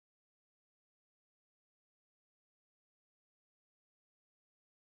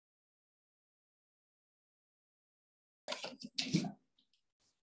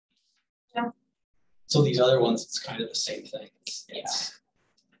Yeah. So these other ones, it's kind of the same thing. It's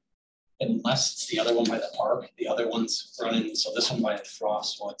unless it's the other one by the park, the other one's running. So this one by the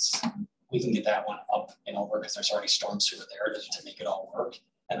Frostwoods, we can get that one up and over because there's already storm sewer there to make it all work.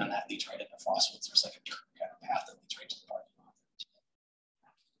 And then that leads right into Frostwoods. There's like a dirt kind of path that leads right to the parking lot.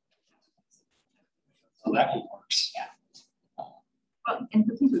 So that one works. Yeah. Well, and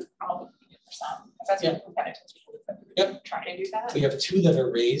the things would probably be for some. That's what we kind of trying to do that. We have two that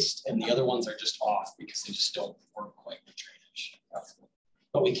are raised and the other ones are just off because they just don't work quite with drainage.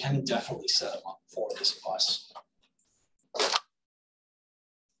 But we can definitely set them up for this bus.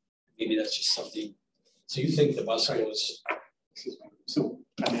 Maybe that's just something. So you think the bus goes? Excuse me. So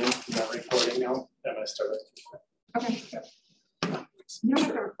I'm in that recording now. I'm going to start it. Okay. You don't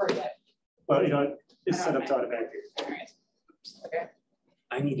have to record yet. Well, you know, it's set up to automatically. All right. Okay.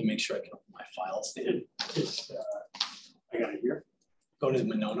 I need to make sure I can open my files. I got it here. Go to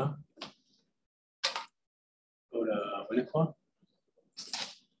Monona. Go to Winnequa.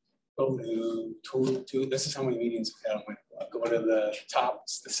 Go to this is how many meetings we had on Winnequa. Go to the top,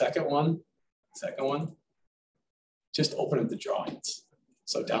 the second one. Just open up the drawings.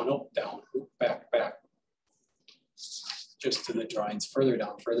 So down, up, down, back, back. Just to the drawings, further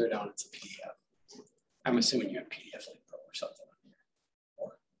down, it's a PDF. I'm assuming you have PDF Link Pro or something on here.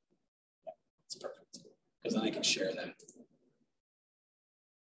 Or, yeah, it's perfect. Because then I can share that.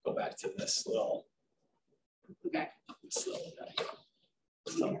 Go back to this little guy.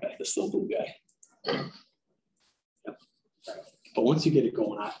 This little blue guy. Yep. But once you get it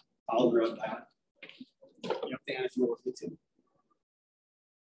going, I'll grab that. Yep, Dan, if you want me to.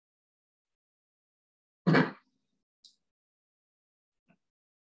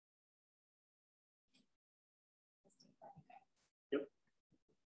 Yep.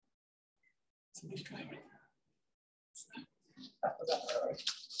 Somebody's driving. It's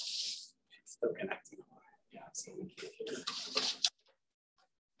still connecting. Yeah, so we can't hear it.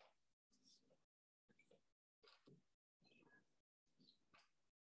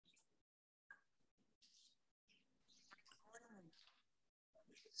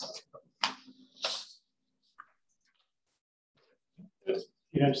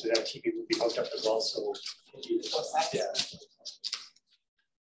 Eventually that TV will be hooked up as well, so yeah.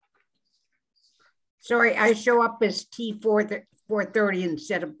 Sorry, I show up as T430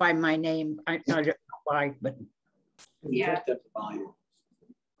 instead of by my name. I don't know why, but yeah.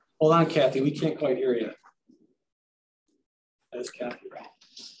 Hold on, Kathy. We can't quite hear you. That's Kathy, right?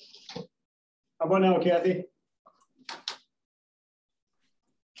 How about now, Kathy?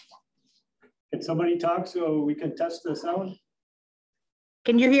 Can somebody talk so we can test the sound?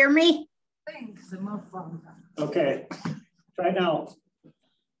 can you hear me? Okay, try now.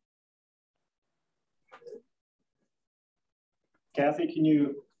 Kathy, can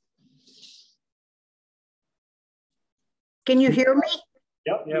you hear me?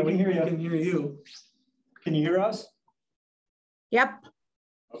 Yep, Yeah, we can hear you. can hear you. Can you hear us? Yep.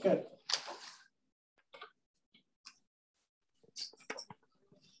 Okay.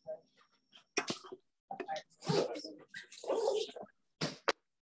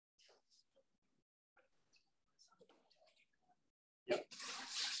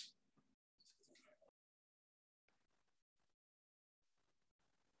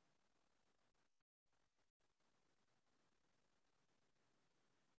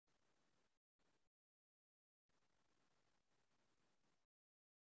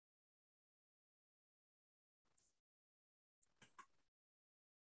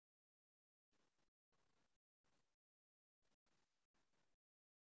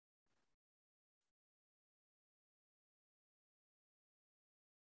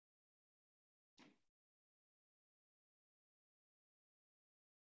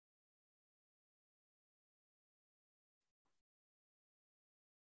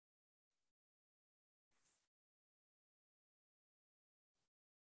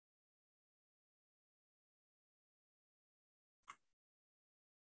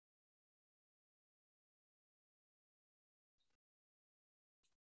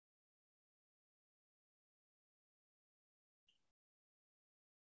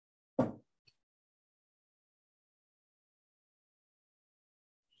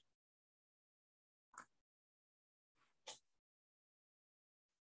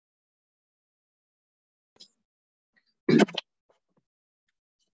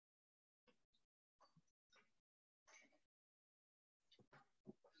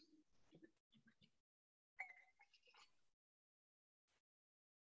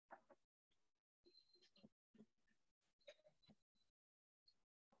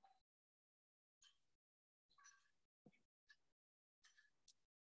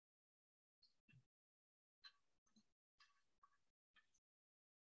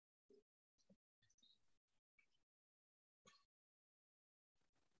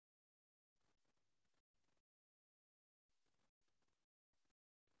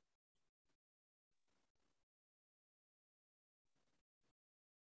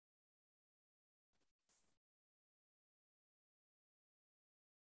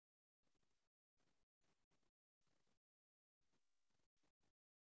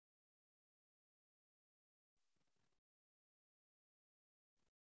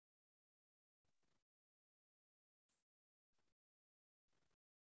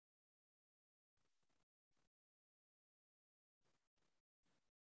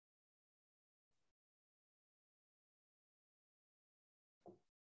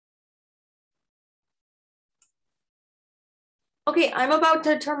 Okay, I'm about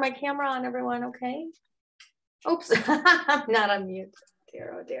to turn my camera on, everyone, okay? Oops, I'm not on mute.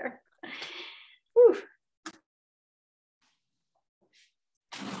 Dear, oh dear. Whew.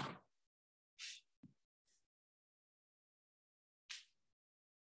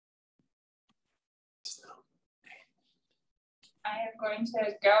 I am going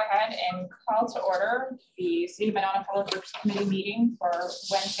to go ahead and call to order the City of Monona Public Works Committee meeting for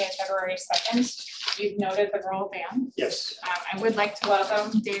Wednesday, February 2nd. You've noted the roll ban. Yes. I would like to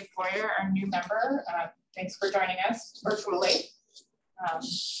welcome Dave Boyer, our new member. Thanks for joining us virtually.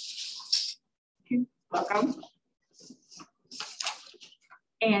 Welcome.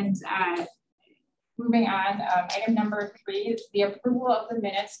 And moving on, item number 3, the approval of the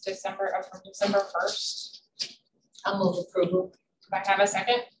minutes from December 1st. I'll move approval. Do I have a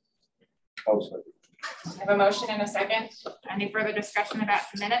second? Oh, sorry. I have a motion and a second. Any further discussion about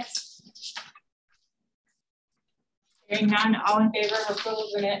the minutes? Hearing none, all in favor of approval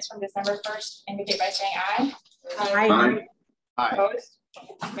of the minutes from December 1st, indicate by saying aye. Aye. Aye. Opposed?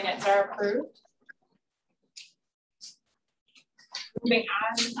 Minutes are approved. Moving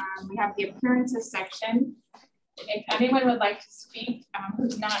on, we have the appearances section. If anyone would like to speak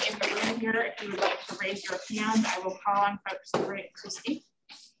who's not in the room here, if you would like to raise your hand, I will call on folks to speak.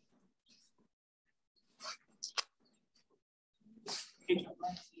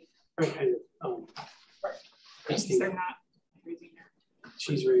 Christine, They're not raising their.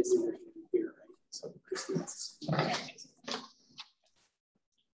 she's raising her hand here, right? So Christine's. Okay.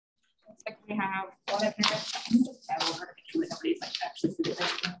 Looks like we have one appearance. I will work with nobody's like actually see the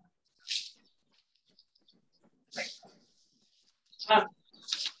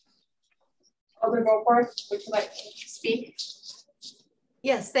Alder Goforth, would you like to speak?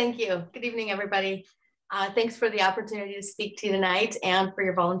 Yes, thank you. Good evening, everybody. Thanks for the opportunity to speak to you tonight and for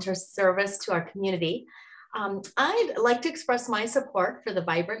your volunteer service to our community. I'd like to express my support for the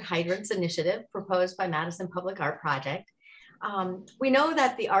Vibrant Hydrants initiative proposed by Madison Public Art Project. We know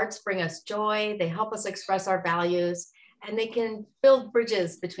that the arts bring us joy, they help us express our values, and they can build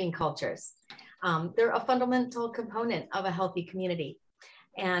bridges between cultures. They're a fundamental component of a healthy community.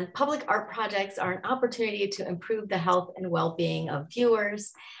 And public art projects are an opportunity to improve the health and well-being of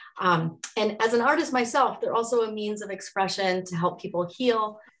viewers. And as an artist myself, they're also a means of expression to help people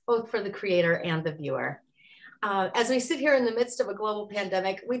heal, both for the creator and the viewer. As we sit here in the midst of a global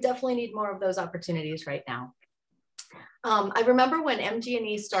pandemic, we definitely need more of those opportunities right now. I remember when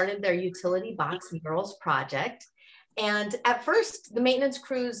MG&E started their utility box murals project. And at first, the maintenance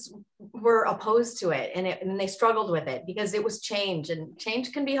crews were opposed to it and they struggled with it because it was change, and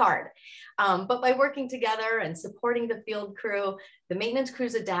change can be hard. But by working together and supporting the field crew, the maintenance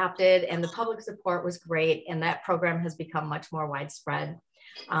crews adapted and the public support was great, and that program has become much more widespread.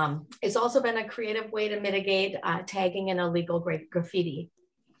 It's also been a creative way to mitigate tagging and illegal graffiti.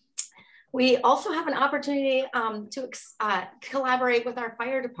 We also have an opportunity to collaborate with our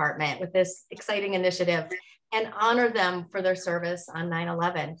fire department with this exciting initiative and honor them for their service on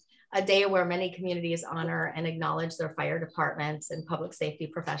 9/11, a day where many communities honor and acknowledge their fire departments and public safety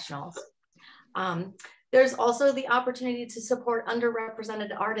professionals. There's also the opportunity to support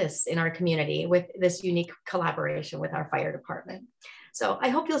underrepresented artists in our community with this unique collaboration with our fire department. So I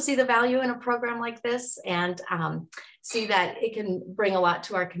hope you'll see the value in a program like this and see that it can bring a lot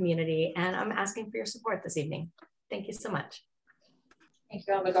to our community. And I'm asking for your support this evening. Thank you so much. Thank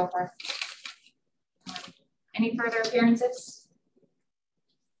you, Alder Goforth. Any further appearances?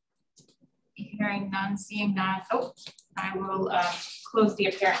 Hearing none, seeing none. Oh, I will close the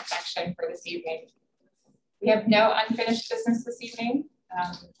appearance section for this evening. We have no unfinished business this evening.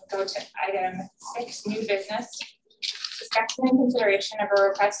 We'll go to item 6, new business. Discussion and consideration of a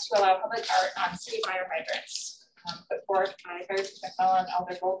request to allow public art on city fire hydrants. Put forth by Thursday McClellan,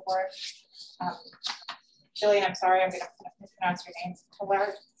 Alder Goforth. Jillian, I'm sorry, I'm going to mispronounce your name.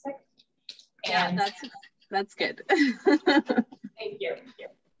 Yeah, that's good. Thank you.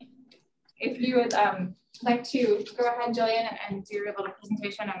 If you would like to go ahead, Jillian, and do your little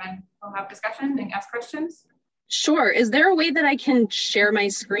presentation, and then we'll have discussion and ask questions. Sure. Is there a way that I can share my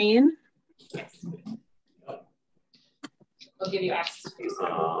screen? Yes. We'll give you access to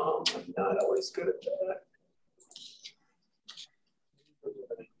so. I'm not always good at that.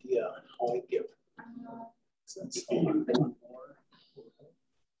 An idea on how I give.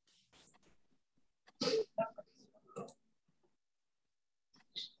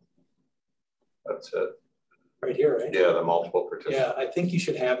 That's it. Right here, right? Yeah, the multiple participants. Yeah, I think you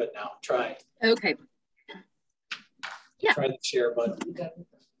should have it now. Try. Okay. Yeah. Try the share button.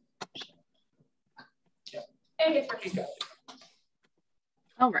 Yeah. And it's working good.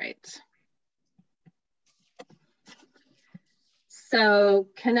 All right. So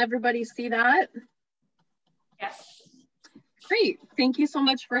can everybody see that? Yes. Great. Thank you so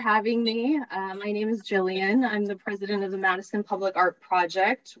much for having me. My name is Jillian. I'm the president of the Madison Public Art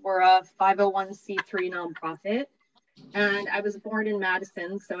Project. We're a 501c3 nonprofit. And I was born in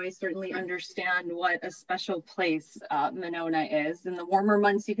Madison, so I certainly understand what a special place Monona is. In the warmer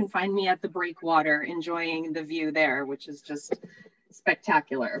months, you can find me at the breakwater enjoying the view there, which is just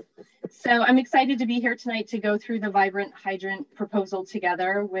spectacular. So I'm excited to be here tonight to go through the Vibrant Hydrant proposal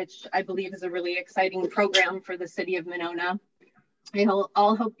together, which I believe is a really exciting program for the city of Monona.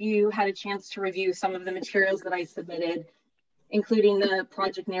 I'll hope you had a chance to review some of the materials that I submitted, including the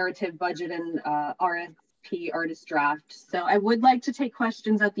project narrative, budget, and RFP artist draft. So I would like to take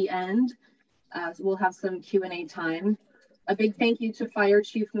questions at the end. So we'll have some Q&A time. A big thank you to Fire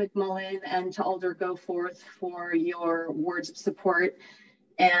Chief McMullen and to Alder Goforth for your words of support.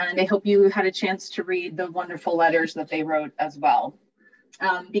 And I hope you had a chance to read the wonderful letters that they wrote as well.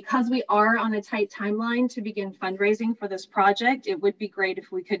 Because we are on a tight timeline to begin fundraising for this project, it would be great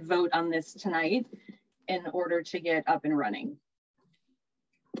if we could vote on this tonight in order to get up and running.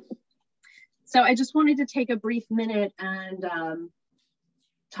 So I just wanted to take a brief minute and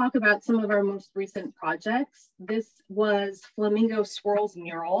talk about some of our most recent projects. This was Flamingo Swirls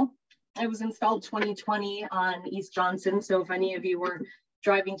mural. It was installed 2020 on East Johnson. So if any of you were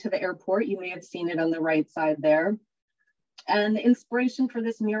driving to the airport, you may have seen it on the right side there. And the inspiration for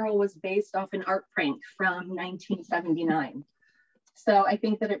this mural was based off an art prank from 1979. So I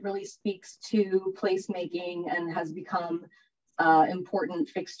think that it really speaks to placemaking and has become an important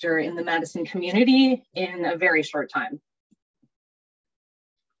fixture in the Madison community in a very short time.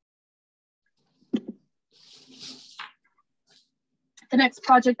 The next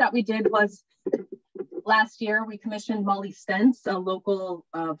project that we did was last year. We commissioned Molly Stentz, a local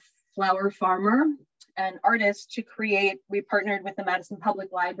flower farmer and artist, to create. We partnered with the Madison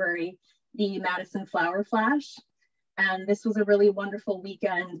Public Library, the Madison Flower Flash. And this was a really wonderful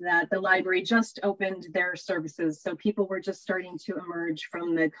weekend that the library just opened their services. So people were just starting to emerge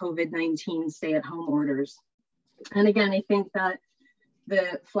from the COVID-19 stay-at-home orders. And again, I think that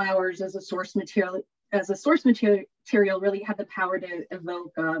the flowers as a source material really had the power to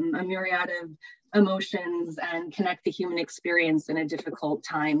evoke a myriad of emotions and connect the human experience in a difficult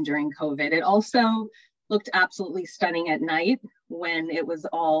time during COVID. It also looked absolutely stunning at night when it was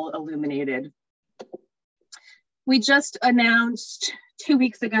all illuminated. We just announced 2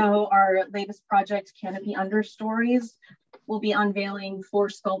 weeks ago our latest project, Canopy Understories. We'll be unveiling 4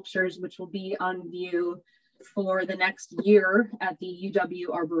 sculptures, which will be on view for the next year at the UW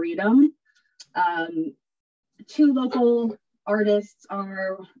Arboretum. 2 local artists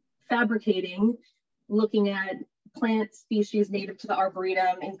are fabricating, looking at plant species native to the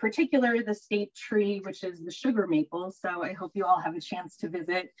Arboretum, in particular the state tree, which is the sugar maple. So I hope you all have a chance to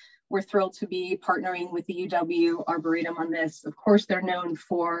visit. We're thrilled to be partnering with the UW Arboretum on this. Of course, they're known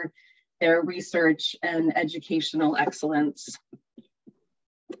for their research and educational excellence.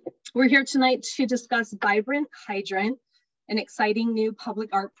 We're here tonight to discuss Vibrant Hydrant, an exciting new public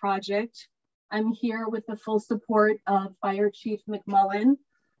art project. I'm here with the full support of Fire Chief McMullen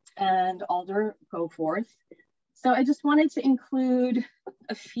and Alder Goforth. So I just wanted to include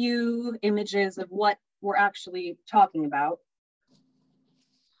a few images of what we're actually talking about.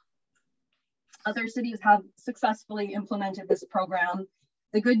 Other cities have successfully implemented this program.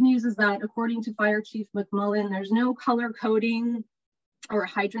 The good news is that according to Fire Chief McMullen, there's no color coding or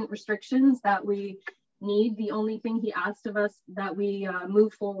hydrant restrictions that we need. The only thing he asked of us that we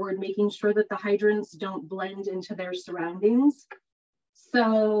move forward, making sure that the hydrants don't blend into their surroundings.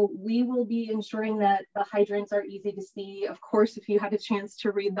 So we will be ensuring that the hydrants are easy to see. Of course, if you had a chance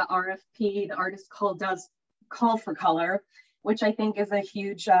to read the RFP, the artist call does call for color, which I think is a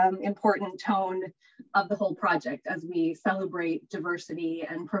huge important tone of the whole project as we celebrate diversity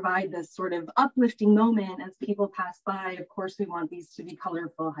and provide this sort of uplifting moment as people pass by. Of course, we want these to be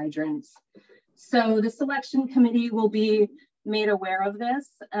colorful hydrants. So the selection committee will be made aware of this,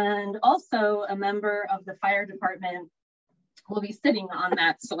 and also a member of the fire department will be sitting on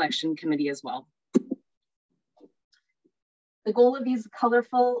that selection committee as well. The goal of these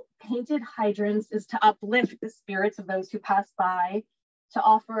colorful painted hydrants is to uplift the spirits of those who pass by, to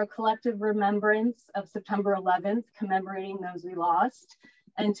offer a collective remembrance of September 11th, commemorating those we lost,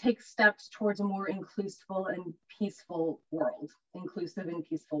 and take steps towards a more inclusive and peaceful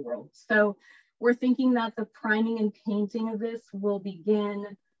world. So we're thinking that the priming and painting of this will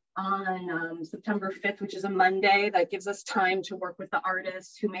begin on September 5th, which is a Monday. That gives us time to work with the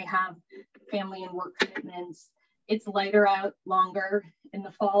artists who may have family and work commitments. It's lighter out longer in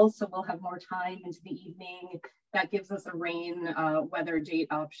the fall, so we'll have more time into the evening. That gives us a rain weather date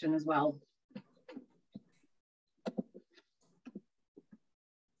option as well.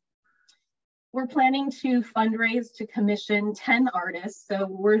 We're planning to fundraise to commission 10 artists. So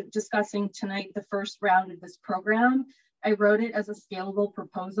we're discussing tonight the first round of this program. I wrote it as a scalable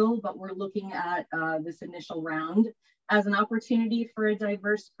proposal, but we're looking at this initial round as an opportunity for a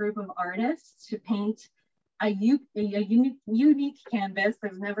diverse group of artists to paint a unique canvas.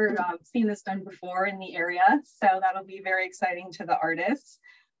 I've never seen this done before in the area, so that'll be very exciting to the artists.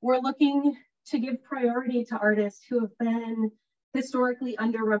 We're looking to give priority to artists who have been historically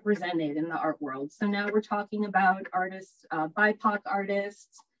underrepresented in the art world. So now we're talking about artists, BIPOC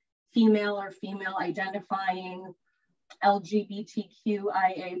artists, female or female identifying,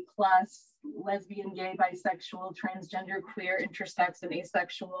 LGBTQIA+, lesbian, gay, bisexual, transgender, queer, intersex, and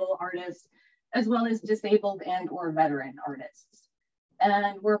asexual artists, as well as disabled and or veteran artists.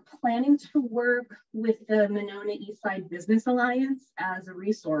 And we're planning to work with the Monona Eastside Business Alliance as a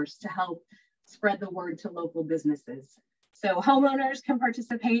resource to help spread the word to local businesses. So homeowners can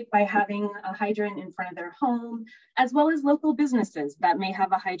participate by having a hydrant in front of their home, as well as local businesses that may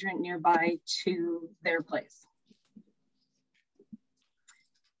have a hydrant nearby to their place.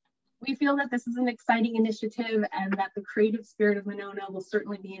 We feel that this is an exciting initiative and that the creative spirit of Monona will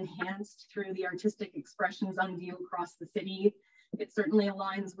certainly be enhanced through the artistic expressions on view across the city. It certainly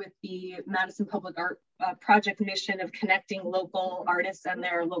aligns with the Madison Public Art Project mission of connecting local artists and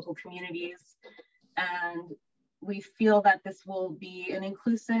their local communities. And we feel that this will be an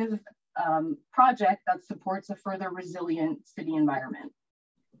inclusive project that supports a further resilient city environment.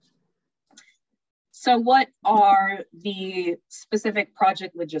 So what are the specific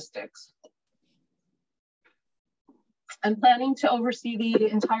project logistics? I'm planning to oversee the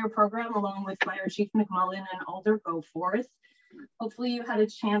entire program along with Fire Chief McMullen and Alder Goforth. Hopefully you had a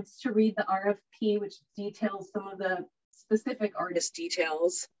chance to read the RFP, which details some of the specific artist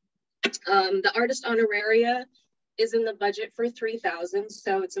details. The artist honoraria is in the budget for $3,000.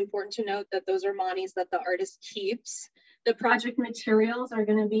 So it's important to note that those are monies that the artist keeps. The project materials are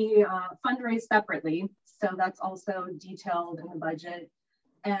going to be fundraised separately. So that's also detailed in the budget.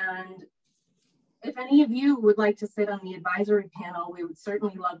 And if any of you would like to sit on the advisory panel, we would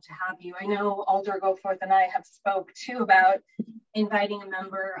certainly love to have you. I know Alder Goforth and I have spoke too about inviting a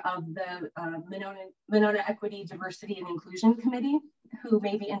member of the Monona Equity, Diversity, and Inclusion Committee who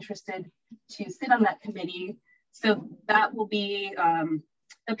may be interested to sit on that committee. So that will be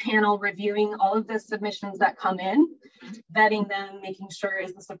the panel reviewing all of the submissions that come in, vetting them, making sure,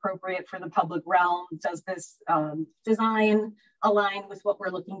 is this appropriate for the public realm? Does this design align with what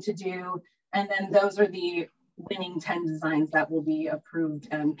we're looking to do? And then those are the winning 10 designs that will be approved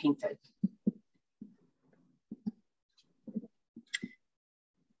and painted.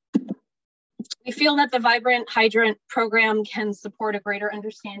 We feel that the Vibrant Hydrant program can support a greater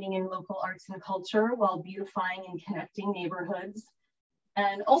understanding in local arts and culture while beautifying and connecting neighborhoods.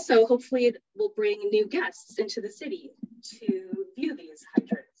 And also, hopefully it will bring new guests into the city to view these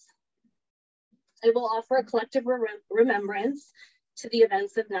hydrants. It will offer a collective remembrance to the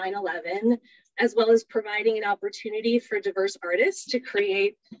events of 9/11, as well as providing an opportunity for diverse artists to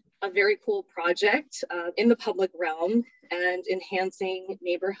create a very cool project in the public realm and enhancing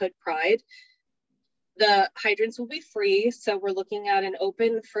neighborhood pride. The hydrants will be free, so we're looking at an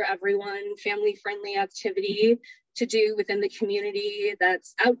open for everyone, family-friendly activity to do within the community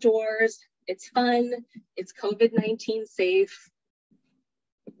that's outdoors, it's fun, it's COVID-19 safe.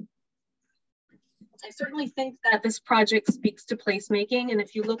 I certainly think that this project speaks to placemaking, and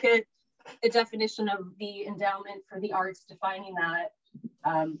if you look at the definition of the Endowment for the Arts defining that,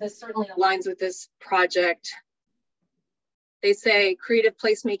 this certainly aligns with this project. They say creative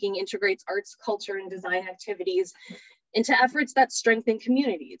placemaking integrates arts, culture, and design activities into efforts that strengthen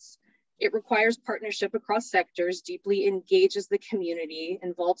communities. It requires partnership across sectors, deeply engages the community,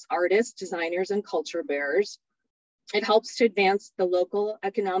 involves artists, designers, and culture bearers. It helps to advance the local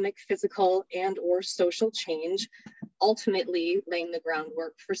economic, physical, and or social change, ultimately laying the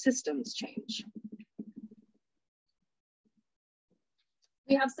groundwork for systems change.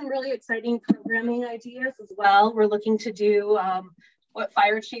 We have some really exciting programming ideas as well. We're looking to do what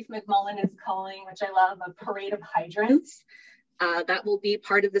Fire Chief McMullen is calling, which I love, a parade of hydrants. That will be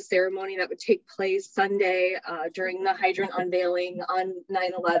part of the ceremony that would take place Sunday during the hydrant unveiling on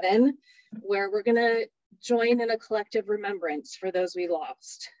 9/11, where we're gonna join in a collective remembrance for those we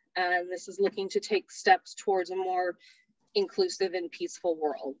lost. And this is looking to take steps towards a more inclusive and peaceful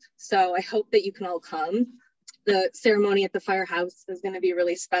world. So I hope that you can all come. The ceremony at the firehouse is going to be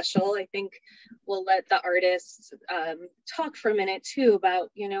really special. I think we'll let the artists talk for a minute too about,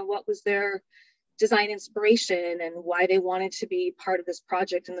 you know, what was their design inspiration and why they wanted to be part of this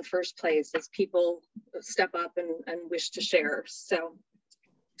project in the first place as people step up and wish to share. So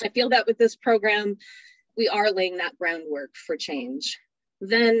I feel that with this program, we are laying that groundwork for change.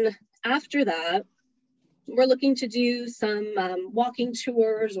 Then after that, we're looking to do some walking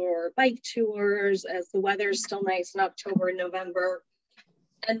tours or bike tours as the weather's still nice in October and November.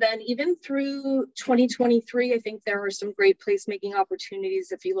 And then even through 2023, I think there are some great placemaking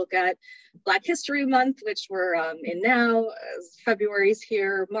opportunities. If you look at Black History Month, which we're in now, as February's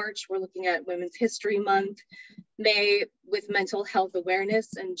here, March, we're looking at Women's History Month, May with mental health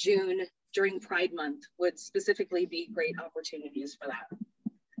awareness, and June during Pride Month would specifically be great opportunities for that.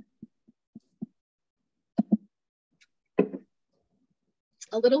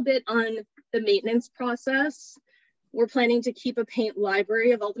 A little bit on the maintenance process. We're planning to keep a paint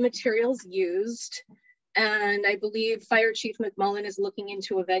library of all the materials used. And I believe Fire Chief McMullen is looking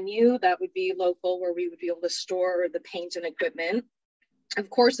into a venue that would be local where we would be able to store the paint and equipment. Of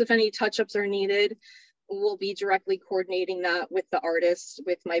course, if any touch-ups are needed, we'll be directly coordinating that with the artists,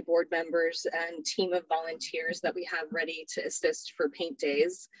 with my board members and team of volunteers that we have ready to assist for paint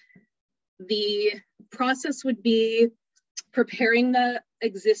days. The process would be preparing the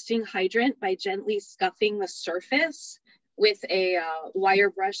existing hydrant by gently scuffing the surface with a wire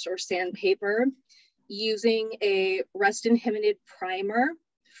brush or sandpaper, using a rust-inhibited primer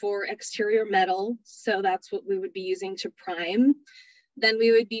for exterior metal. So that's what we would be using to prime. Then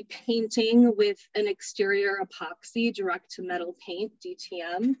we would be painting with an exterior epoxy, direct to metal paint,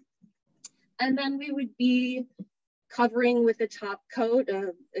 DTM. And then we would be covering with a top coat.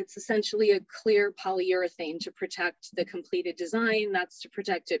 It's essentially a clear polyurethane to protect the completed design. That's to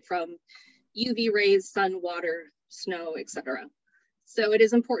protect it from UV rays, sun, water, snow, etc. So it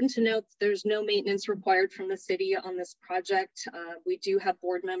is important to note there's no maintenance required from the city on this project. We do have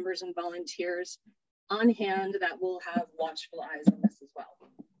board members and volunteers on hand that will have watchful eyes on this as well.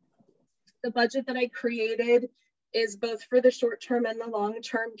 The budget that I created is both for the short-term and the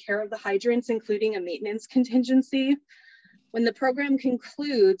long-term care of the hydrants, including a maintenance contingency. When the program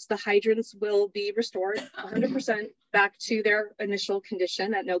concludes, the hydrants will be restored 100% back to their initial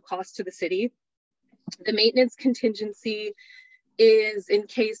condition at no cost to the city. The maintenance contingency is in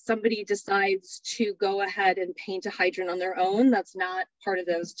case somebody decides to go ahead and paint a hydrant on their own. That's not part of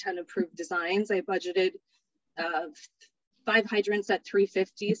those 10 approved designs. I budgeted 5 hydrants at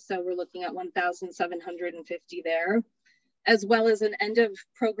 $350, so we're looking at $1,750 there, as well as an end of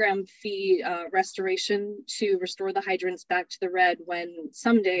program fee restoration to restore the hydrants back to the red when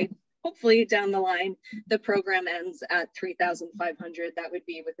someday, hopefully down the line, the program ends at $3,500. That would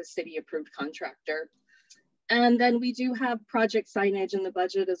be with a city approved contractor. And then we do have project signage in the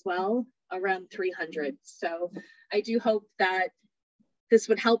budget as well, around $300. So I do hope that this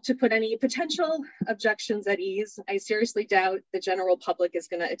would help to put any potential objections at ease. I seriously doubt the general public is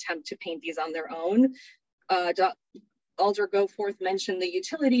going to attempt to paint these on their own. Alder Goforth mentioned the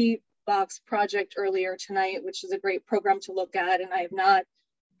utility box project earlier tonight, which is a great program to look at. And I have not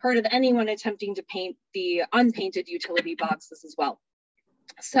heard of anyone attempting to paint the unpainted utility boxes as well.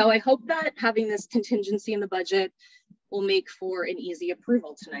 So I hope that having this contingency in the budget will make for an easy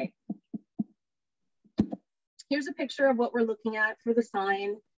approval tonight. Here's a picture of what we're looking at for the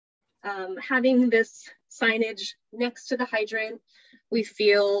sign. Having this signage next to the hydrant, we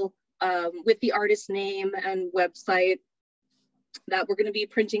feel with the artist's name and website that we're going to be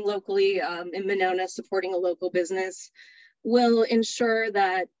printing locally in Monona, supporting a local business, will ensure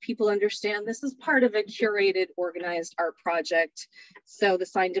that people understand this is part of a curated, organized art project. So the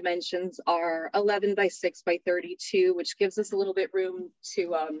sign dimensions are 11 by 6 by 32, which gives us a little bit room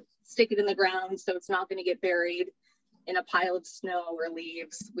to stick it in the ground so it's not going to get buried in a pile of snow or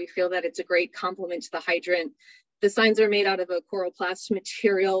leaves. We feel that it's a great complement to the hydrant. The signs are made out of a Coroplast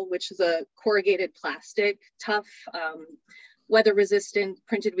material, which is a corrugated plastic, tough, weather resistant,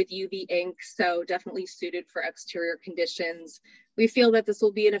 printed with UV ink, so definitely suited for exterior conditions. We feel that this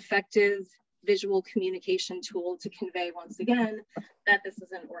will be an effective visual communication tool to convey, once again, that this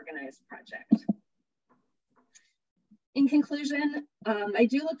is an organized project. In conclusion, I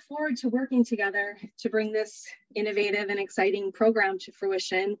do look forward to working together to bring this innovative and exciting program to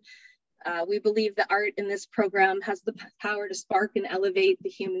fruition. We believe that art in this program has the power to spark and elevate the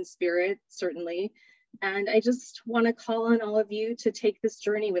human spirit, certainly. And I just want to call on all of you to take this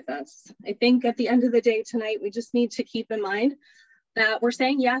journey with us. I think at the end of the day tonight, we just need to keep in mind that we're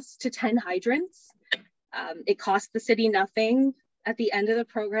saying yes to 10 hydrants. It costs the city nothing. At the end of the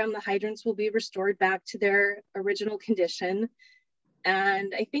program, the hydrants will be restored back to their original condition.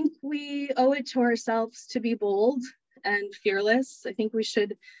 And I think we owe it to ourselves to be bold and fearless. I think we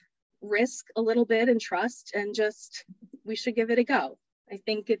should risk a little bit and trust, and just, we should give it a go. I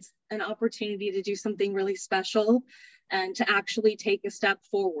think it's an opportunity to do something really special and to actually take a step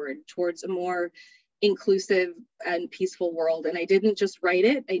forward towards a more inclusive and peaceful world. And I didn't just write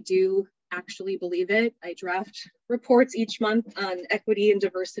it, I do actually believe it. I draft reports each month on equity and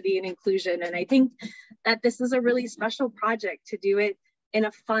diversity and inclusion. And I think that this is a really special project to do it in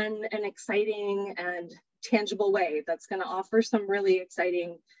a fun and exciting and tangible way that's going to offer some really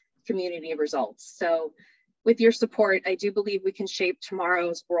exciting community results. So with your support, I do believe we can shape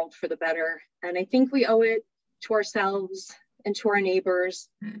tomorrow's world for the better. And I think we owe it to ourselves and to our neighbors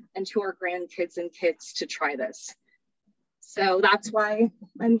and to our grandkids and kids to try this. So that's why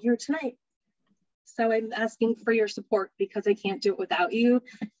I'm here tonight. So I'm asking for your support because I can't do it without you.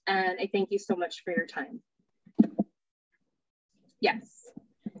 And I thank you so much for your time. Yes.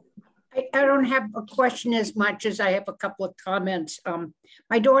 I don't have a question as much as I have a couple of comments.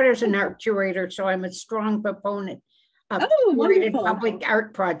 My daughter's an art curator, so I'm a strong proponent of curated public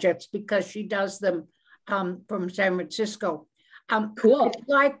art projects because she does them from San Francisco. Cool.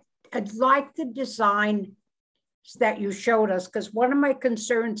 I'd like the design that you showed us, because one of my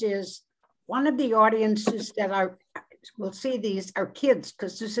concerns is one of the audiences that will see these are kids,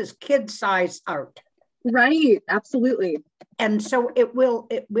 because this is kid-sized art. Right, absolutely. And so it will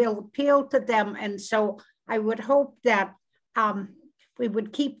appeal to them. And so I would hope that we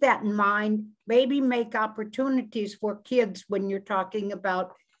would keep that in mind, maybe make opportunities for kids when you're talking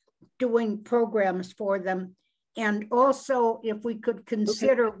about doing programs for them. And also if we could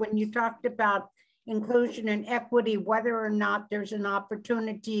consider when you talked about inclusion and equity, whether or not there's an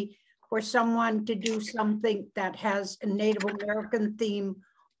opportunity for someone to do something that has a Native American theme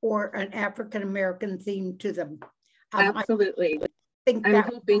or an African American theme to them. Absolutely. I'm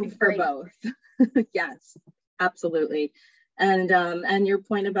hoping for both. Yes, absolutely. And your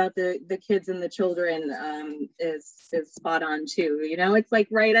point about the kids and the children is spot on too. You know, it's like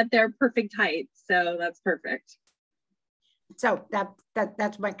right at their perfect height. So that's perfect. So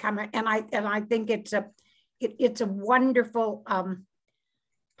that's my comment. And I think it's a wonderful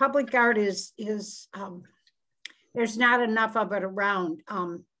public art is there's not enough of it around.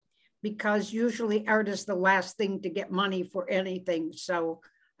 Because usually art is the last thing to get money for anything. So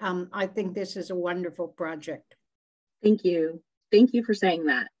I think this is a wonderful project. Thank you. Thank you for saying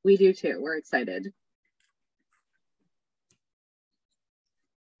that. We do too. We're excited.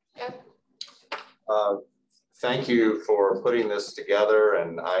 Thank you for putting this together,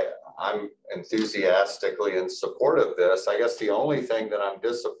 and I'm enthusiastically in support of this. I guess the only thing that I'm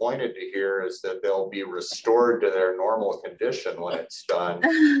disappointed to hear is that they'll be restored to their normal condition when it's done.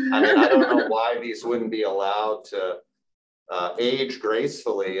 I mean, I don't know why these wouldn't be allowed to age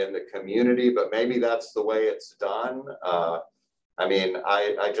gracefully in the community, but maybe that's the way it's done. I mean,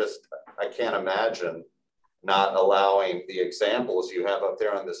 I can't imagine not allowing the examples you have up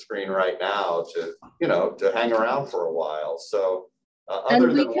there on the screen right now to, you know, to hang around for a while. So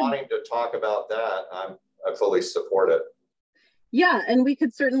other than wanting to talk about that, I fully support it. Yeah, and we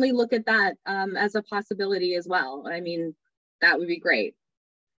could certainly look at that as a possibility as well. I mean, that would be great.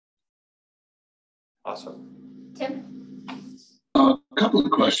 Awesome. Tim? A couple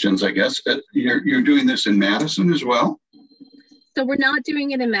of questions, I guess. You're doing this in Madison as well? So we're not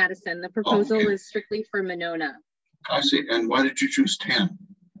doing it in Madison. The proposal is strictly for Monona. I see. And why did you choose 10?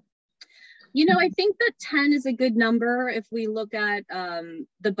 You know, I think that 10 is a good number if we look at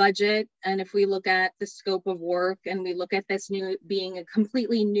the budget and if we look at the scope of work and we look at this being a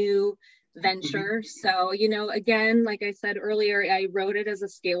completely new venture. So, you know, again, like I said earlier, I wrote it as a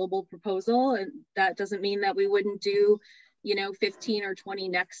scalable proposal, and that doesn't mean that we wouldn't do, you know, 15 or 20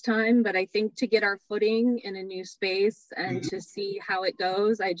 next time, but I think to get our footing in a new space and to see how it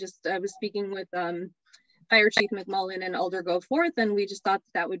goes, I was speaking with Fire Chief McMullen and Alder Goforth, and we just thought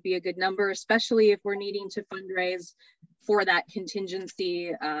that would be a good number, especially if we're needing to fundraise for that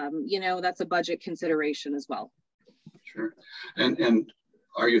contingency. You know, that's a budget consideration as well. Sure. And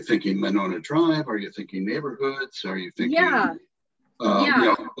are you thinking Monona Drive? Are you thinking neighborhoods? Are you thinking you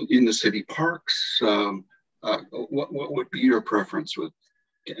know, in the city parks? What would be your preference with?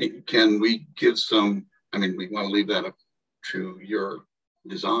 Can we give some? I mean, we want to leave that up to your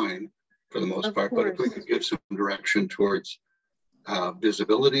design for the most part, but if we could give some direction towards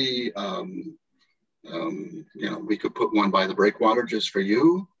visibility, you know, we could put one by the breakwater just for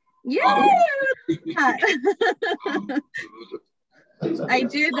you. Yeah. I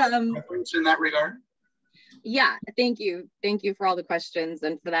did. Preference in that regard. Yeah, thank you. Thank you for all the questions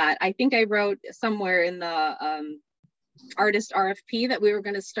and for that. I think I wrote somewhere in the artist RFP that we were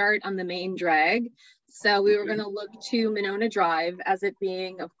going to start on the main drag. So we were going to look to Monona Drive as it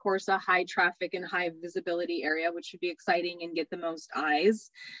being, of course, a high traffic and high visibility area, which would be exciting and get the most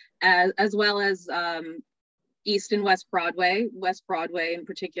eyes, as well as East and West Broadway in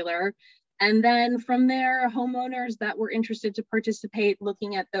particular. And then from there, homeowners that were interested to participate,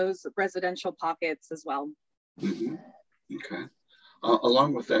 looking at those residential pockets as well. Mm-hmm. Okay.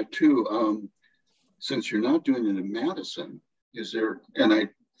 Along with that too, since you're not doing it in Madison, is there, and I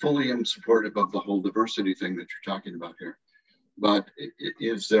fully am supportive of the whole diversity thing that you're talking about here, but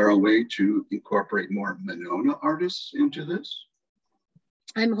is there a way to incorporate more Monona artists into this?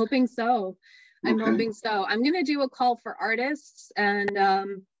 I'm hoping so. I'm hoping so. I'm going to do a call for artists,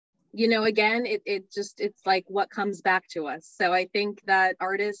 and you know, again, it's like what comes back to us. So I think that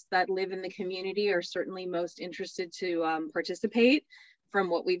artists that live in the community are certainly most interested to participate from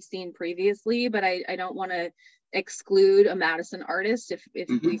what we've seen previously, but I don't want to exclude a Madison artist if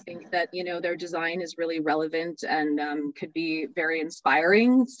we think that, you know, their design is really relevant and could be very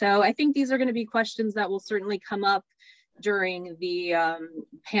inspiring. So I think these are going to be questions that will certainly come up during the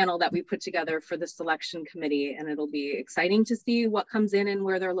panel that we put together for the selection committee, and it'll be exciting to see what comes in and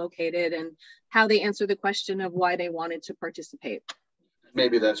where they're located and how they answer the question of why they wanted to participate.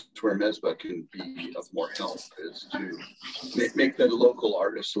 Maybe that's where MESBA can be of more help, is to make the local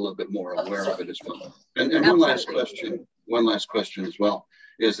artists a little bit more aware of it as well. And one last question as well,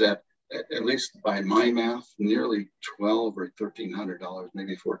 is that at least by my math, nearly $1,200 or $1,300,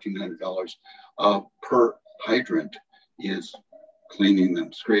 maybe $1,400 per hydrant is cleaning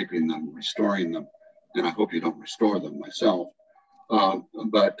them, scraping them, restoring them. And I hope you don't restore them myself.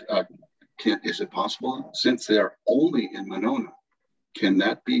 But is it possible, since they're only in Monona, can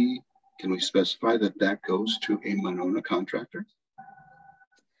we specify that goes to a Monona contractor?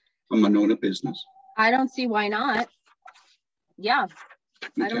 A Monona business? I don't see why not. Yeah,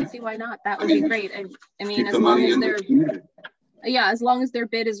 okay. I don't see why not. That would be great. I mean, as long as they're, as long as their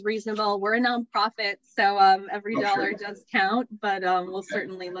bid is reasonable. We're a nonprofit, so every dollar does count, but we'll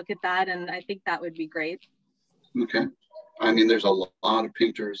certainly look at that, and I think that would be great. Okay. I mean, there's a lot of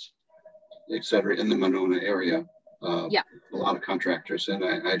painters, et cetera, in the Monona area. A lot of contractors, and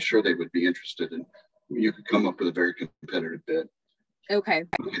I'm sure they would be interested, and you could come up with a very competitive bid. Okay.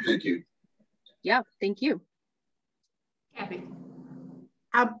 Thank you. Yeah, thank you. Kathy.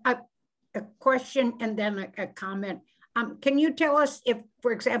 A question and then a comment. Can you tell us if,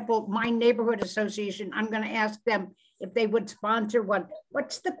 for example, my neighborhood association, I'm going to ask them if they would sponsor one.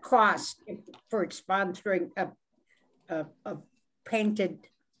 What's the cost for sponsoring a painted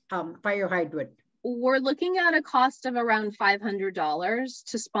fire hydrant? We're looking at a cost of around $500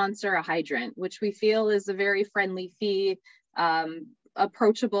 to sponsor a hydrant, which we feel is a very friendly fee,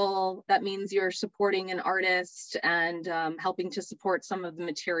 approachable. That means you're supporting an artist and helping to support some of the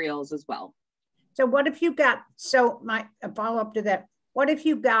materials as well. So what if you got, my follow-up to that, what if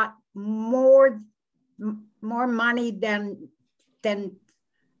you got more money than to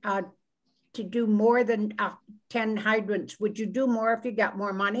do more than 10 hydrants? Would you do more if you got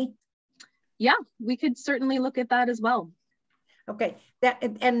more money? Yeah, we could certainly look at that as well. Okay,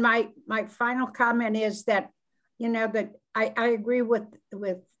 and my final comment is that, you know, that I agree with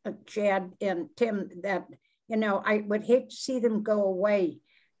Chad and Tim that, you know, I would hate to see them go away.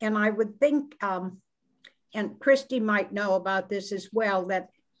 And I would think, and Christy might know about this as well,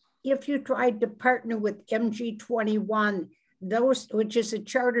 that if you tried to partner with MG21, which is a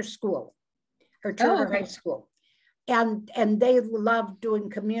charter school or charter high school, and they love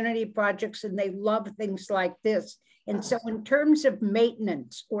doing community projects and they love things like this. And so in terms of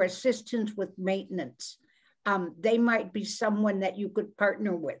maintenance or assistance with maintenance, they might be someone that you could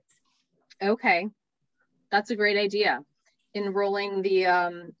partner with. Okay, that's a great idea. Enrolling the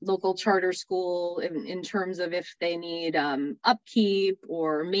local charter school in terms of if they need upkeep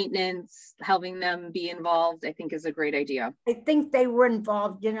or maintenance, having them be involved, I think is a great idea. I think they were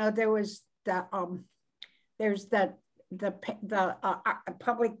involved. You know, there was the there's the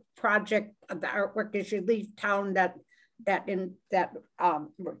public project of the artwork as you leave town that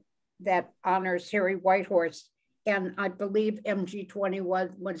honors Harry Whitehorse, and I believe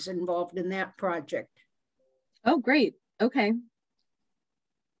MG21 was involved in that project. Oh, great. Okay.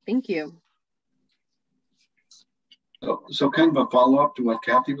 Thank you. So kind of a follow-up to what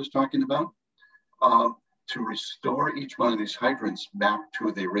Kathy was talking about. To restore each one of these hydrants back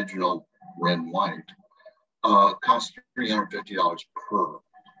to the original red and white costs $350 per.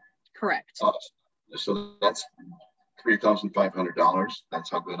 Correct. So that's $3,500. That's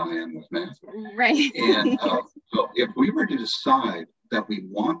how good I am with math. Right. And so if we were to decide that we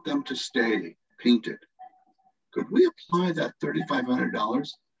want them to stay painted, could we apply that $3,500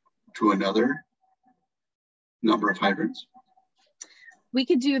 to another number of hydrants? We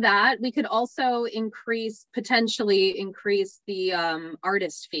could do that. We could also potentially increase the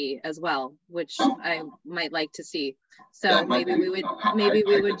artist fee as well, which I might like to see. So maybe we would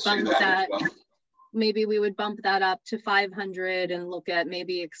bump that. Maybe we would bump that up to 500 and look at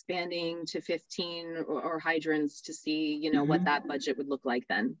maybe expanding to 15 or hydrants to see, you know, what that budget would look like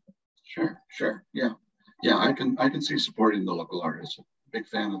then. Sure. Yeah. I can see supporting the local artists. Big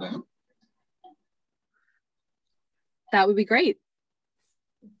fan of that. That would be great.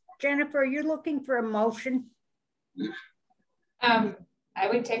 Jennifer, are you looking for a motion? I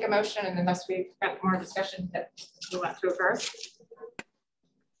would take a motion, and unless we've got more discussion that we want to occur.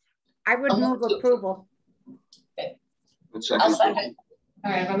 I would move approval. Okay. I'll second.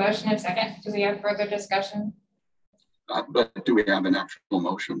 All right, I have a motion and a second. Do we have further discussion? But do we have an actual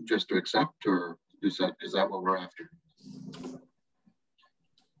motion just to accept, or is that what we're after?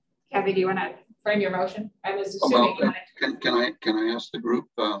 Kathy, do you want to frame your motion? I was assuming can I ask the group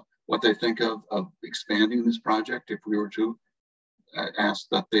what they think of expanding this project if we were to ask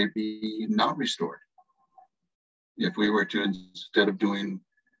that they be not restored? If we were to, instead of doing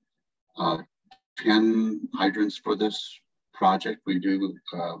 10 hydrants for this project, we do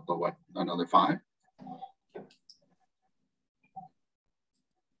another 5?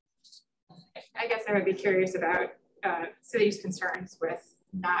 I guess I would be curious about city's concerns with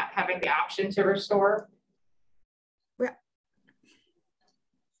not having the option to restore.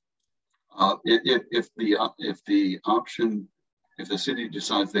 If the city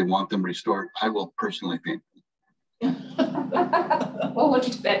decides they want them restored, I will personally paint them. We'll look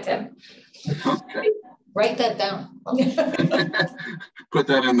into that, Tim. Okay. Write that down. Put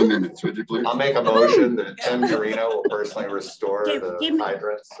that in the minutes, would you please? I'll make a motion that Tim Carino will personally restore the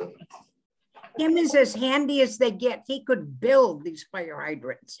hydrants. Tim is as handy as they get. He could build these fire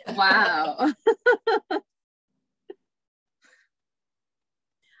hydrants. Wow.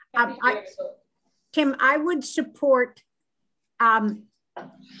 Tim, I would support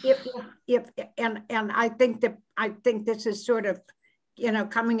if I think this is sort of, you know,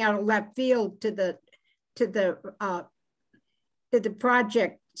 coming out of left field to the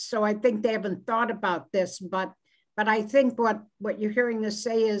project. So I think they haven't thought about this, but I think what you're hearing us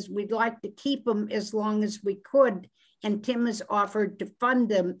say is we'd like to keep them as long as we could, and Tim has offered to fund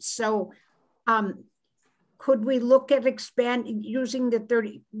them. So could we look at expanding using the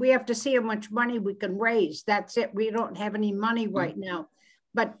 30? We have to see how much money we can raise. That's it. We don't have any money right now,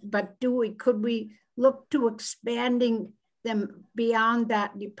 but could we look to expanding them beyond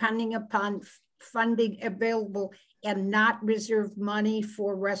that, depending upon funding available, and not reserve money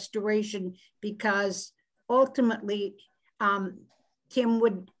for restoration, because ultimately Tim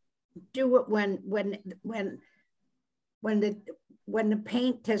would do it when the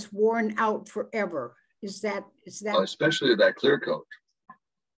paint has worn out forever. Is that well, especially that clear coat?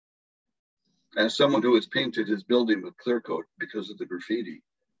 As someone who has painted his building with clear coat because of the graffiti,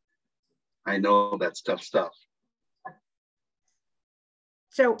 I know that's tough stuff.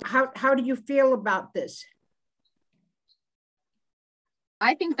 So how do you feel about this?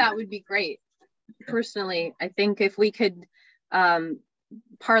 I think that would be great. Personally, I think if we could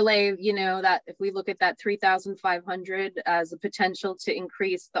parlay, you know, that if we look at that 3,500 as a potential to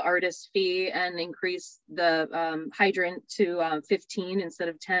increase the artist fee and increase the hydrant to 15 instead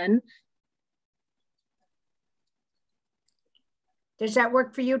of 10. Does that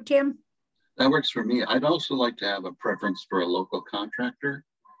work for you, Tim? That works for me. I'd also like to have a preference for a local contractor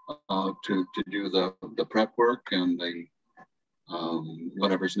to do the prep work and the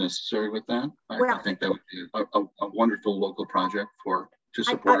whatever's necessary with that. I think that would be a wonderful local project to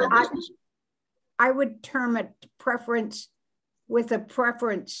support our business. I would term it preference, with a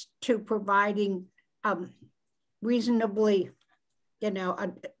preference to providing reasonably, you know,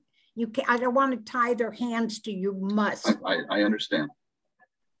 I don't want to tie their hands to you must. I understand.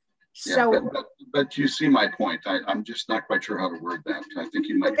 So, yeah, but you see my point. I'm just not quite sure how to word that. I think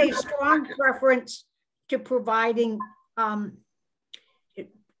you might. With a strong preference to providing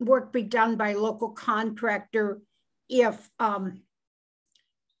work be done by a local contractor if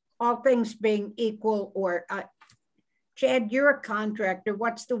all things being equal, or Chad, you're a contractor.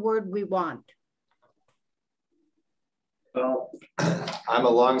 What's the word we want? Well, I'm a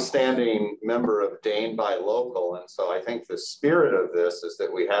longstanding member of Dane Buy Local, and so I think the spirit of this is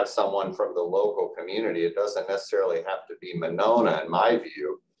that we have someone from the local community. It doesn't necessarily have to be Monona, in my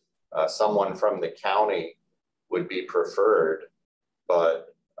view. Someone from the county would be preferred. But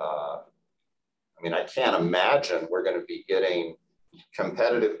I mean, I can't imagine we're going to be getting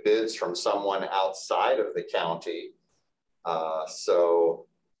competitive bids from someone outside of the county. So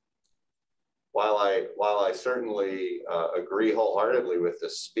while I certainly agree wholeheartedly with the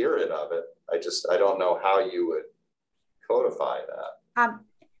spirit of it, I don't know how you would codify that.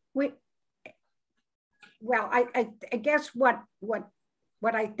 Well, I guess what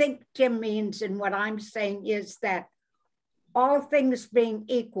I think Tim means and what I'm saying is that all things being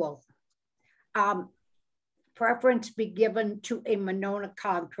equal, preference be given to a Monona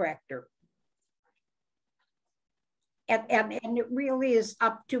contractor. And it really is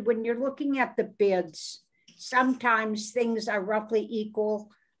up to, when you're looking at the bids, sometimes things are roughly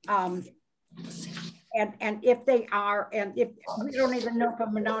equal. And if they are, and if we don't even know if a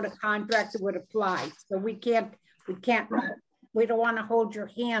Monona contractor would apply, so we don't want to hold your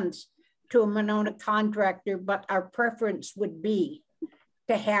hands to a Monona contractor, but our preference would be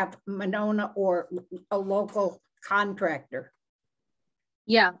to have Monona or a local contractor.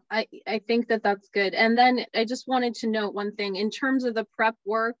 Yeah, I think that's good. And then I just wanted to note one thing in terms of the prep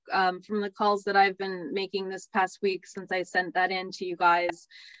work from the calls that I've been making this past week since I sent that in to you guys.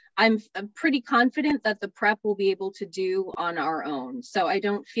 I'm pretty confident that the prep will be able to do on our own. So I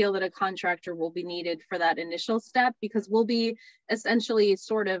don't feel that a contractor will be needed for that initial step, because we'll be essentially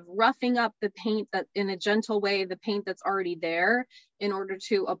sort of roughing up the paint that in a gentle way, the paint that's already there, in order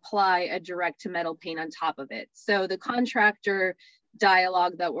to apply a direct to metal paint on top of it. So the contractor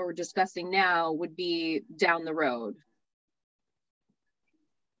dialogue that we're discussing now would be down the road.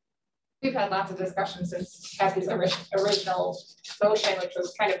 We've had lots of discussions since Kathy's original motion, which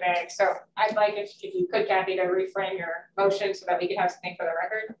was kind of vague. So I'd like if you could, Kathy, to reframe your motion so that we can have something for the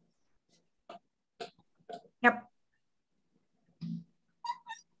record. Yep.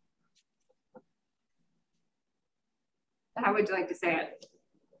 How would you like to say it?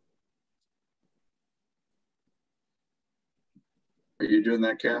 Are you doing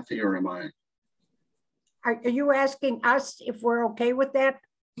that, Kathy, or am I? Are you asking us if we're okay with that?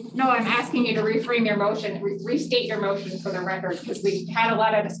 No, I'm asking you to reframe your motion, restate your motion for the record, because we had a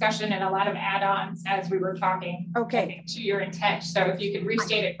lot of discussion and a lot of add-ons as we were talking. Okay. To your intent. So if you could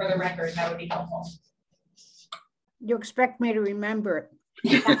restate it for the record, that would be helpful. You expect me to remember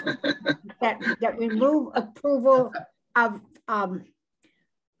it. that we move approval of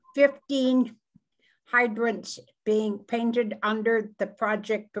 15 hydrants being painted under the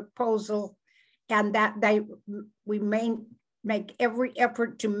project proposal, and that we make every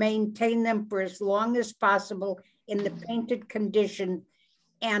effort to maintain them for as long as possible in the painted condition.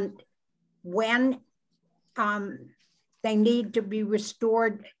 And when they need to be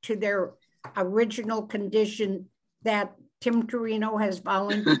restored to their original condition, that Tim Torino has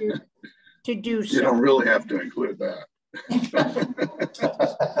volunteered to do so. You don't really have to include that.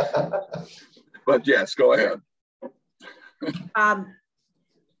 But yes, go ahead.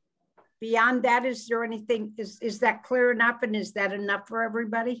 Beyond that, is there anything, is that clear enough, and is that enough for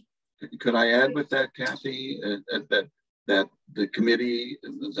everybody? Could I add with that, Kathy, that the committee,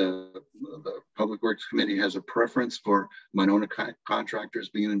 the Public Works Committee has a preference for Monona contractors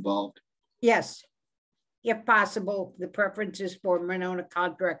being involved? Yes, if possible, the preference is for Monona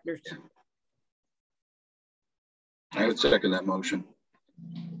contractors. I would second that motion.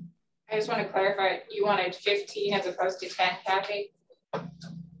 I just want to clarify, you wanted 15 as opposed to 10, Kathy?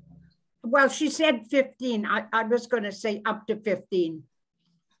 Well, she said 15. I was going to say up to 15.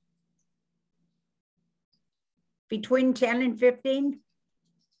 Between 10 and 15?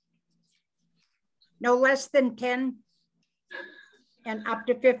 No less than 10 and up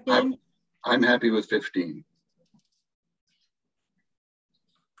to 15? I'm happy with 15.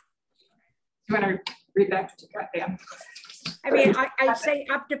 You want to read that to Kathy? I mean, I say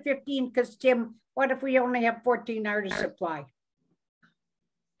up to 15 because, Tim, what if we only have 14 artists apply?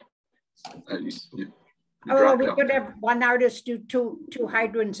 Oh, we could have one artist do two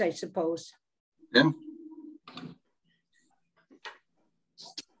hydrants, I suppose. Yeah.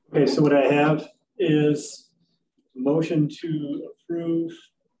 Okay, so what I have is a motion to approve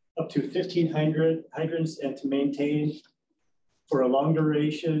up to 15 hydrants and to maintain for a long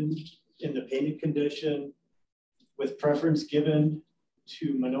duration in the painted condition, with preference given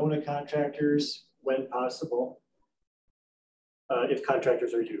to Monona contractors when possible, if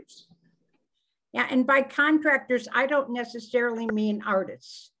contractors are used. Yeah, and by contractors, I don't necessarily mean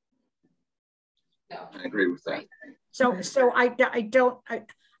artists. No. I agree with that. So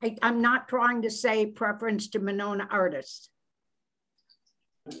I'm not trying to say preference to Monona artists.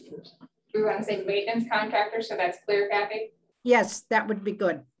 We want to say maintenance contractor, so that's clear, Kathy? Yes, that would be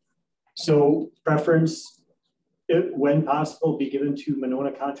good. So preference it, when possible, be given to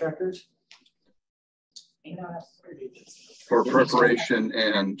Monona contractors? For preparation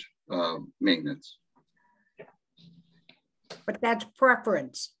and maintenance. But that's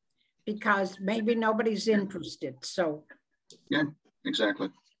preference because maybe nobody's interested. So yeah, exactly.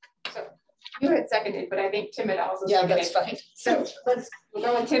 So you had seconded, but I think Tim had also Yeah, seconded. that's fine. So we'll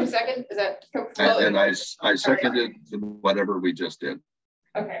go with Tim second. Is that And I seconded whatever we just did.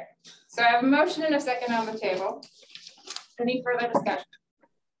 okay? So I have a motion and a second on the table. Any further discussion?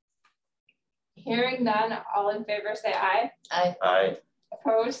 Hearing none, all in favor say aye. Aye. Aye.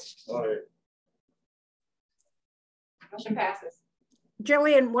 Opposed? Aye. Motion passes.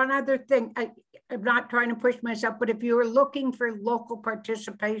 Jillian, one other thing, I'm not trying to push myself, but if you were looking for local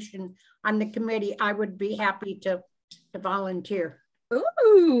participation on the committee, I would be happy to volunteer.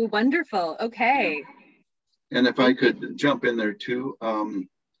 Ooh, wonderful. Okay. And if I could jump in there too, I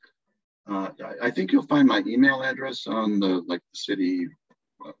think you'll find my email address on the city,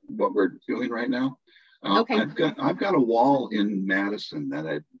 what we're doing right now. Okay. I've got a wall in Madison that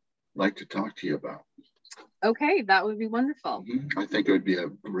I'd like to talk to you about. Okay, that would be wonderful. I think it would be a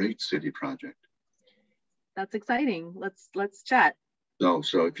great city project. That's exciting. Let's chat. So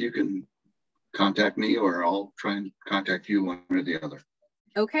if you can contact me, or I'll try and contact you, one or the other.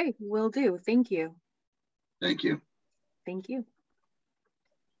 Okay, will do. Thank you. Thank you. Thank you.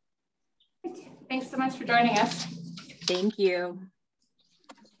 Thanks so much for joining us. Thank you.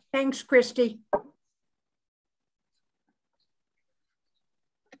 Thanks, Christy.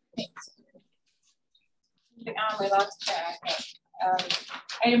 Moving on, we lost track.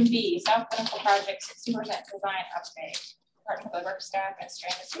 Item B, South Clinical Project 60% design update. Department of Work staff and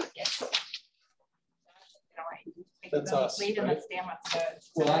Strand Associates. That's us, Lead and right? let Stan wants to.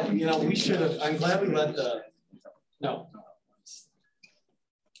 Well, we should have. I'm glad we let the. No.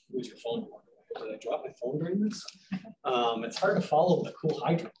 Lose your phone. Did I drop my phone during this? It's hard to follow the cool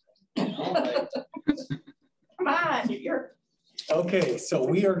hydrant. Come on, you're. Okay, so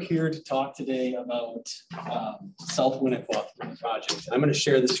we are here to talk today about South Winnequa project. I'm going to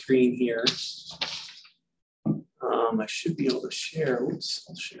share the screen here. I should be able to share. Oops,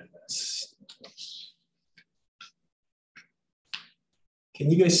 I'll share this.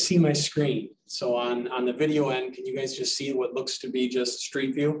 Can you guys see my screen? So on the video end, can you guys just see what looks to be just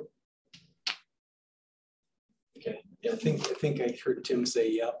street view? Okay, yeah, I think I heard Tim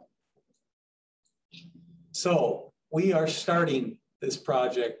say yep. So we are starting this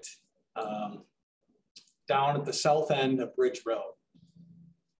project down at the south end of Bridge Road.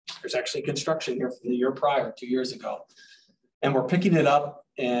 There's actually construction here from the year prior, 2 years ago. And we're picking it up.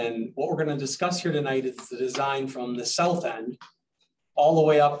 And what we're going to discuss here tonight is the design from the south end all the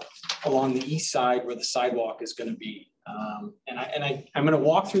way up along the east side where the sidewalk is going to be. I'm going to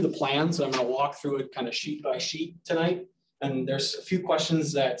walk through the plans. So I'm going to walk through it kind of sheet by sheet tonight. And there's a few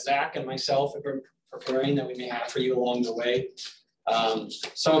questions that Zach and myself have been preparing that we may have for you along the way.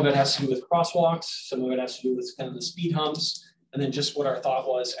 Some of it has to do with crosswalks. Some of it has to do with kind of the speed humps. And then just what our thought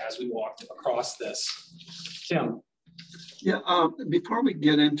was as we walked across this. Tim. Yeah, before we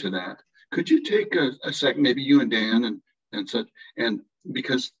get into that, could you take a second, maybe you and Dan and such, and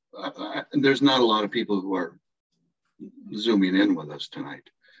because there's not a lot of people who are zooming in with us tonight,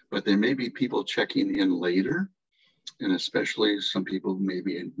 but there may be people checking in later, and especially some people who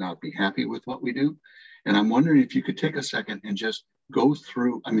maybe not be happy with what we do. And I'm wondering if you could take a second and just go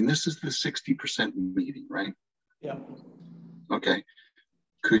through, I mean, this is the 60% meeting, right? Yeah. Okay.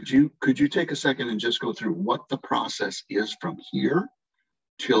 Could you take a second and just go through what the process is from here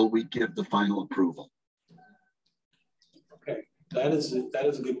till we give the final approval? Okay, that is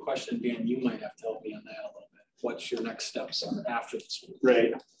a good question, Dan. You might have to help me on that a little bit. What's your next steps on after this meeting?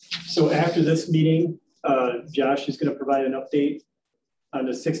 Right. So after this meeting, Josh is going to provide an update on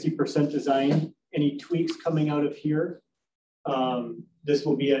the 60% design. Any tweaks coming out of here? This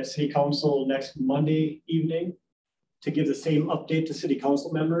will be at City Council next Monday evening to give the same update to City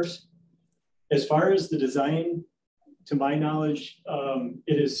Council members. As far as the design, to my knowledge,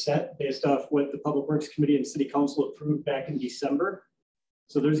 it is set based off what the Public Works Committee and City Council approved back in December.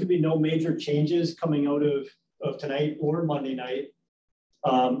 So there's going to be no major changes coming out of tonight or Monday night,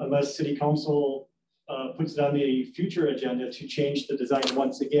 unless City Council puts it on a future agenda to change the design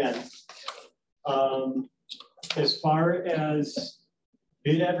once again. As far as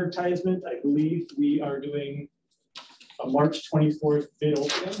bid advertisement, I believe we are doing a March 24th bid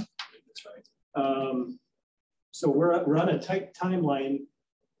opening. That's right. So we're on a tight timeline.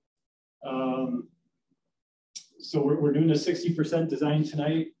 So we're doing a 60% design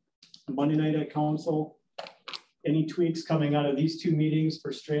tonight, Monday night at council. Any tweaks coming out of these two meetings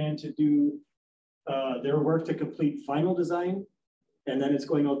for Strand to do their work to complete final design, and then it's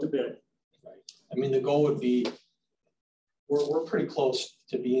going out to bid. Right. I mean, the goal would be, we're pretty close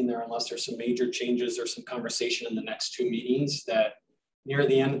to being there unless there's some major changes or some conversation in the next 2 meetings that near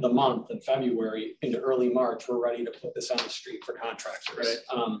the end of the month in February into early March, we're ready to put this on the street for contractors.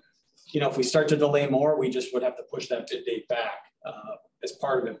 Right. You know, if we start to delay more, we just would have to push that bid date back as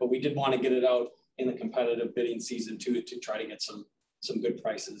part of it. But we did want to get it out in the competitive bidding season too, to try to get some good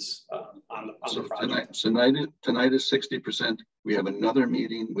prices on the project. Tonight is 60%. We have another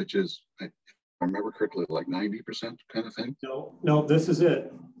meeting, which is, I remember correctly, like 90% kind of thing. No, this is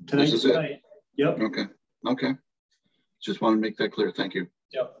it. Tonight's tonight. Yep. Okay. Just want to make that clear. Thank you.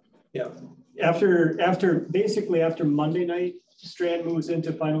 Yep. After basically after Monday night, Strand moves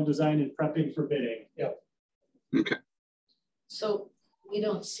into final design and prepping for bidding. Yep. Okay. So we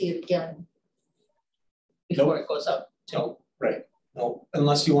don't see it again before it goes up. No. Right. No,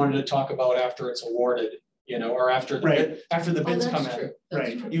 unless you wanted to talk about after it's awarded, you know, or after the after the bids come in.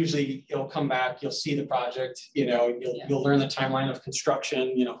 Right. Usually you'll come back, you'll see the project, you know, you'll learn the timeline of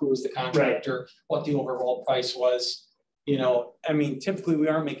construction, you know, who was the contractor, what the overall price was. You know, I mean, typically we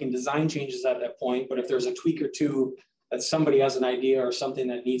are making design changes at that point, but if there's a tweak or two that somebody has an idea or something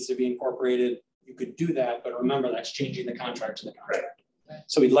that needs to be incorporated, you could do that. But remember, that's changing the contract to the contract. Right.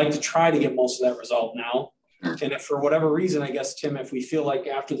 So we'd like to try to get most of that resolved now. And if for whatever reason, I guess, Tim, if we feel like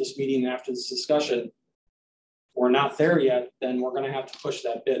after this meeting, after this discussion, we're not there yet, then we're going to have to push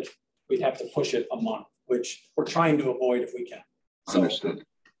that bid. We'd have to push it a month, which we're trying to avoid if we can. So, understood.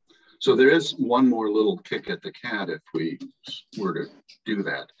 So there is one more little kick at the cat if we were to do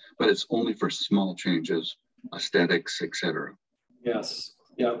that, but it's only for small changes, aesthetics, etc. Yes.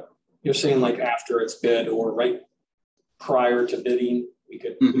 Yep. You're saying like after it's bid or right prior to bidding, we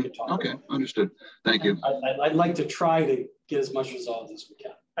could talk. Okay, understood. Thank you. I'd like to try to get as much resolved as we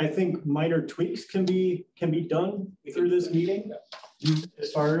can. I think minor tweaks can be done through this meeting.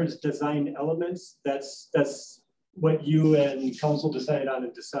 As far as design elements, that's what you and council decided on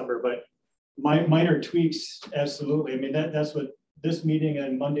in December, but minor tweaks, absolutely. I mean, that's what this meeting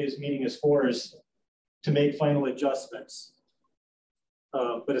and Monday's meeting is for, is to make final adjustments.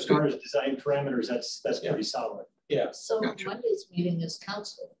 But as far as design parameters, that's pretty solid. Yeah. So Monday's meeting is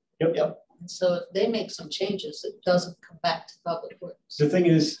council. Yep. And so if they make some changes, it doesn't come back to Public Works. The thing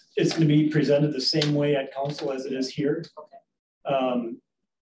is, it's going to be presented the same way at council as it is here. Okay.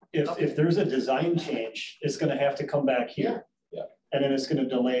 If there's a design change, it's going to have to come back here. Yeah. And then it's going to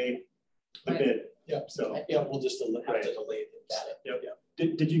delay the bid. Yeah. So we'll just have to delay it.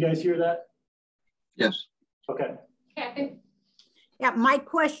 Yep. Did you guys hear that? Yes. Okay. Kathy? Yeah, my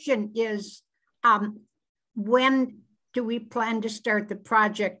question is, when do we plan to start the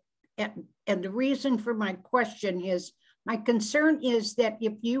project? And the reason for my question is, my concern is that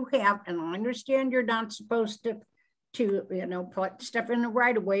if you have, and I understand you're not supposed to you know, put stuff in the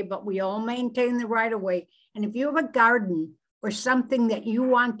right of way, but we all maintain the right of way. And if you have a garden or something that you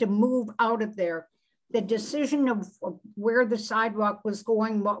want to move out of there, the decision of where the sidewalk was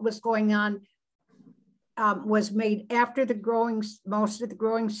going, what was going on, was made after most of the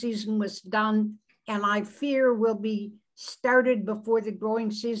growing season was done, and I fear will be started before the growing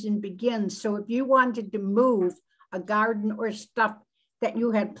season begins. So if you wanted to move a garden or stuff that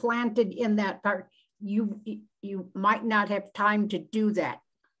you had planted in that part, you might not have time to do that.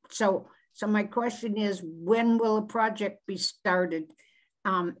 So my question is, when will a project be started?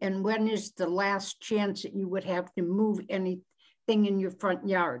 And when is the last chance that you would have to move anything in your front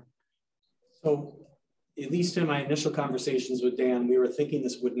yard? So at least in my initial conversations with Dan, we were thinking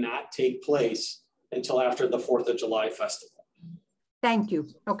this would not take place until after the 4th of July festival. Thank you.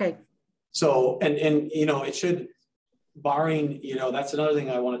 Okay. So, and you know, it should, barring, you know, that's another thing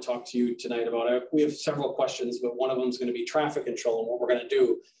I want to talk to you tonight about. We have several questions, but one of them is going to be traffic control and what we're going to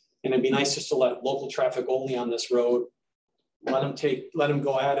do. And it'd be nice just to let local traffic only on this road, let them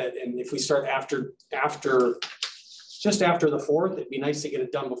go at it. And if we start just after the 4th, it'd be nice to get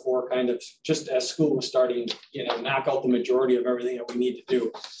it done before, kind of just as school was starting, you know, knock out the majority of everything that we need to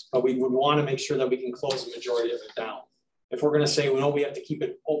do. But we would want to make sure that we can close the majority of it down. If we're going to say, well, we have to keep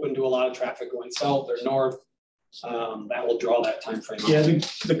it open to a lot of traffic going south or north, that will draw that time frame. Yeah,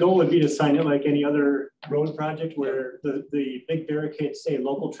 the goal would be to sign it like any other road project where the big barricades say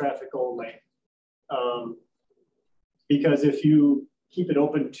local traffic only. Because if you keep it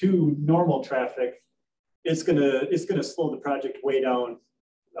open to normal traffic, it's gonna slow the project way down.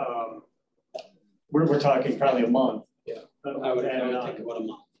 We're talking probably a month. Yeah, I would think about a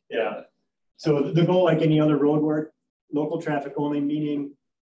month. Yeah. So the goal, like any other road work, local traffic only, meaning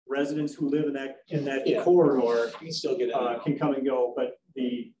residents who live in that corridor can still get can come and go. But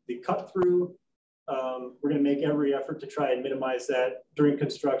the cut through We're going to make every effort to try and minimize that during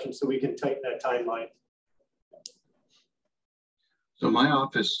construction so we can tighten that timeline. So my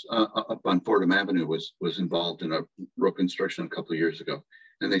office up on Fordham Avenue was involved in a road construction a couple of years ago.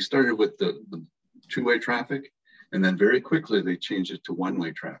 And they started with the two-way traffic, and then very quickly they changed it to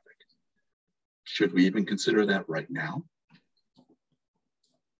one-way traffic. Should we even consider that right now?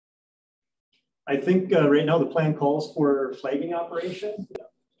 I think right now the plan calls for flagging operation.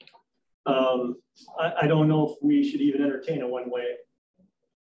 I don't know if we should even entertain a one-way.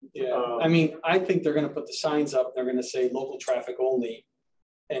 Yeah, I mean, I think they're going to put the signs up. They're going to say local traffic only.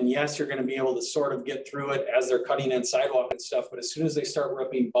 And yes, you're going to be able to sort of get through it as they're cutting in sidewalk and stuff. But as soon as they start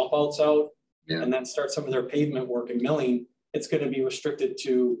ripping bump outs out and then start some of their pavement work and milling, it's going to be restricted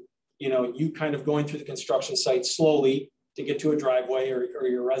to, you know, you kind of going through the construction site slowly to get to a driveway or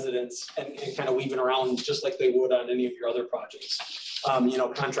your residence and kind of weaving around just like they would on any of your other projects. You know,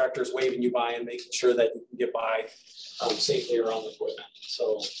 contractors waving you by and making sure that you can get by safely around the equipment.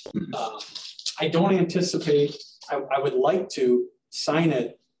 So I don't anticipate, I would like to sign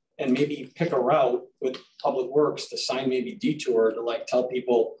it and maybe pick a route with Public Works to sign maybe detour to like tell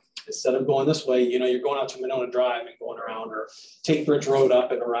people instead of going this way, you know, you're going out to Monona Drive and going around, or take Bridge Road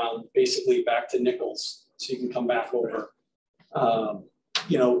up and around basically back to Nichols so you can come back over.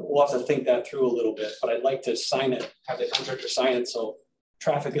 You know, we'll have to think that through a little bit, but I'd like to sign it, have the contractor sign it so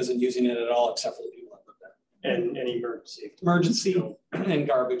traffic isn't using it at all except for the people that live there. And any emergency. Emergency and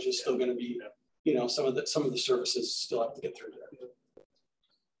garbage is still going to be, you know, some of the services still have to get through there.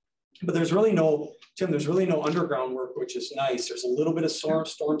 But there's really no, Tim, there's really no underground work, which is nice. There's a little bit of storm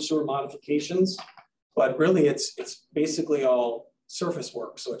sewer modifications, but really it's basically all surface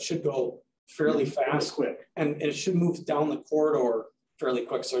work. So it should go fairly fast, quick, and it should move down the corridor fairly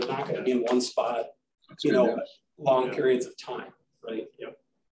quick. So it's not going to be in one spot, you know, long periods of time, right? Yep.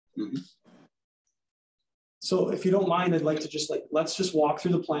 Mm-hmm. So if you don't mind, I'd like to just let's just walk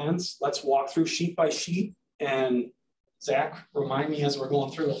through the plans. Let's walk through sheet by sheet. And Zach, remind me as we're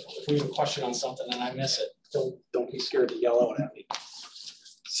going through if we have a question on something and I miss it, don't be scared to yell out at me.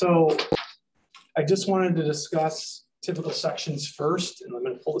 So I just wanted to discuss typical sections first, and I'm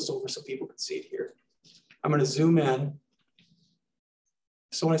going to pull this over so people can see it here. I'm going to zoom in.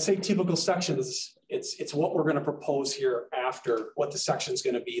 So when I say typical sections, it's what we're going to propose here after what the section is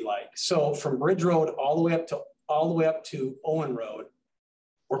going to be like. So from Bridge Road all the way up to Owen Road,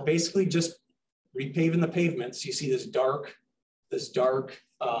 we're basically just repaving the pavement. So you see this dark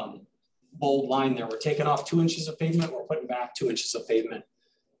bold line there. We're taking off 2 inches of pavement. We're putting back 2 inches of pavement.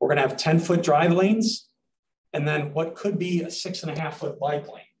 We're going to have 10-foot drive lanes, and then what could be a 6.5-foot bike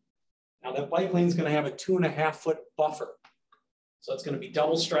lane. Now that bike lane is going to have a 2.5-foot buffer. So it's going to be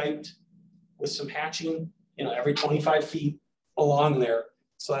double striped with some hatching, you know, every 25 feet along there.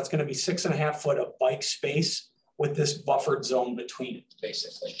 So that's going to be 6.5 foot of bike space with this buffered zone between it,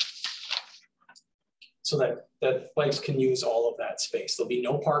 basically. So that bikes can use all of that space. There'll be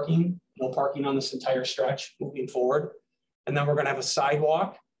no parking on this entire stretch moving forward. And then we're going to have a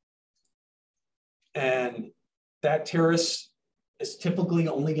sidewalk. And that terrace is typically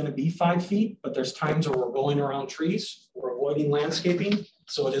only going to be 5 feet, but there's times where we're going around trees, we're avoiding landscaping,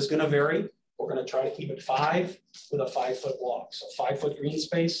 so it is going to vary. We're going to try to keep it 5 with a 5-foot walk, so 5-foot green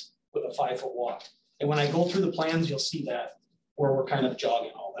space with a 5-foot walk. And when I go through the plans, you'll see that where we're kind of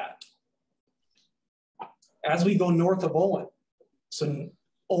jogging all that. As we go north of Owen, so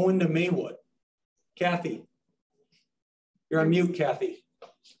Owen to Maywood, Kathy, you're on mute, Kathy.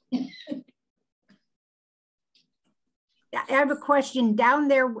 I have a question down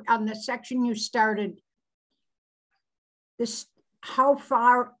there on the section you started. This, how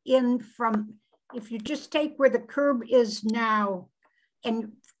far in from, if you just take where the curb is now,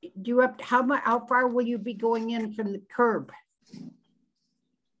 and do you have to, how far will you be going in from the curb?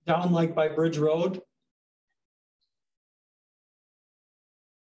 Down like by Bridge Road.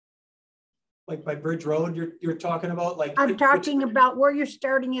 Like by Bridge Road, you're talking about, like I'm talking about where you're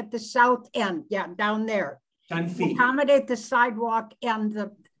starting at the south end, yeah, down there. 10 feet. Accommodate the sidewalk and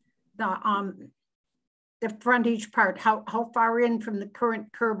the frontage part. How far in from the current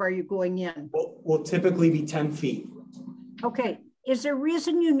curb are you going in? Will typically be 10 feet. Okay. Is there a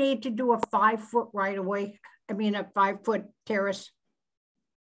reason you need to do a 5-foot right away? I mean, a 5-foot terrace?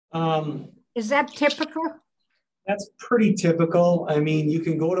 Is that typical? That's pretty typical. I mean, you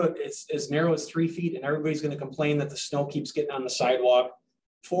can go to as narrow as 3 feet, and everybody's going to complain that the snow keeps getting on the sidewalk.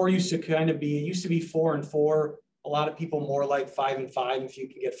 4 used to kind of be, it used to be 4 and 4. A lot of people more like 5 and 5 if you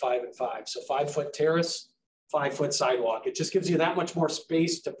can get 5 and 5. So 5-foot terrace, 5-foot sidewalk. It just gives you that much more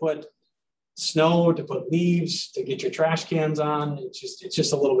space to put snow, to put leaves, to get your trash cans on. It's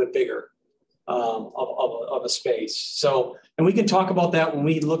just a little bit bigger. of a space. So, and we can talk about that when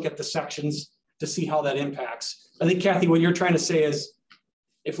we look at the sections to see how that impacts. I think, Kathy, what you're trying to say is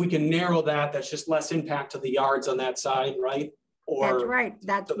if we can narrow that, that's just less impact to the yards on that side, right? Or that's right.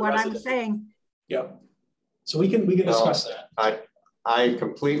 That's what I'm saying. Yep. So we can discuss that. I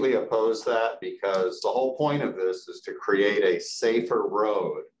completely oppose that because the whole point of this is to create a safer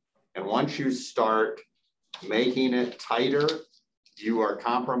road. And once you start making it tighter, you are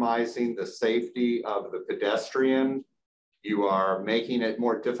compromising the safety of the pedestrian. You are making it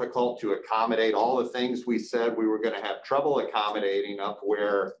more difficult to accommodate all the things we said we were going to have trouble accommodating up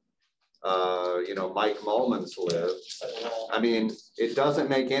where, you know, Mike Mullman's lives. I mean, it doesn't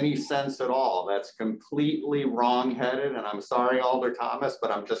make any sense at all. That's completely wrong-headed. And I'm sorry, Alder Thomas,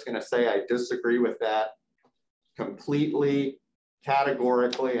 but I'm just going to say I disagree with that completely,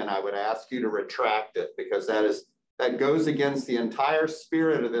 categorically, and I would ask you to retract it because that goes against the entire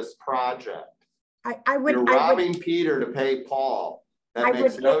spirit of this project. You're robbing Peter to pay Paul. That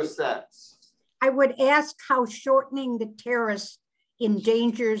makes no sense. I would ask how shortening the terrace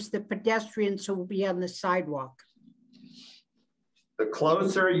endangers the pedestrians who will be on the sidewalk. The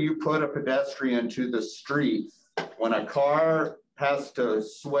closer you put a pedestrian to the street, when a car has to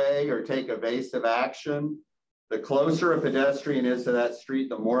sway or take evasive action, the closer a pedestrian is to that street,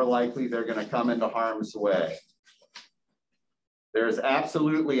 the more likely they're going to come into harm's way. There's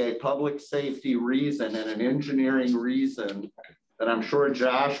absolutely a public safety reason and an engineering reason that I'm sure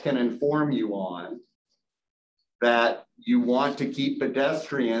Josh can inform you on, that you want to keep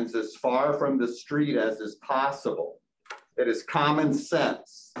pedestrians as far from the street as is possible. It is common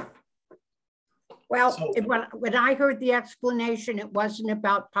sense. Well, when I heard the explanation, it wasn't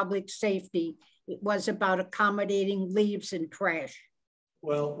about public safety. It was about accommodating leaves and trash.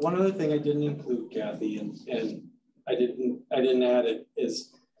 Well, one other thing I didn't include, Kathy, and I didn't add it,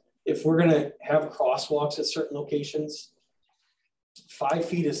 is if we're gonna have crosswalks at certain locations, 5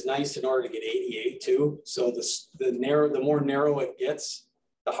 feet is nice in order to get ADA too. So the more narrow it gets,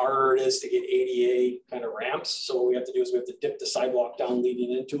 the harder it is to get ADA kind of ramps. So what we have to do is we have to dip the sidewalk down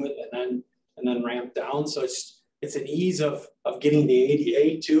leading into it and then ramp down. So it's an ease of getting the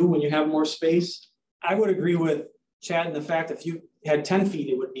ADA too when you have more space. I would agree with Chad in the fact that if you had 10 feet,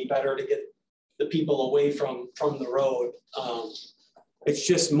 it would be better to get the people away from the road. It's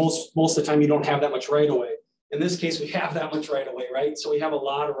just most of the time you don't have that much right of way. In this case, we have that much right of way, right? So we have a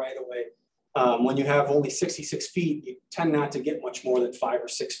lot of right of way. When you have only 66 feet, you tend not to get much more than 5 or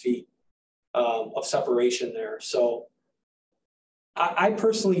 6 feet of separation there. So I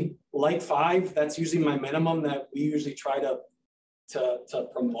personally like 5. That's usually my minimum that we usually try to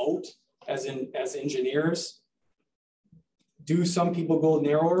promote as engineers. Do some people go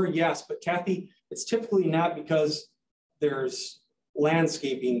narrower? Yes, but Kathy, it's typically not because there's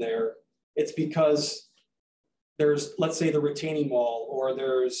landscaping there. It's because there's, let's say, the retaining wall, or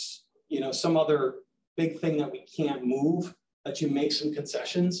there's, you know, some other big thing that we can't move, that you make some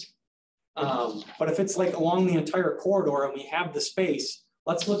concessions. But if it's like along the entire corridor and we have the space,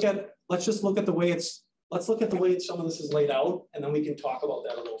 let's just look at the way some of this is laid out, and then we can talk about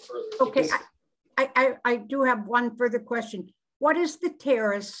that a little further. Okay, I do have one further question. What is the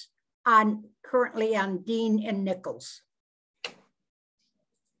terrace currently on Dean and Nichols?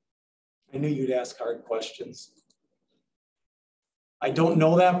 I knew you'd ask hard questions. I don't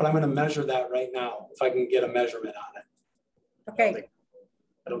know that, but I'm going to measure that right now if I can get a measurement on it. Okay.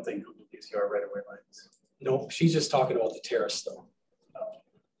 I don't think Google gives you our right-of-way lines. No, she's just talking about the terrace though.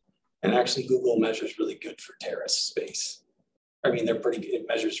 And actually Google measures really good for terrace space. I mean, they're pretty good. It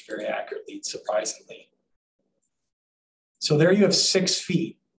measures very accurately, surprisingly. So there you have 6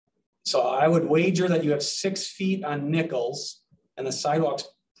 feet. So I would wager that you have 6 feet on Nichols, and the sidewalk's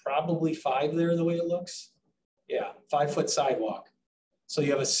probably 5 there the way it looks. Yeah, 5-foot sidewalk. So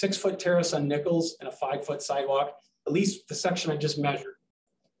you have a 6-foot terrace on Nichols and a 5-foot sidewalk, at least the section I just measured.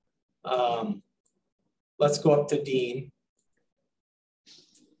 Let's go up to Dean.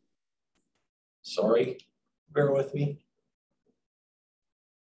 Sorry, bear with me.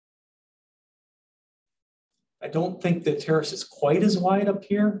 I don't think the terrace is quite as wide up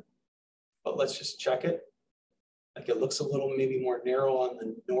here, but let's just check it. Like it looks a little maybe more narrow on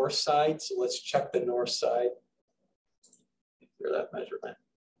the north side. So let's check the north side for that measurement.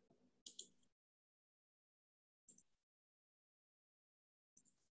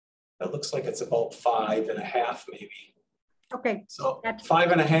 That looks like it's about 5.5 maybe. Okay. So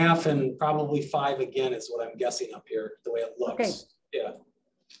 5.5 and probably 5 again is what I'm guessing up here, the way it looks. Okay. Yeah.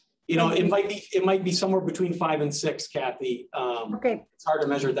 You know, it might be somewhere between 5 and 6, Kathy. Okay. It's hard to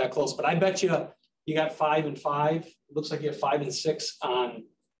measure it that close, but I bet you got 5 and 5. It looks like you have 5 and 6 on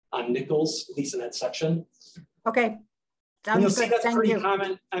on Nichols, at least in that section. Okay. And you'll see that's pretty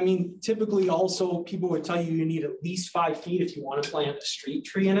common. I mean, typically also people would tell you need at least 5 feet if you want to plant a street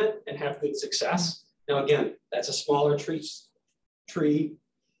tree in it and have good success. Now, again, that's a smaller tree,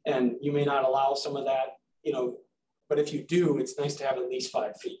 and you may not allow some of that, you know, but if you do, it's nice to have at least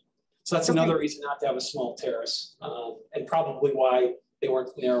 5 feet. So that's another reason not to have a small terrace, and probably why they weren't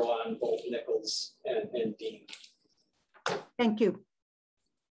narrow on both Nichols and Dean. Thank you.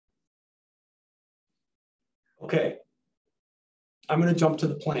 Okay. I'm going to jump to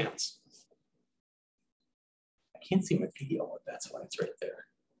the plans. I can't see my video, that's why it's right there.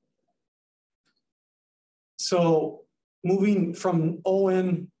 So moving from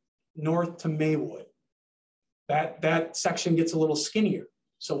Owen north to Maywood, that section gets a little skinnier.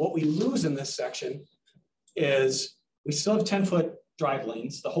 So what we lose in this section is we still have 10-foot drive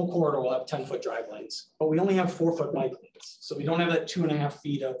lanes. The whole corridor will have 10-foot drive lanes, but we only have 4-foot bike lanes. So we don't have that 2.5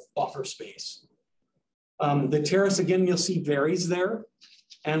 feet of buffer space. The terrace, again, you'll see varies there.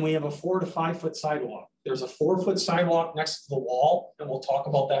 And we have a 4 to 5 foot sidewalk. There's a 4-foot sidewalk next to the wall, and we'll talk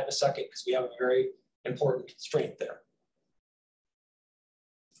about that in a second because we have a very important constraint there.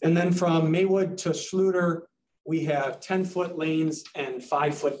 And then from Maywood to Schluter, we have 10-foot lanes and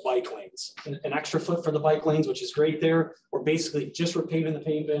 5-foot bike lanes. An extra foot for the bike lanes, which is great there. We're basically just repaving the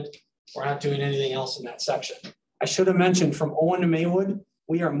pavement. We're not doing anything else in that section. I should have mentioned from Owen to Maywood,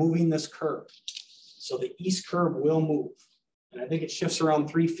 we are moving this curb. So the east curb will move. And I think it shifts around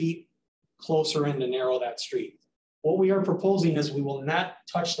 3 feet closer in to narrow that street. What we are proposing is we will not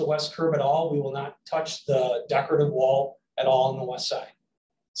touch the west curb at all. We will not touch the decorative wall at all on the west side.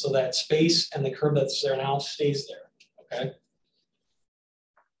 So that space and the curb that's there now stays there, okay?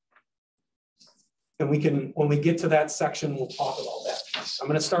 And we can, when we get to that section, we'll talk about that. I'm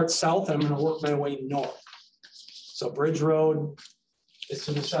gonna start south and I'm gonna work my way north. So Bridge Road is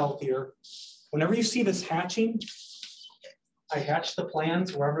to the south here. Whenever you see this hatching, I hatched the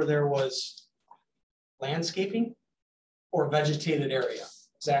plans wherever there was landscaping or vegetated area.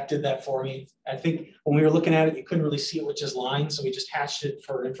 Zach did that for me. I think when we were looking at it, you couldn't really see it with just lines, so we just hatched it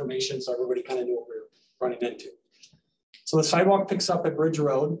for information so everybody kind of knew what we were running into. So the sidewalk picks up at Bridge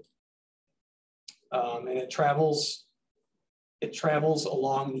Road, and it travels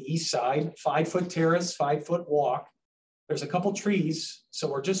along the east side, 5-foot terrace, 5-foot walk. There's a couple trees, so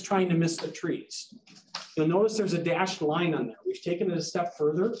we're just trying to miss the trees. You'll notice there's a dashed line on there. We've taken it a step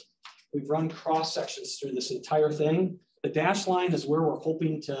further. We've run cross sections through this entire thing. The dashed line is where we're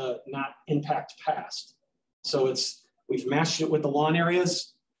hoping to not impact past. So we've matched it with the lawn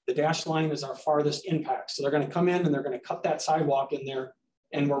areas. The dashed line is our farthest impact. So they're going to come in and they're going to cut that sidewalk in there.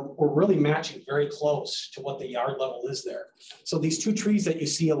 And we're really matching very close to what the yard level is there. So these 2 trees that you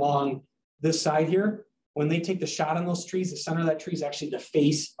see along this side here, when they take the shot on those trees, the center of that tree is actually the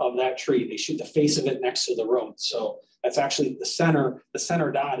face of that tree. They shoot the face of it next to the road. So that's actually the center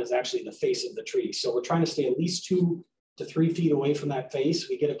dot is actually the face of the tree. So we're trying to stay at least 2 to 3 feet away from that face.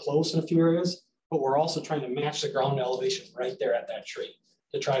 We get it close in a few areas, but we're also trying to match the ground elevation right there at that tree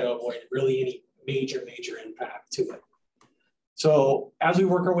to try to avoid really any major impact to it. So as we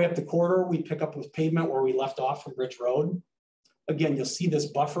work our way up the corridor, we pick up with pavement where we left off from Bridge Road. Again, you'll see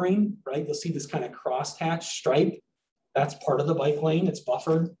this buffering, right? You'll see this kind of crosshatch stripe. That's part of the bike lane. It's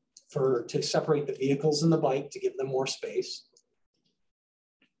buffered to separate the vehicles and the bike to give them more space.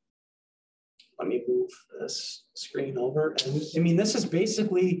 Let me move this screen over. And I mean, this is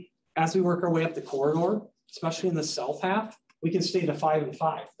basically, as we work our way up the corridor, especially in the south half, we can stay to 5 and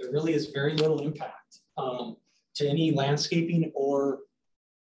 5. There really is very little impact to any landscaping or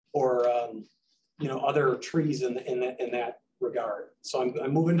you know, other trees in that regard. So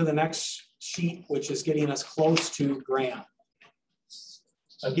I'm moving to the next sheet, which is getting us close to Graham.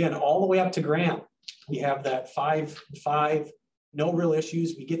 Again, all the way up to Graham, we have that 5, no real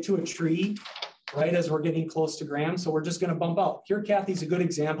issues. We get to a tree right as we're getting close to Graham, so we're just going to bump out. Here, Kathy's a good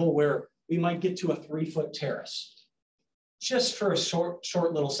example where we might get to a 3-foot terrace, just for a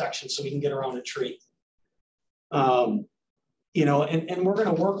short little section so we can get around a tree. You know, and we're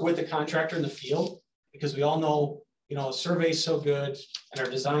going to work with the contractor in the field because we all know, you know, a survey is so good and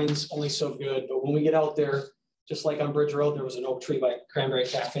our design's only so good. But when we get out there, just like on Bridge Road, there was an oak tree by Cranberry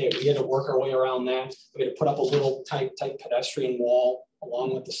Cafe. We had to work our way around that. We had to put up a little tight pedestrian wall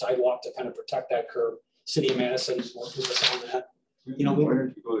along with the sidewalk to kind of protect that curb. City of Madison worked with us on that. You know, why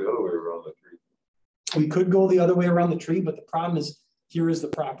didn't you go the other way around the tree? We could go the other way around the tree, but the problem is here is the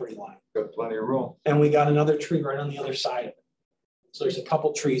property line. Got plenty of room. And we got another tree right on the other side of it. So there's a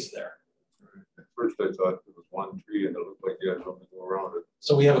couple trees there. At first I thought it was one tree and it looked like you had something to go around it.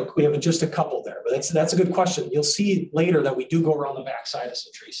 So we have just a couple there, but that's a good question. You'll see later that we do go around the backside of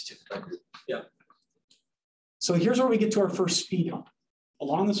some trees too. Yeah. So here's where we get to our first speed hump.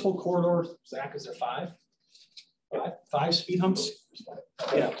 Along this whole corridor, Zach, is there five? Five speed humps?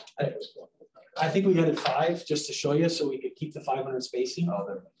 Yeah. I think we added 5 just to show you so we could keep the 500 spacing. Oh,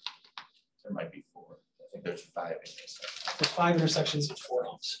 there might be 4. I think there's 5 intersections. There's 5 intersections and 4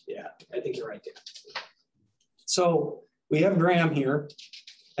 humps. Yeah, I think you're right there. So we have Graham here,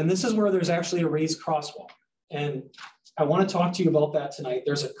 and this is where there's actually a raised crosswalk. And I want to talk to you about that tonight.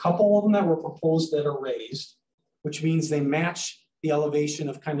 There's a couple of them that were proposed that are raised, which means they match the elevation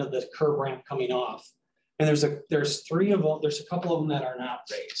of kind of the curb ramp coming off. And there's a couple of them that are not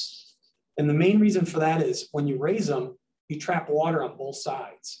raised. And the main reason for that is when you raise them, you trap water on both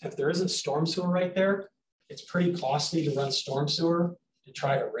sides. If there isn't storm sewer right there, it's pretty costly to run storm sewer to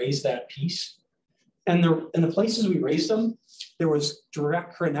try to raise that piece. And in the places we raised them, there was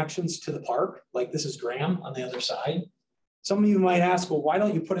direct connections to the park. Like this is Graham on the other side. Some of you might ask, well, why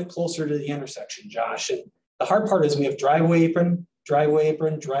don't you put it closer to the intersection, Josh? And the hard part is we have driveway apron, driveway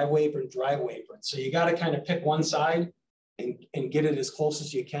apron, driveway apron, driveway apron. So you got to kind of pick one side and get it as close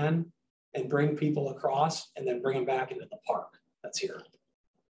as you can and bring people across and then bring them back into the park. That's here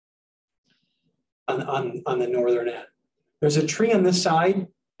on the northern end. There's a tree on this side,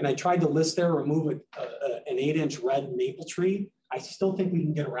 and I tried to list there, remove an 8-inch red maple tree. I still think we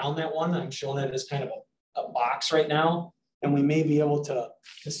can get around that one. I'm showing it as kind of a box right now, and we may be able to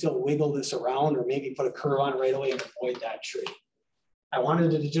still wiggle this around or maybe put a curve on right away and avoid that tree. I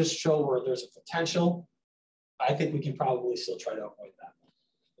wanted to just show where there's a potential. I think we can probably still try to avoid that.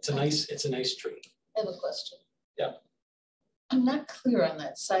 It's a nice tree. I have a question. Yeah. I'm not clear on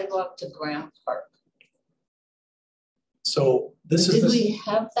that sidewalk to Graham Park. So did we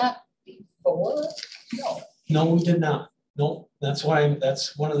have that before? No. No, we did not. No, that's why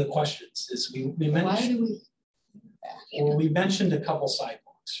that's one of the questions is we mentioned. Why do we? Well, we mentioned a couple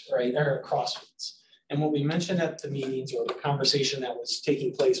sidewalks, right? Or crossroads. And what we mentioned at the meetings or the conversation that was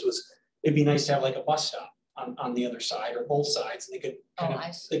taking place was it'd be nice to have like a bus stop on the other side or both sides. And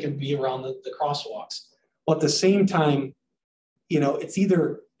they could be around the crosswalks. But at the same time, you know, it's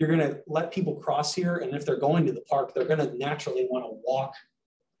either you're going to let people cross here, and if they're going to the park, they're going to naturally want to walk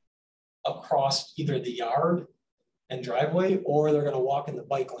across either the yard and driveway, or they're going to walk in the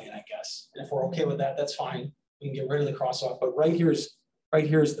bike lane, I guess. And if we're okay with that, that's fine. We can get rid of the crosswalk. But right here is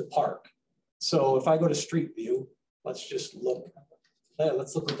the park. So if I go to Street View, let's just look.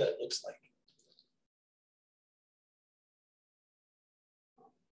 Let's look what that looks like.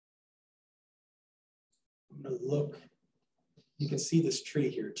 I'm going to look. You can see this tree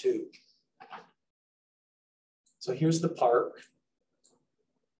here too. So here's the park.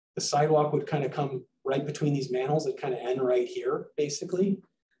 The sidewalk would kind of come right between these manholes. It kind of end right here, basically.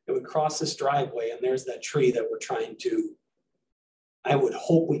 It would cross this driveway, and there's that tree that we're trying to, I would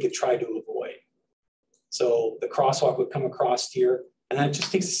hope we could try to avoid. So the crosswalk would come across here, and then it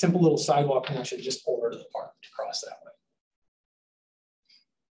just takes a simple little sidewalk connection just over to the park to cross that way.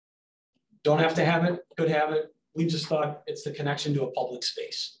 Don't have to have it, could have it. We just thought it's the connection to a public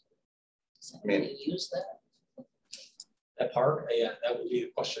space. I mean, use that. That park, yeah, that would be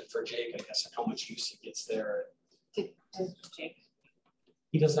a question for Jake, I guess, and how much use he gets there. Jake?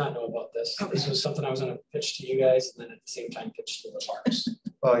 He does not know about this. Okay. This was something I was going to pitch to you guys, and then at the same time pitch to the parks.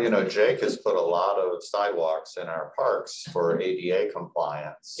 Well, you know, Jake has put a lot of sidewalks in our parks for ADA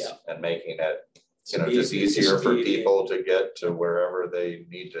compliance, yeah, and making it, you know, just easier for people to get to wherever they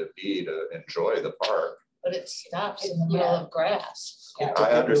need to be to enjoy the park. But it stops in the middle of grass. Yeah,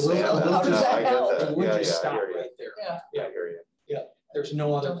 I understand that. How does that help? It would just stop right there. Yeah, I hear you. Yeah, there's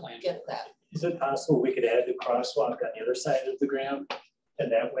no other plan. Get that. Is it possible we could add the crosswalk on the other side of the Graham,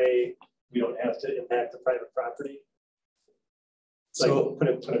 and that way we don't have to impact the private property? So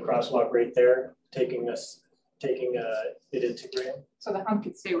like put a crosswalk right there, taking it into Graham. So the hump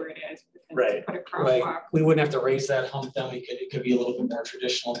could stay where it is. Right. Put a crosswalk. Right. We wouldn't have to raise that hump. Then it could be a little bit more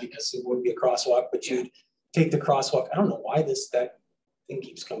traditional because it would be a crosswalk, but you'd take the crosswalk. I don't know why that thing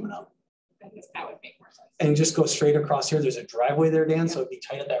keeps coming up. I guess that would make more sense. And just go straight across here. There's a driveway there, Dan, so it'd be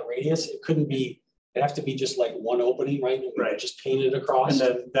tight at that radius. It couldn't be, it'd have to be just like one opening, right? And right. Just paint it across. And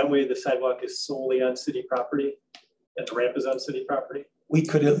then that way the sidewalk is solely on city property and the ramp is on city property. We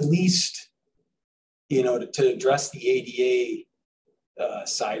could at least, you know, to address the ADA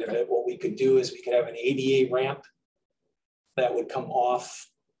side of it, what we could do is we could have an ADA ramp that would come off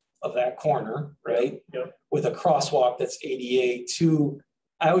of that corner, right? Yep. With a crosswalk that's ADA to,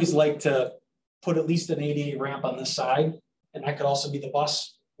 I always like to put at least an ADA ramp on this side, and that could also be the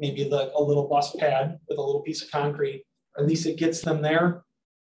bus maybe a little bus pad with a little piece of concrete, or at least it gets them there.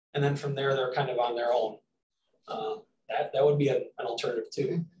 And then from there, they're kind of on their own. That would be an alternative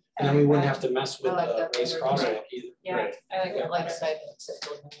too. And then we wouldn't have to mess with the race crosswalk either. Yeah, Right. I like that. Like better.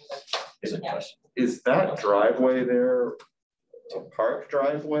 sidewalks. Is that driveway there a park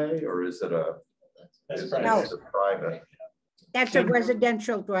driveway or is it a? That's is private. it a private? That's a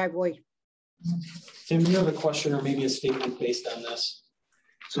residential driveway. Tim, do you have a question or maybe a statement based on this?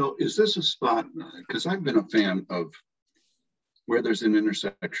 So is this a spot, because I've been a fan of where there's an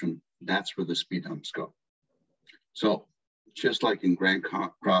intersection, that's where the speed humps go. So just like in Grand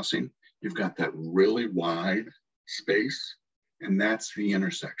Crossing, you've got that really wide space and that's the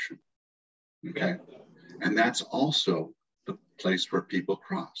intersection, okay? And that's also the place where people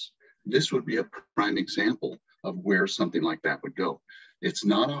cross. This would be a prime example of where something like that would go. It's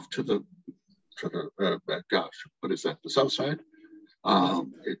not off to the gosh, what is that, the south side?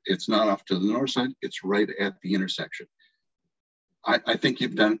 It's not off to the north side, it's right at the intersection. I think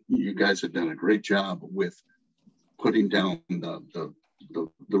you guys have done a great job with putting down the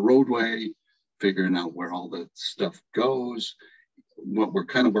roadway, figuring out where all the stuff goes. What we're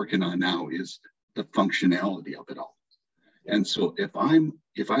kind of working on now is the functionality of it all. And so if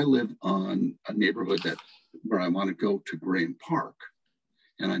I live on a neighborhood where I want to go to Graham Park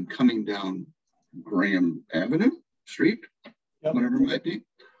and I'm coming down Graham Avenue, Street, whatever it might be,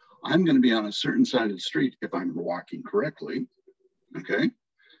 I'm going to be on a certain side of the street if I'm walking correctly, okay?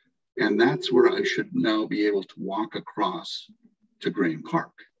 And that's where I should now be able to walk across to Graham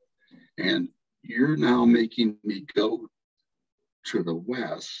Park. And you're now making me go to the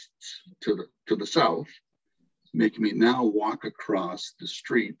west, to the south, making me now walk across the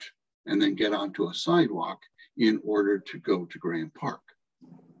street and then get onto a sidewalk in order to go to Graham Park.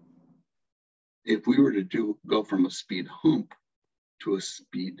 If we were to go from a speed hump to a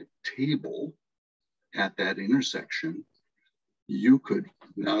speed table at that intersection, you could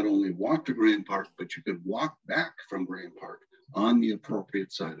not only walk to Graham Park, but you could walk back from Graham Park on the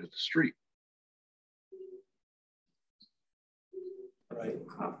appropriate side of the street. Right.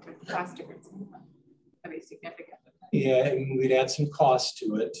 Cost difference would be significant. Yeah, and we'd add some cost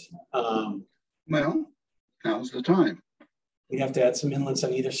to it. Well, now's the time. We'd have to add some inlets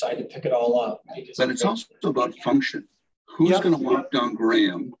on either side to pick it all up. But it's also about function. Who's going to walk down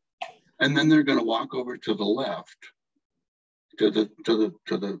Graham, and then they're going to walk over to the left, to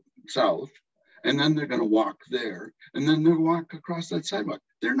the south, and then they're going to walk there, and then they'll walk across that sidewalk.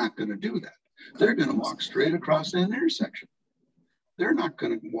 They're not going to do that. They're going to walk straight across that intersection. They're not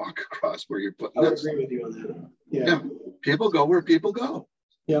going to walk across where you're putting. I would agree with you on that. Yeah, people go where people go.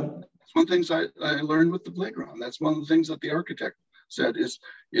 Yeah. It's one of the things I learned with the playground. That's one of the things that the architect said is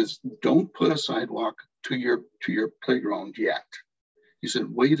don't put a sidewalk to your playground yet. He said,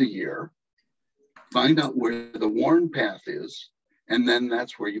 wait a year, find out where the worn path is, and then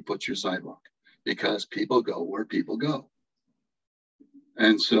that's where you put your sidewalk, because people go where people go.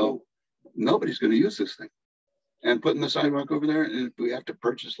 And so nobody's going to use this thing. And putting the sidewalk over there, and if we have to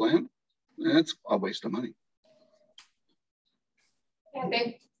purchase land, that's a waste of money.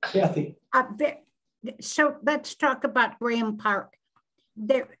 Kathy. So let's talk about Graham Park.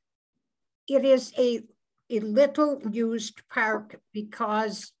 It is a little used park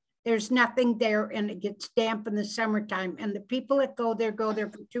because there's nothing there and it gets damp in the summertime. And the people that go there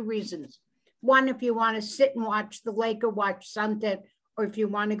for two reasons. One, if you want to sit and watch the lake or watch sunset, or if you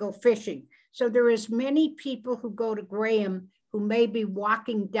want to go fishing. So there is many people who go to Graham who may be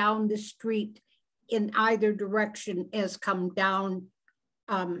walking down the street in either direction as come down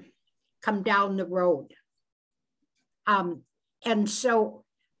the road. And so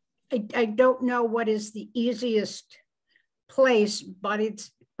I don't know what is the easiest place,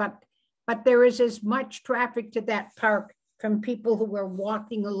 but there is as much traffic to that park from people who are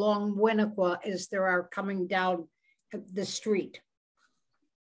walking along Winnequa as there are coming down the street.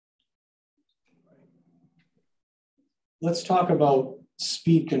 Let's talk about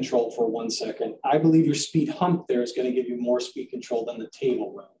speed control for 1 second. I believe your speed hump there is going to give you more speed control than the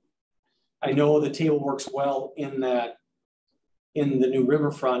table will. I know the table works well in the new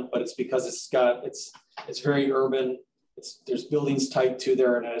riverfront, but it's because it's very urban. There's buildings tight to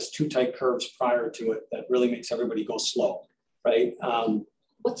there, and it has two tight curves prior to it that really makes everybody go slow, right?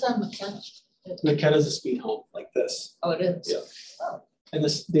 What's on McKenna? McKenna's a speed hump like this. Oh, it is. Yeah. Oh. And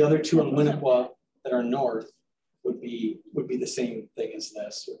the other two on Winnequa that are north would be the same thing as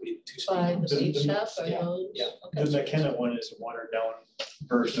this. Would be two speed By humps. the beach shop or yeah. those? Yeah. Okay. The McKenna one is a watered down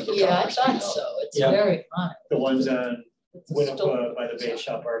version of a Yeah, I proper speed thought hump. so. It's Yeah. very fun. The ones on It's a Winnequa story. by the bait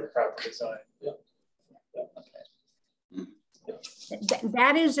shop are the proper design. Yeah. Okay. Yeah.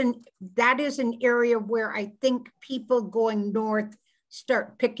 that is an area where I think people going north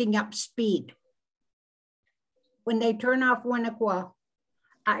start picking up speed. When they turn off Winnequa,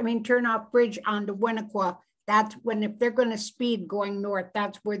 turn off Bridge onto Winnequa, that's when, if they're going to speed going north,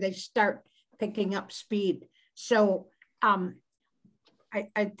 that's where they start picking up speed. So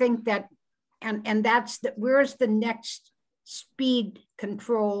I think that, and that's where's the next speed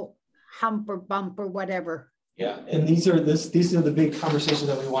control hump or bump or whatever. Yeah, and these are the big conversations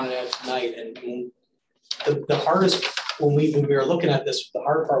that we wanted to have tonight. And the hardest, when we were looking at this, the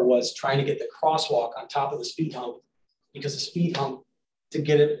hard part was trying to get the crosswalk on top of the speed hump, because the speed hump, to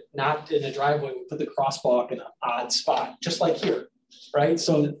get it not in a driveway, we put the crosswalk in an odd spot, just like here, right?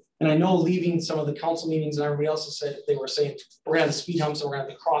 So, and I know leaving some of the council meetings and everybody else said, they were saying, we're gonna have the speed humps and we're gonna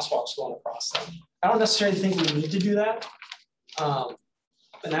have the crosswalks going across them. I don't necessarily think we need to do that.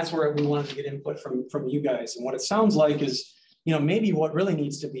 And that's where we wanted to get input from you guys. And what it sounds like is, maybe what really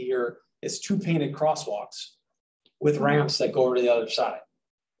needs to be here is 2 painted crosswalks with ramps that go over to the other side.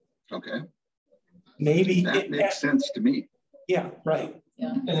 Okay. Maybe that makes sense to me. Yeah, right.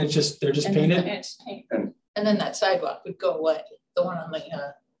 Yeah. And they're just painted. And then that sidewalk would go away, the one on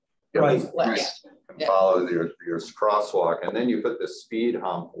the right. west. Yeah. Follow your crosswalk, and then you put the speed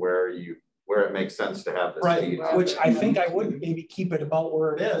hump where it makes sense to have the speed hump. Which I think I would maybe keep it about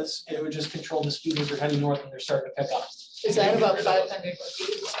where it is, and it would just control the speed as you're heading north and they're starting to pick up. Is that about 500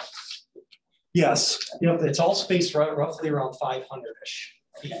 feet? Yes. Yep. It's all spaced roughly around 500-ish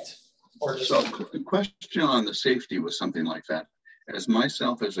feet. Or just so the question on the safety was something like that. As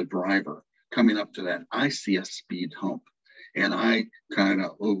myself as a driver coming up to that, I see a speed hump, and I kind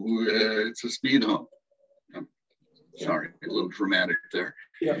of, it's a speed hump. Sorry, a little dramatic there.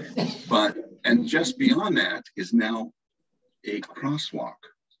 Yeah. But, and just beyond that is now a crosswalk.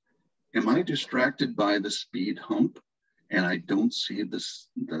 Am I distracted by the speed hump and I don't see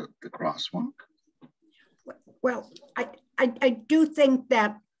the crosswalk? Well, I do think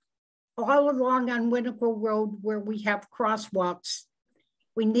that all along on Winnequa Road where we have crosswalks,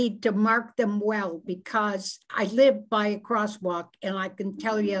 we need to mark them well, because I live by a crosswalk and I can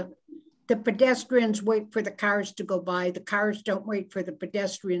tell you the pedestrians wait for the cars to go by. The cars don't wait for the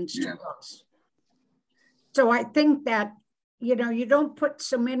pedestrians to cross. So I think that, you don't put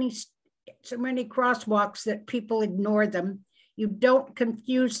so many crosswalks that people ignore them. You don't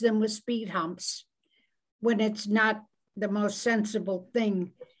confuse them with speed humps when it's not the most sensible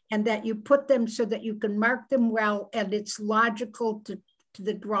thing, and that you put them so that you can mark them well, and it's logical to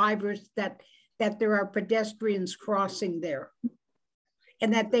the drivers that there are pedestrians crossing there,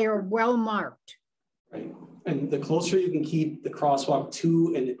 and that they are well marked. Right. And the closer you can keep the crosswalk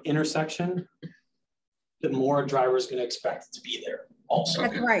to an intersection, the more a driver is going to expect to be there also.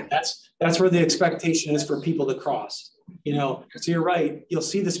 That's right. That's where the expectation is for people to cross. So you're right, you'll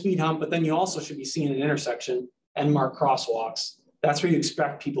see the speed hump, but then you also should be seeing an intersection and mark crosswalks. That's where you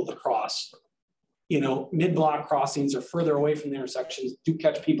expect people to cross. Mid-block crossings are further away from the intersections, do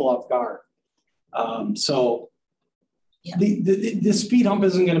catch people off guard. So yeah. The speed hump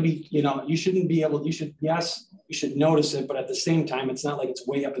isn't going to be, you shouldn't be able, you should notice it, but at the same time, it's not like it's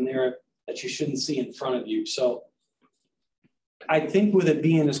way up in there that you shouldn't see in front of you. So I think with it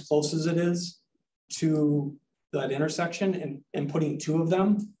being as close as it is to that intersection and putting 2 of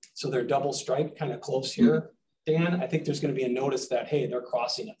them, so they're double striped kind of close here, Dan, I think there's going to be a notice that, hey, they're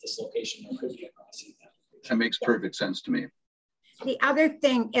crossing at this location. There could be a crossing. That makes perfect sense to me. The other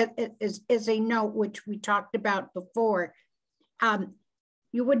thing is a note which we talked about before.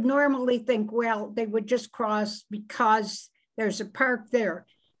 You would normally think, well, they would just cross because there's a park there.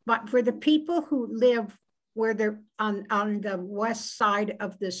 But for the people who live where they're on the west side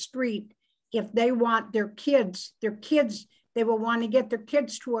of the street, if they want their kids, they will want to get their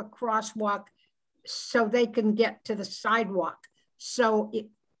kids to a crosswalk so they can get to the sidewalk. So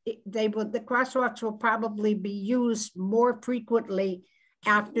the crosswalks will probably be used more frequently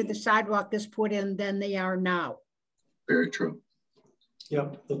after the sidewalk is put in than they are now. Very true.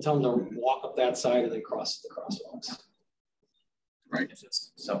 Yep, they'll tell them to walk up that side and then cross the crosswalks. Right. If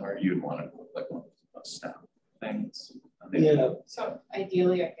it's somewhere you'd want to put like one of those stop things. Yeah. So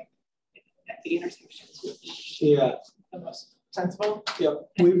ideally, I think at the intersections would be the most sensible. Yep.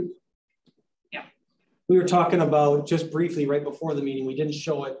 We were talking about just briefly right before the meeting, we didn't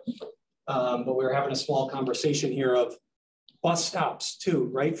show it, but we were having a small conversation here of bus stops too,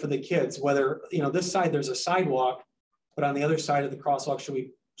 right? For the kids, whether, this side there's a sidewalk, but on the other side of the crosswalk,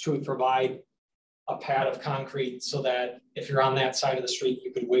 should we provide a pad of concrete so that if you're on that side of the street,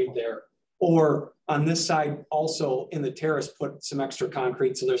 you could wait there? Or on this side, also in the terrace, put some extra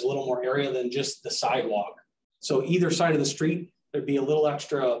concrete so there's a little more area than just the sidewalk. So either side of the street, there'd be a little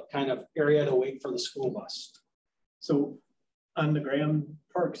extra kind of area to wait for the school bus. So on the Graham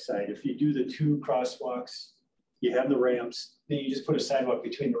Park side, if you do the 2 crosswalks, you have the ramps, then you just put a sidewalk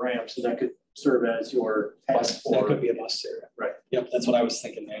between the ramps, and that could serve as your path That could be a bus area. Right. Yep, that's what I was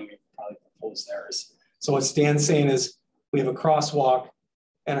thinking, man. We probably propose there is. So what Stan's saying is we have a crosswalk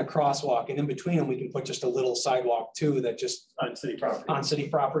and a crosswalk, and in between them, we can put just a little sidewalk too that just on city property. On city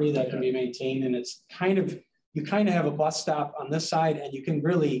property that can be maintained. And it's kind of, you kind of have a bus stop on this side, and you can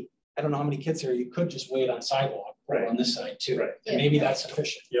really, I don't know how many kids here, you could just wait on sidewalk on this side too. Right. And maybe that's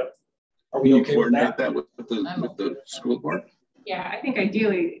sufficient. Yep. Are we okay with that? With the school board? Yeah, I think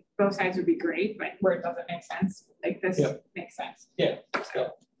ideally both sides would be great, but where it doesn't make sense, like this makes sense. Yeah.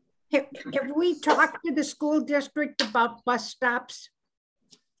 Have we talked to the school district about bus stops?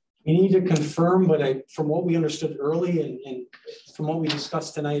 We need to confirm, but from what we understood early and from what we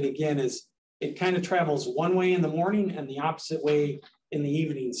discussed tonight again is it kind of travels one way in the morning and the opposite way in the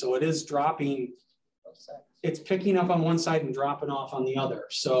evening. So it is dropping, it's picking up on one side and dropping off on the other.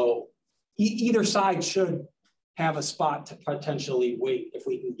 So either side should have a spot to potentially wait if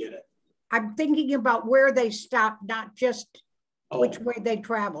we can get it. I'm thinking about where they stop, not just which way they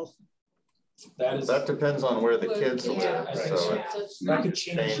travel. That depends on where the kids live. So that could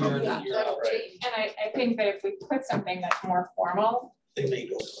change during the year. And I think that if we put something that's more formal, they may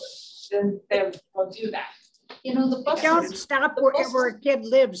go to it. Then they'll do that. You know, the buses don't stop wherever a kid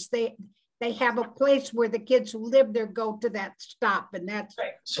lives. They have a place where the kids who live there go to that stop, and that's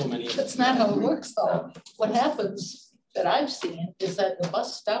right. So many. That's not how it works, though. What happens that I've seen is that the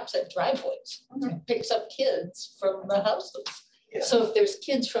bus stops at driveways and picks up kids from the houses. Yeah. So if there's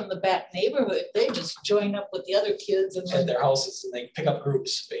kids from the back neighborhood, they just join up with the other kids and at their houses, and they pick up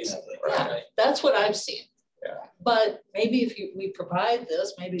groups basically. Yeah, right. That's what I've seen. Yeah. But maybe if we provide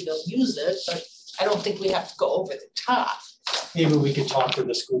this, maybe they'll use it, but I don't think we have to go over the top. Maybe we could talk to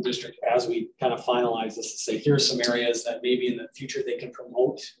the school district as we kind of finalize this and say, here's some areas that maybe in the future they can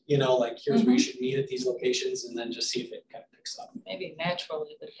promote, you know, like here's where you should meet at these locations, and then just see if it kind of picks up. Maybe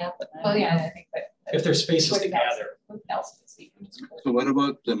naturally it would happen. Well, yeah, I think that if there's spaces to gather. So what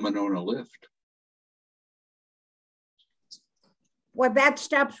about the Monona lift? Well, that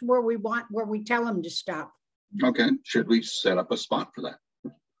stops where we tell them to stop. Okay, should we set up a spot for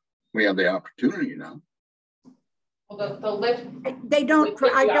that? We have the opportunity now. Well, the lift. They don't.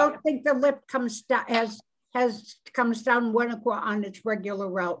 I don't think the lift comes down comes down Winnequa on its regular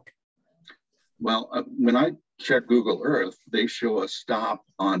route. Well, when I check Google Earth, they show a stop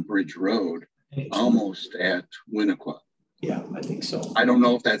on Bridge Road, almost at Winnequa. Yeah, I think so. I don't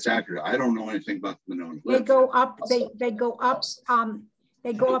know if that's accurate. I don't know anything about the Monona lift. They go up. They go up.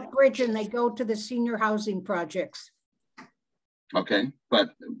 They go up Bridge and they go to the senior housing projects. Okay, but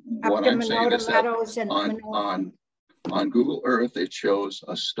what I'm saying is that on Google Earth, it shows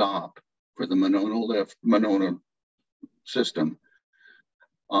a stop for the Monona system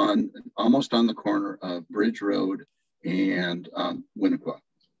almost on the corner of Bridge Road and Winnequa,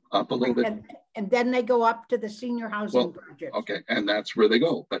 up a little bit. And then they go up to the senior housing project. Okay, and that's where they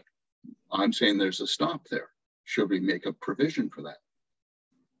go. But I'm saying there's a stop there. Should we make a provision for that?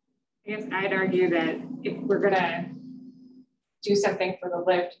 I guess I'd argue that if we're gonna do something for the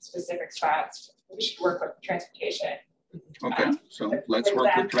lift in specific spots, we should work with transportation. Okay, so let's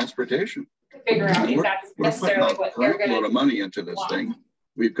work with transportation. Figure out if that's necessarily what they're gonna do. We're putting a lot of money into this thing.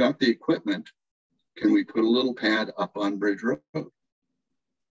 We've got the equipment. Can we put a little pad up on Bridge Road?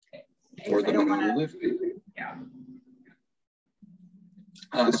 For the Monona lift? Yeah.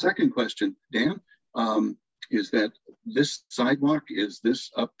 Second question, Dan, is that this sidewalk, is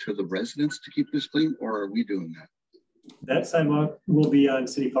this up to the residents to keep this clean, or are we doing that? That sidewalk will be on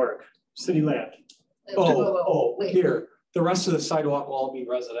city park, city land. Here. The rest of the sidewalk will all be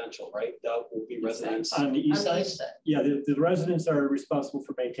residential, right? That will be residents. On the east side? Yeah, the residents are responsible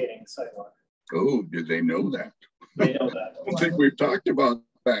for maintaining the sidewalk. Oh, did they know that? They know that. I think we've talked about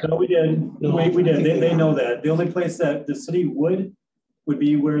that. No, we did. No, we did. They know that. The only place that the city would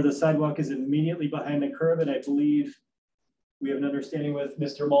be where the sidewalk is immediately behind the curb. And I believe we have an understanding with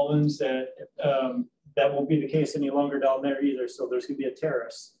Mr. Mullins that that won't be the case any longer down there either. So there's going to be a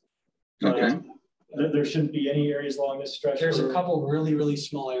terrace. Okay. There shouldn't be any areas along this stretch. There's a couple really, really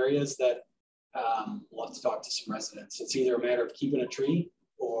small areas that we'll have to talk to some residents. It's either a matter of keeping a tree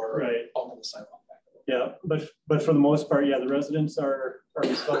or open the sidewalk back. Yeah, but for the most part, yeah, the residents are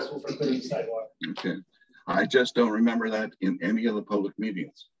responsible for clearing the sidewalk. Okay. I just don't remember that in any of the public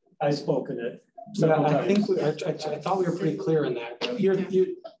meetings. I spoke in it. I think I thought we were pretty clear in that.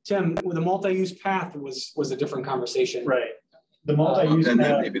 Tim, with the multi-use path was a different conversation. Right. The multi-use then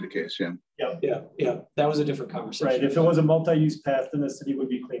that path, may be the case, yeah. Yeah, that was a different conversation. right, if it was a multi-use path, then the city would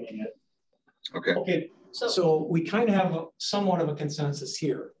be cleaning it. Okay. Okay, so we kind of have somewhat of a consensus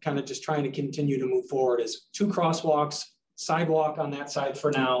here, kind of just trying to continue to move forward is 2 crosswalks, sidewalk on that side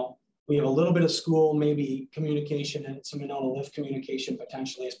for now. We have a little bit of school, maybe communication and some Monona lift communication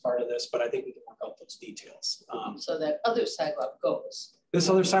potentially as part of this, but I think we can work out those details. So that other sidewalk goes. This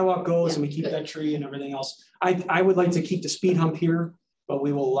other sidewalk goes and we keep that tree and everything else. I would like to keep the speed hump here, but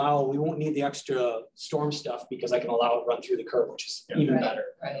we won't need the extra storm stuff because I can allow it to run through the curb, which is even better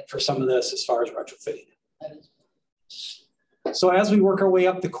for some of this as far as retrofitting. So as we work our way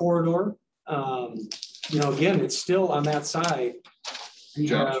up the corridor, you know, again, it's still on that side.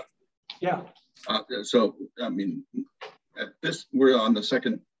 Josh, yeah. So, I mean, at this, we're on the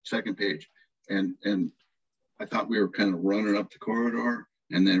second page, and I thought we were kind of running up the corridor,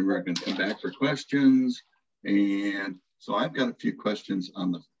 and then we're going to come back for questions. And so I've got a few questions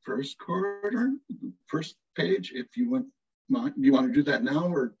on the first corridor, first page. If you want, do you want to do that now,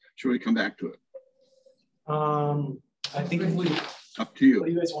 or should we come back to it? I think if we, up to you. What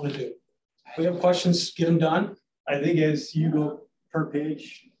do you guys want to do? If we have questions, get them done. I think as you go per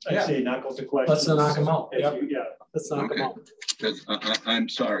page, I say knock out the questions. Let's knock them out. Yep. Let's knock them out. Because I'm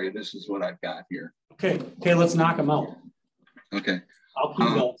sorry, this is what I've got here. Okay, let's knock them out. Okay. I'll keep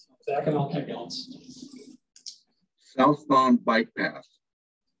going. Zach and I'll keep going. Southbound bike path.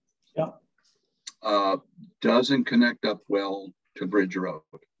 Yep. Doesn't connect up well to Bridge Road.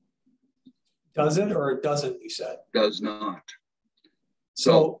 Does it or it doesn't, you said? Does not.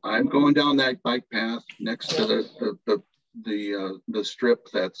 So I'm going down that bike path next to the strip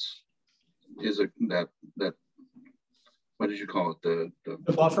that what did you call it?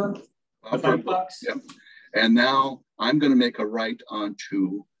 The buffer? The bike box? Yep. And now I'm going to make a right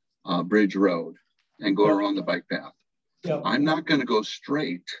onto Bridge Road and go around the bike path. Yep. I'm not going to go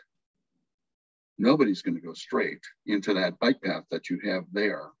straight. Nobody's going to go straight into that bike path that you have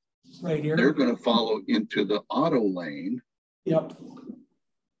there. Right here. They're going to follow into the auto lane. Yep.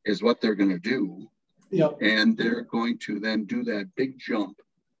 Is what they're going to do. Yep. And they're going to then do that big jump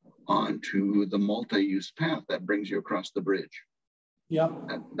onto the multi-use path that brings you across the bridge. Yep.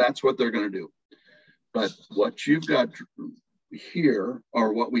 And that's what they're going to do. But what you've got here,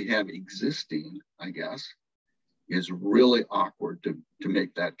 or what we have existing, I guess, is really awkward to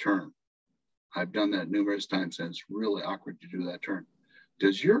make that turn. I've done that numerous times and it's really awkward to do that turn.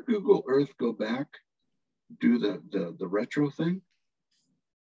 Does your Google Earth go back, do the retro thing?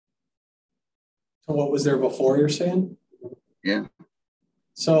 So what was there before, you're saying? Yeah.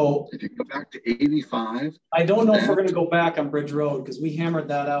 So if you go back to 85. I don't know if we're going to go back on Bridge Road because we hammered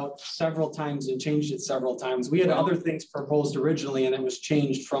that out several times and changed it several times. We had other things proposed originally and it was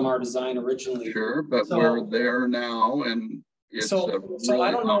changed from our design originally. Sure, but we're there now and it's so really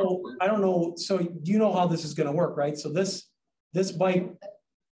I don't know. awkward. I don't know. So you know how this is going to work, right? So this bike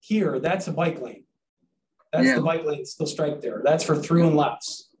here, that's a bike lane. That's the bike lane still striped there. That's for through and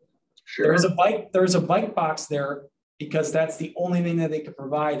lefts. Sure. There's a bike box there because that's the only thing that they could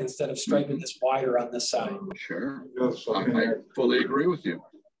provide instead of striping this wider on this side. Sure. Yes, I fully agree with you.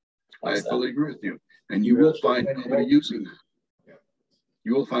 Fully agree with you. And you will find nobody using that.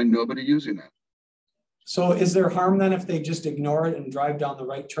 You will find nobody using that. So is there harm then if they just ignore it and drive down the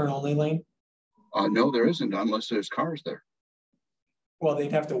right turn only lane? No, there isn't unless there's cars there. Well,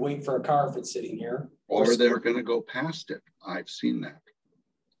 they'd have to wait for a car if it's sitting here. Or they're going to go past it. I've seen that.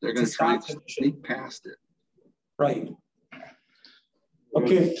 They're going to try and sneak past it. Right.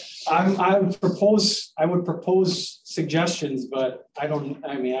 Okay, I would propose suggestions, but I don't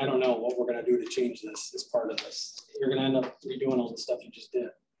know what we're going to do to change this as part of this. You're going to end up redoing all the stuff you just did.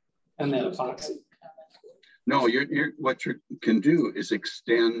 And then epoxy. No, what you can do is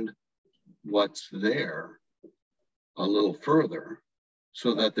extend what's there a little further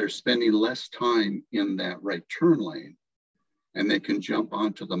so that they're spending less time in that right turn lane and they can jump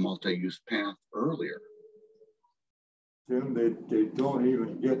onto the multi-use path earlier. Jim, they don't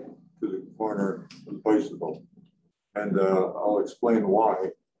even get to the corner of the bicycle. And I'll explain why.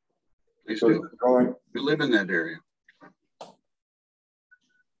 Please do. Drawing, we live in that area.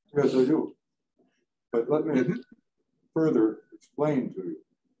 Yes, I do. But let me further explain to you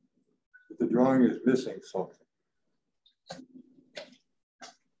that the drawing is missing something.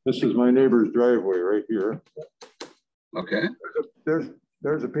 This is my neighbor's driveway right here. Okay.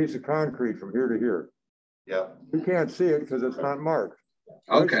 There's a piece of concrete from here to here. Yeah. You can't see it because it's not marked.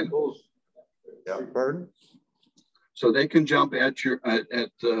 Okay. Yeah. Pardon? So they can jump at your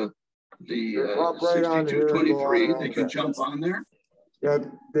at the 6223. They can jump on there. Yeah,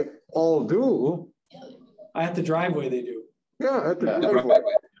 they all do. At the driveway they do. Yeah, at the driveway.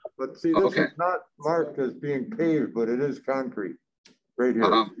 But see, this is not marked as being paved, but it is concrete right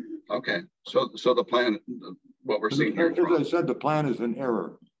here. Okay, so the plan, what we're seeing here. As I said, the plan is an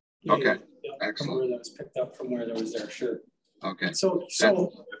error. Okay, excellent. From where that was picked up from where there was there, sure. Okay. So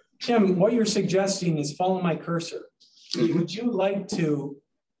Tim, what you're suggesting is follow my cursor. Would you like to,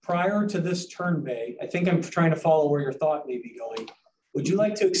 prior to this turn bay, I think I'm trying to follow where your thought may be going. Would you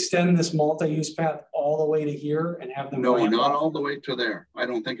like to extend this multi-use path all the way to here and have them? No, not all the way to there. I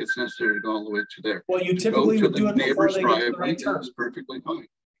don't think it's necessary to go all the way to there. Well, you typically would do it before they get to the right turn. That's perfectly fine.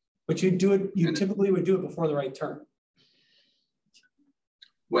 But you do it. You typically would do it before the right turn.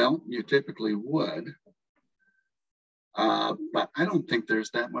 Well, you typically would, but I don't think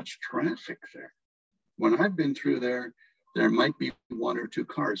there's that much traffic there. When I've been through there, there might be 1 or 2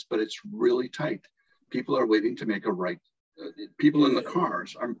 cars, but it's really tight. People are waiting to make a right. People in the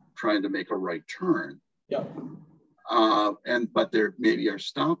cars are trying to make a right turn. Yeah. But they maybe are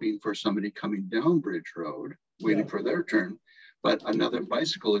stopping for somebody coming down Bridge Road, waiting for their turn. But another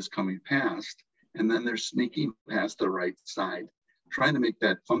bicycle is coming past, and then they're sneaking past the right side, trying to make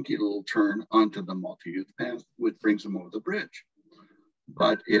that funky little turn onto the multi-use path, which brings them over the bridge.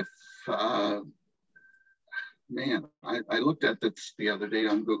 But if, man, I looked at this the other day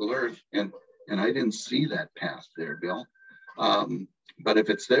on Google Earth, and I didn't see that path there, Bill. But if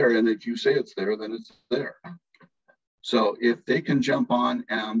it's there, and if you say it's there, then it's there. So if they can jump on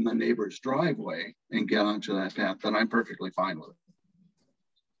the neighbor's driveway and get onto that path, then I'm perfectly fine with it.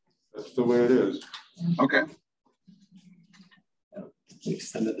 That's the way it is. Okay. We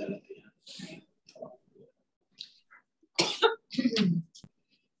extended that at the end.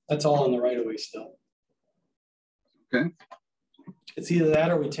 That's all in the right of way still. Okay. It's either that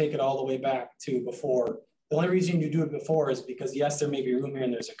or we take it all the way back to before. The only reason you do it before is because yes, there may be room here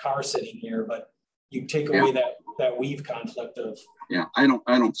and there's a car sitting here, but you take away that weave conflict of. Yeah, I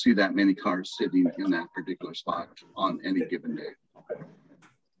don't see that many cars sitting in that particular spot on any given day.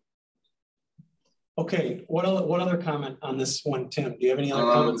 Okay, what other comment on this one, Tim? Do you have any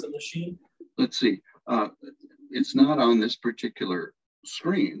other comments on the sheet? Let's see. It's not on this particular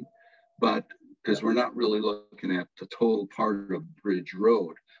screen, but because we're not really looking at the total part of Bridge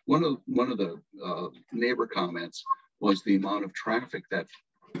Road. One of the neighbor comments was the amount of traffic that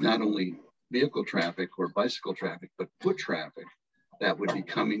not only vehicle traffic or bicycle traffic, but foot traffic that would be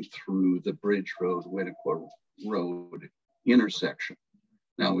coming through the Bridge Road, Winnequa Road intersection.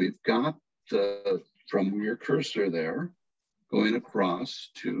 Now we've got from your cursor there, going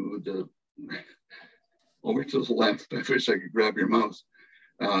across to the, over to the left. I wish I could grab your mouse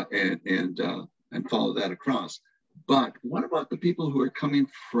and follow that across. But what about the people who are coming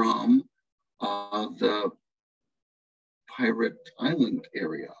from the Pirate Island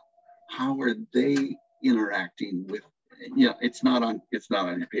area? How are they interacting with? Yeah, it's not on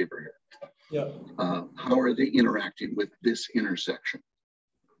your paper here. Yeah. How are they interacting with this intersection?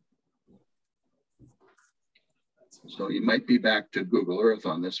 So you might be back to Google Earth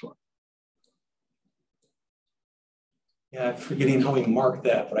on this one. Yeah, I'm forgetting how we marked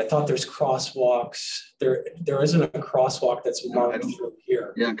that, but I thought there's crosswalks. There isn't a crosswalk that's marked through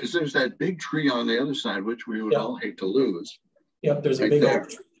here. Yeah, because there's that big tree on the other side, which we would all hate to lose. Yep, there's a big oak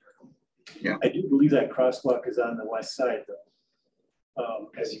tree. Yeah, I do believe that crosswalk is on the west side,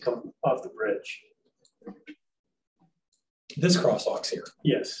 though, as you come off the bridge. This crosswalk's here.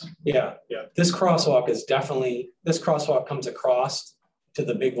 Yes. Yeah. This crosswalk is definitely, this crosswalk comes across to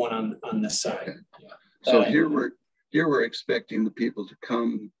the big one on this side. Okay. Yeah. So here we're expecting the people to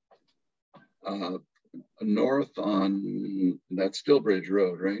come north on, that's still Bridge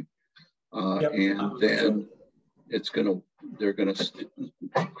Road, right? Yep. And then they're gonna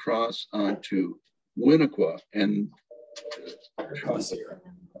cross onto Winnequa and across here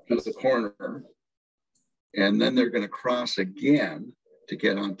to the corner. And then they're going to cross again to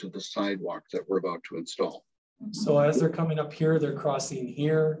get onto the sidewalk that we're about to install. So as they're coming up here, they're crossing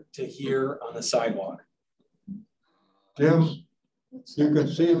here to here on the sidewalk. Tim, you can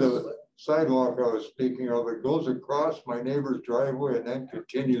see the sidewalk I was speaking of. It goes across my neighbor's driveway and then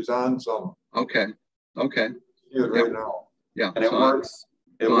continues on some. Okay. Okay. See it right now. Yeah. And it works.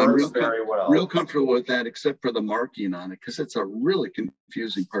 It works very well. Real comfortable with that, except for the marking on it, because it's a really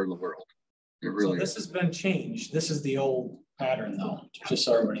confusing part of the world. It really so this has been changed. This is the old pattern, though, just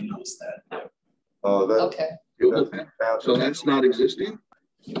so everybody knows that. Oh, okay. So that's not existing?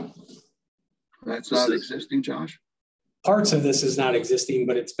 That's not existing, Josh? Parts of this is not existing,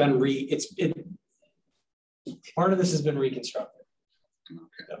 but it's been part of this has been reconstructed.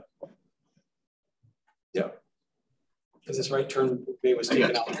 Okay. Yeah. Because this right turn bay was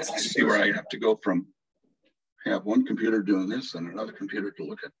taken out. I see where I have to go from have one computer doing this and another computer to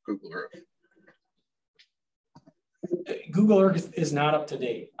look at Google Earth. Google Earth is not up to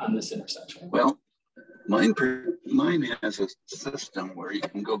date on this intersection. Well, mine has a system where you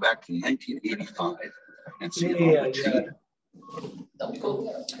can go back to 1985 and see all the trees. Don't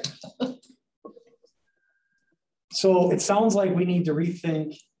go there. So it sounds like we need to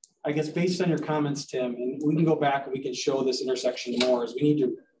rethink, I guess, based on your comments, Tim, and we can go back and we can show this intersection more, is we need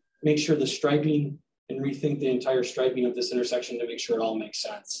to make sure the striping and rethink the entire striping of this intersection to make sure it all makes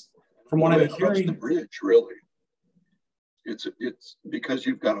sense. From what I'm hearing, the bridge, really. It's because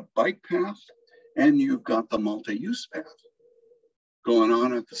you've got a bike path and you've got the multi-use path going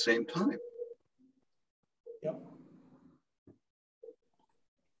on at the same time. Yep.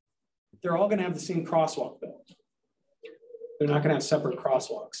 They're all going to have the same crosswalk though. They're not going to have separate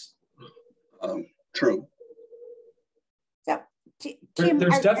crosswalks. True. So,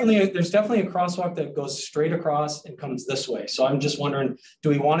 there's definitely a crosswalk that goes straight across and comes this way. So I'm just wondering, do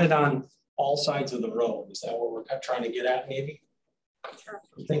we want it on all sides of the road? Is that what we're trying to get at, maybe? I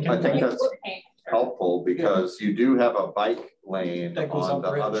think that's helpful because you do have a bike lane on the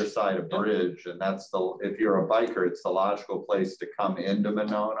other side of Bridge, and that's if you're a biker, it's the logical place to come into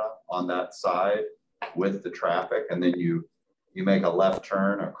Monona on that side with the traffic, and then you make a left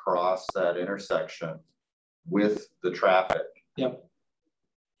turn across that intersection with the traffic. Yep.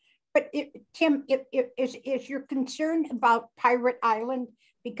 But Tim, is your concern about Pirate Island?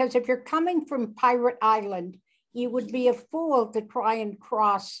 Because if you're coming from Pirate Island, you would be a fool to try and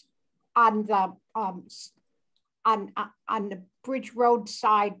cross on the on the Bridge Road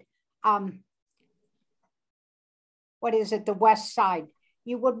side. What is it? The west side.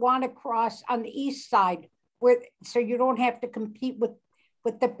 You would want to cross on the east side, so you don't have to compete with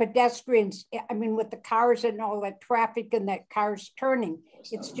the pedestrians. I mean, with the cars and all that traffic and that cars turning.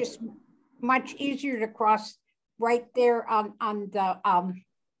 It's just much easier to cross right there on the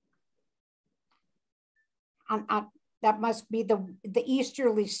that must be the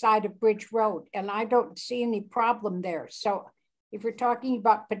easterly side of Bridge Road, and I don't see any problem there. So if you're talking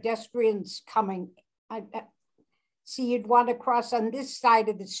about pedestrians coming, I see you'd want to cross on this side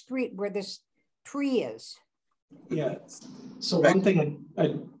of the street where this tree is. Yeah. So one thing,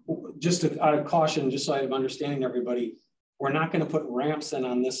 just out of caution, just so I'm understanding everybody, we're not going to put ramps in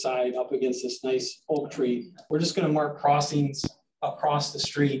on this side up against this nice oak tree. We're just going to mark crossings across the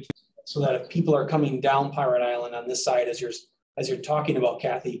street, so that if people are coming down Pirate Island on this side, as you're talking about,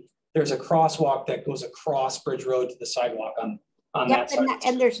 Kathy, there's a crosswalk that goes across Bridge Road to the sidewalk on that side.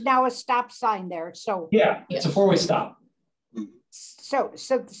 And there's now a stop sign there. So yeah, it's a four-way stop. So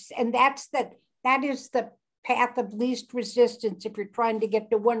and that is the path of least resistance if you're trying to get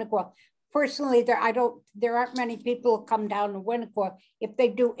to Winnequa. Personally, there aren't many people who come down to Winnequa. If they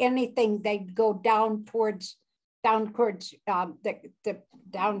do anything, they go down towards the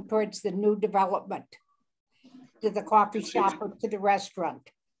new development, to the coffee shop or to the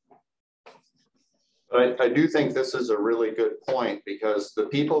restaurant. But I do think this is a really good point, because the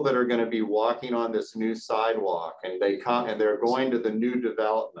people that are going to be walking on this new sidewalk and they're going to the new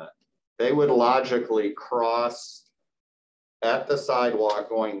development, they would logically cross at the sidewalk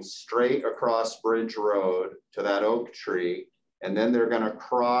going straight across Bridge Road to that oak tree, and then they're going to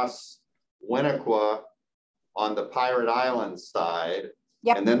cross Winnequa on the Pirate Island side.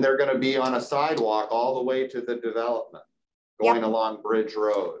 Yep. And then they're going to be on a sidewalk all the way to the development going along Bridge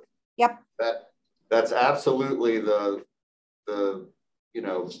Road. Yep. That's absolutely the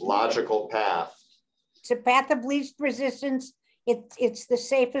logical path. It's a path of least resistance. It's the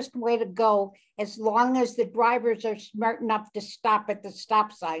safest way to go, as long as the drivers are smart enough to stop at the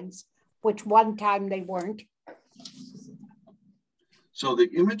stop signs, which one time they weren't. So the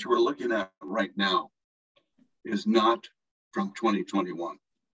image we're looking at right now is not from 2021.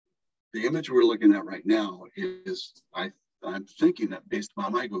 The image we're looking at right now is, I'm thinking that based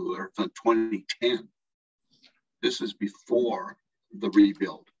on my Google Earth, on 2010. This is before the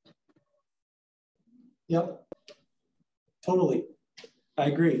rebuild. Yep, totally, I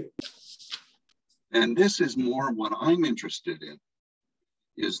agree. And this is more what I'm interested in,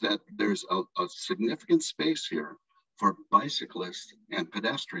 is that there's a significant space here for bicyclists and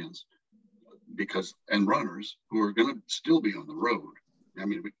pedestrians and runners who are going to still be on the road. I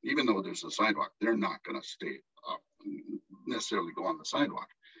mean, even though there's a sidewalk, they're not going to stay up, necessarily go on the sidewalk.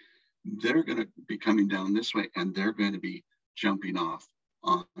 They're going to be coming down this way, and they're going to be jumping off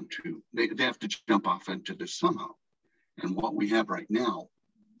onto, they have to jump off into this somehow. And what we have right now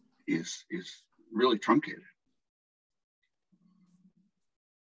is really truncated.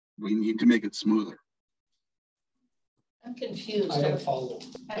 We need to make it smoother. I'm confused. I don't follow.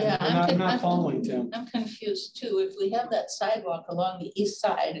 Yeah, I'm not following, Tim. I'm confused too. If we have that sidewalk along the east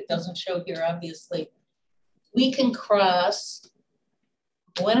side, it doesn't show here, obviously. We can cross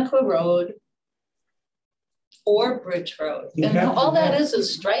Winnequa Road or Bridge Road. And all that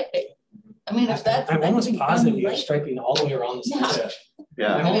is striping. I mean, if that's. I'm almost positive you have striping all the way around the side.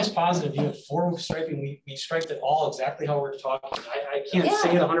 Yeah. I'm almost positive you have 4 striping. We striped it all exactly how we're talking. I can't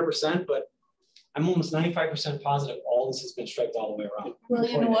say it 100%, but I'm almost 95% positive all this has been striped all the way around. Well,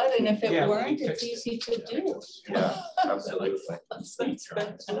 you know what? And if it weren't, it's easy to do. Yeah, absolutely. Let's spend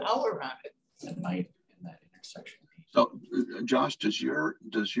an hour on it. At night in that intersection. So, Josh, does your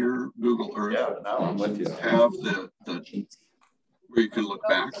Google Earth now I'm with you. have the where you can look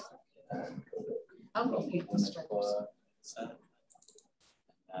back? I'll go get the stripes.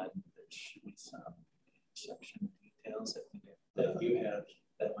 There should be some intersection details that you have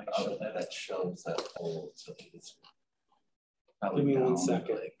that might show that. That shows that whole. So it's give me 1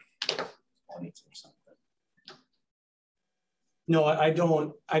 second. Like 20 or something. No, I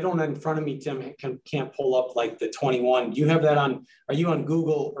don't in front of me, Tim, can't pull up like the 21. Do you have that on, are you on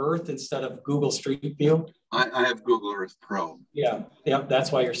Google Earth instead of Google Street View? I have Google Earth Pro. Yeah,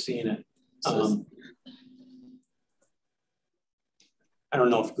 that's why you're seeing it. I don't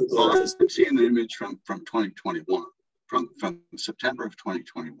know if Google Earth is. I'm seeing the image from 2021, from September of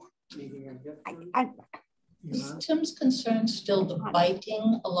 2021. Is Tim's concern still the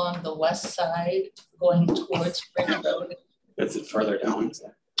biking along the west side going towards Bridge Road? That's it further down.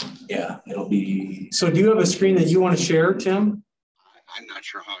 Yeah, it'll be. So do you have a screen that you want to share, Tim? I'm not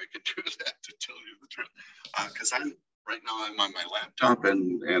sure how I can do that, to tell you the truth, because right now I'm on my laptop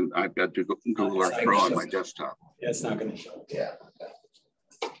and I've got to Google Earth Pro on my desktop. Yeah, it's not going to show. Yeah.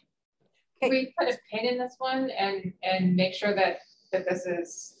 Can we put a pin in this one and make sure that this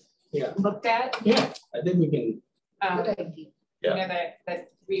is looked at? Yeah, I think we can. Good idea. You know,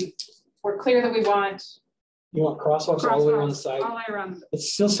 that we're clear that we want. You want crosswalks all the way around the side? All the way around. It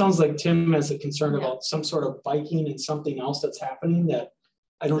still sounds like Tim has a concern about some sort of biking and something else that's happening that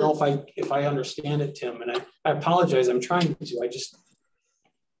I don't know if I understand it, Tim, and I apologize. I'm trying to. I just.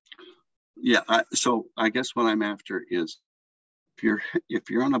 Yeah. So I guess what I'm after is if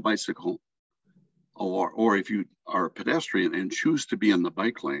you're on a bicycle or if you are a pedestrian and choose to be in the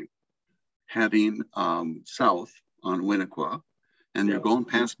bike lane heading south on Winnequa, and you're going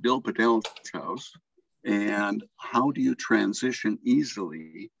past Bill Padel's house. And how do you transition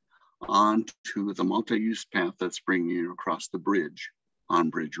easily onto the multi-use path that's bringing you across the bridge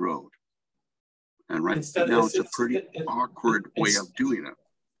on Bridge Road? And right now it's a pretty awkward way of doing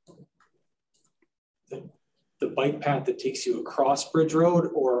it. The bike path that takes you across Bridge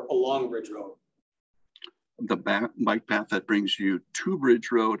Road or along Bridge Road? The bike path that brings you to Bridge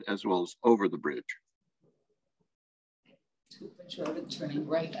Road as well as over the bridge. To Bridge Road and turning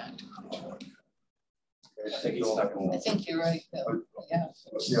right onto Bridge Road. I think you're right, Bill. Yeah.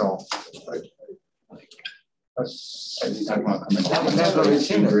 You know, he's talking about coming down. That's what we've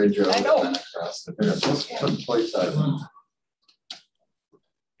seen. I know. Across the bridge.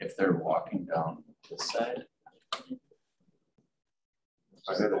 If they're walking down this side.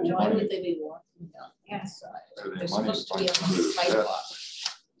 Why would they be walking down the side? They're supposed to be on the sidewalk.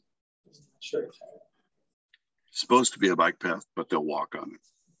 Sure. It's supposed to be a bike path, but they'll walk on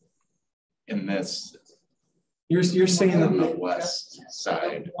it. In this. You're saying that the west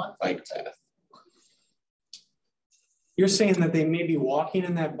side bike path. You're saying that they may be walking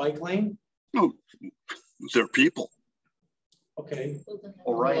in that bike lane? No, they're people. Okay.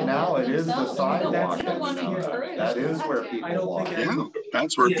 Well, right now it is the sidewalk. That is where people walk. Yeah,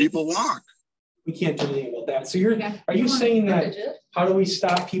 that's where people walk. We can't do anything about that. So are you saying that how do we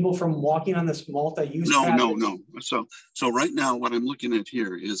stop people from walking on this multi-use path? No. So right now what I'm looking at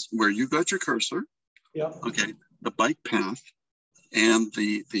here is where you got your cursor. Yep. Okay, the bike path and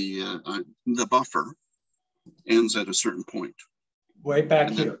the buffer ends at a certain point. Way back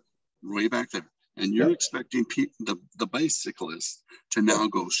here. Way back there. And you're expecting the bicyclist to now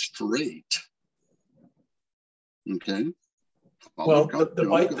go straight. Okay. Well, the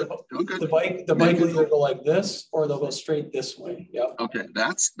bike will either go like this or they'll go straight this way. Yep. Okay,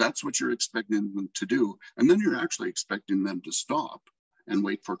 that's what you're expecting them to do. And then you're actually expecting them to stop and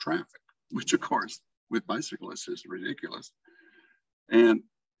wait for traffic, which of course with bicyclists is ridiculous. And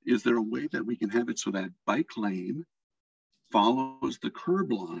is there a way that we can have it so that bike lane follows the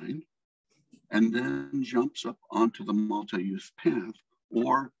curb line and then jumps up onto the multi-use path,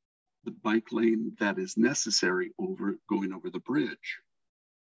 or the bike lane that is necessary going over the bridge?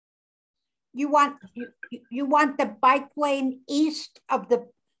 You want the bike lane east of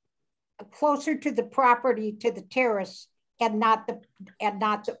closer to the property, to the terrace, and not the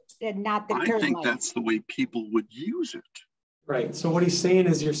I think that's the way people would use it. Right. So what he's saying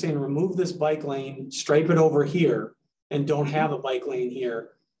is you're saying remove this bike lane, stripe it over here, and don't have a bike lane here.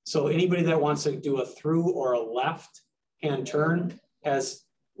 So anybody that wants to do a through or a left hand turn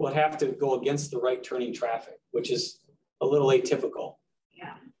will have to go against the right turning traffic, which is a little atypical.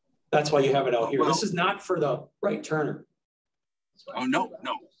 Yeah. That's why you have it out here. Well, this is not for the right turner. Oh, no.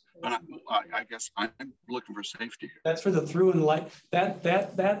 But I guess I'm looking for safety here. That's for the through and light.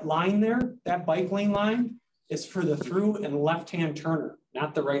 That line there, that bike lane line is for the through and left-hand turner,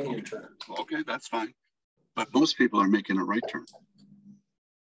 not the right-hand turner. Okay, that's fine. But most people are making a right turn.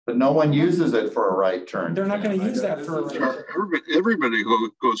 But no one uses it for a right turn. They're not going to use that for a right turn. Everybody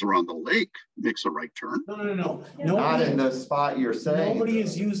who goes around the lake makes a right turn. No. Not in the spot you're saying. Nobody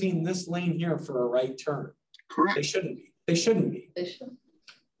is using this lane here for a right turn. Correct. They shouldn't be. They shouldn't be. They should.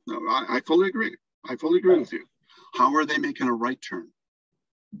 No, I fully agree. I fully agree with you. How are they making a right turn?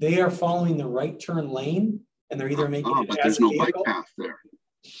 They are following the right turn lane, and they're either making it but as there's a no vehicle. bike path there.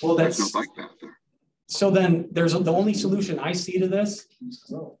 Well, there's no bike path there. So then the only solution I see to this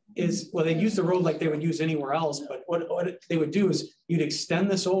is, well, they use the road like they would use anywhere else, but what they would do is you'd extend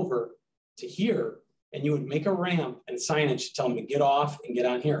this over to here, and you would make a ramp and signage to tell them to get off and get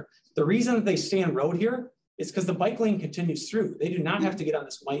on here. The reason that they stay on road here is because the bike lane continues through. They do not have to get on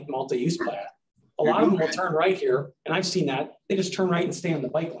this multi-use plat. A lot of them will turn right here, and I've seen that. They just turn right and stay on the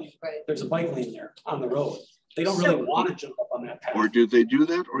bike lane. Right. There's a bike lane there on the road. They don't really want to jump up on that path. Or do they do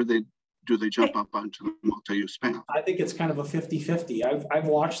that, or do they jump up onto the multi-use path? I think it's kind of a 50-50. I've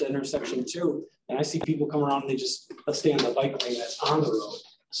watched the intersection too, and I see people come around and they just stay on the bike lane that's on the road.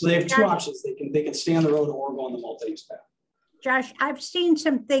 So they have two options. They can stay on the road or go on the multi-use path. Josh, I've seen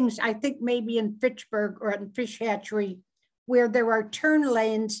some things, I think maybe in Fitchburg or in Fish Hatchery, where there are turn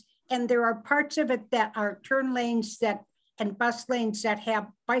lanes, and there are parts of it that are turn lanes and bus lanes that have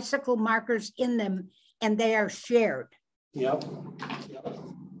bicycle markers in them, and they are shared. Yep.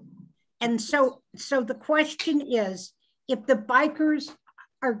 And so the question is, if the bikers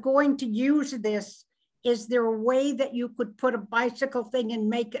are going to use this, is there a way that you could put a bicycle thing and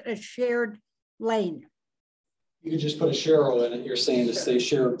make it a shared lane? You could just put a Shero in it. You're saying to say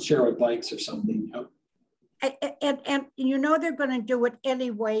Shero bikes or something. Yep. And you know they're going to do it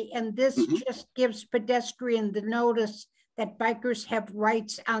anyway, and this just gives pedestrian the notice that bikers have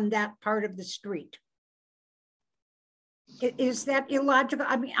rights on that part of the street. Is that illogical?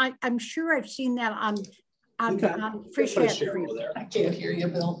 I mean, I'm sure I've seen that on Fish Hatchery. I can't hear you,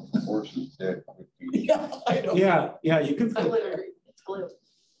 Bill. Yeah, I know. Yeah, you can put it's glue.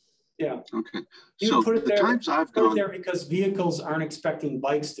 Yeah. Okay. You put it there, times I've gone there because vehicles aren't expecting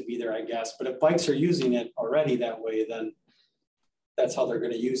bikes to be there, I guess. But if bikes are using it already that way, then that's how they're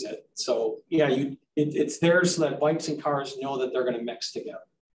going to use it. So yeah, it's there so that bikes and cars know that they're going to mix together.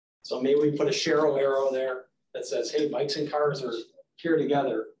 So maybe we put a Shero arrow there that says, hey, bikes and cars are here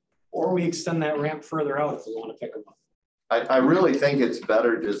together, or we extend that ramp further out if we want to pick them up. I really think it's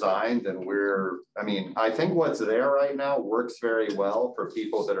better designed than I think what's there right now works very well for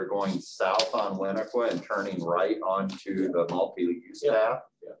people that are going south on Winnequa and turning right onto the multi-use path.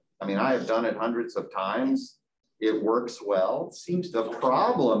 Yeah. I mean, I have done it hundreds of times. It works well. It seems the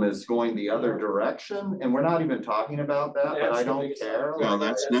problem is going the other direction, and we're not even talking about that, but I don't care. Well,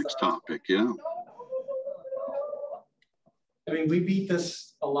 that's next topic, yeah. I mean, we beat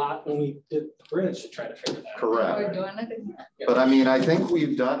this a lot when we did the bridge to try to figure that out. Correct. We're doing it again. But I mean, I think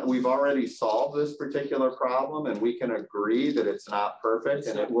we've already solved this particular problem, and we can agree that it's not perfect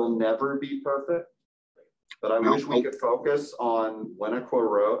and it will never be perfect. But I wish we could focus on Winnequa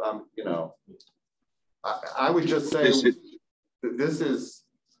Road. I would just say this is.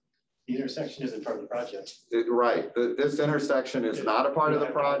 The intersection isn't part of the project. Right. This intersection is not a part of the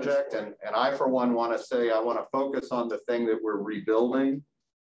project. And I, for one, want to say I want to focus on the thing that we're rebuilding.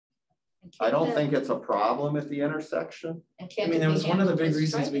 I don't think it's a problem at the intersection. I mean, that was one of the big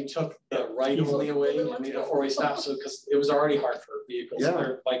reasons we took the right only away. I mean, before we stopped, so because it was already hard for vehicles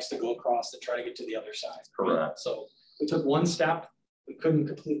or bikes to go across to try to get to the other side. Correct. So we took one step. We couldn't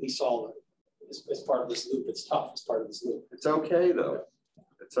completely solve it. As part of this loop, it's tough. As part of this loop. It's okay though.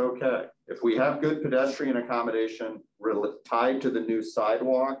 It's okay. If we have good pedestrian accommodation tied to the new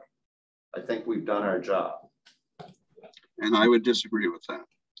sidewalk, I think we've done our job. And I would disagree with that.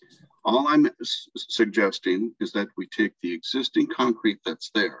 All I'm suggesting is that we take the existing concrete that's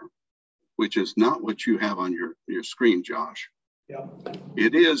there, which is not what you have on your screen, Josh. Yeah.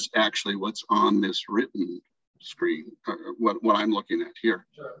 It is actually what's on this written screen, what I'm looking at here,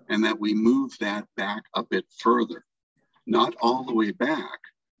 and that we move that back a bit further, not all the way back,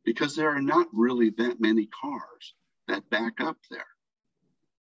 because there are not really that many cars that back up there.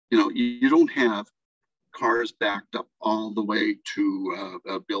 You know, you don't have cars backed up all the way to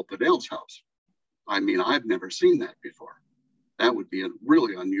Bill Padale's house. I mean, I've never seen that before. That would be a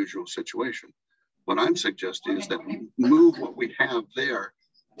really unusual situation. What I'm suggesting is that we move what we have there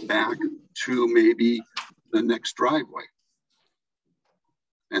back to maybe the next driveway.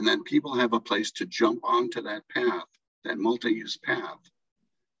 And then people have a place to jump onto that path, that multi-use path.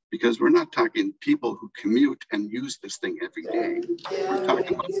 Because we're not talking people who commute and use this thing every day. We're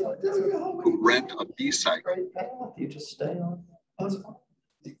talking about who rent a B-site. You just stay on. It's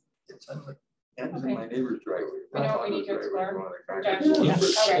like in my neighbor's driveway. We know what we need to explore. Yeah.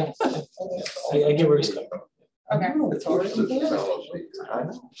 Okay. I get where he's coming from. Okay. It's hard to tell. I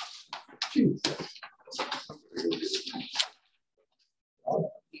know.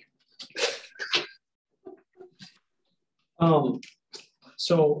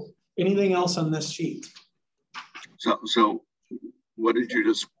 So anything else on this sheet? So what did you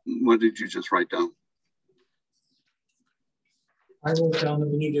just write down? I wrote down that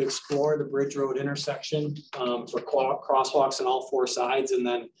we need to explore the Bridge Road intersection for crosswalks on all four sides, and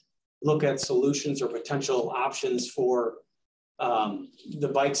then look at solutions or potential options for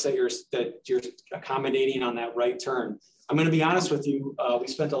the bikes that you're accommodating on that right turn. I'm going to be honest with you. We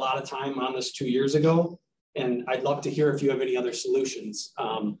spent a lot of time on this 2 years ago, and I'd love to hear if you have any other solutions.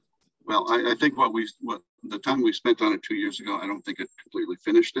 Well, I think the time we spent on it 2 years ago, I don't think it completely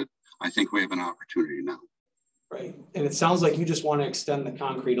finished it. I think we have an opportunity now. Right, and it sounds like you just want to extend the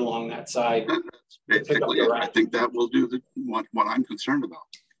concrete along that side. That's basically it. I think that will do what I'm concerned about.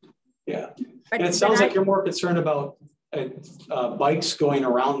 Yeah, and it sounds like you're more concerned about bikes going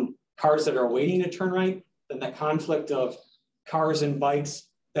around cars that are waiting to turn right than the conflict of cars and bikes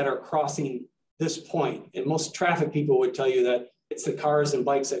that are crossing this point. And most traffic people would tell you that it's the cars and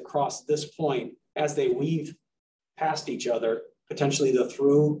bikes that cross this point as they weave past each other, potentially the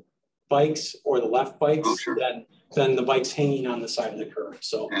through bikes or the left bikes, than the bikes hanging on the side of the curb.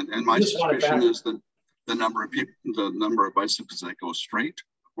 So, and my suspicion is that the number of bicycles that go straight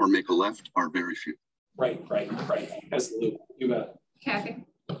or make a left are very few. Right. As the loop, you got. Kathy.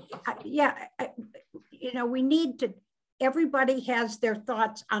 Yeah, you know, we need to. Everybody has their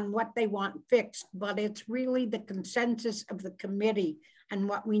thoughts on what they want fixed, but it's really the consensus of the committee and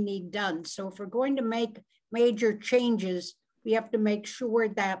what we need done. So if we're going to make major changes, we have to make sure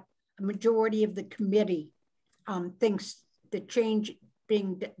that a majority of the committee thinks the change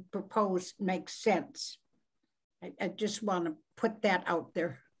being proposed makes sense. I just want to put that out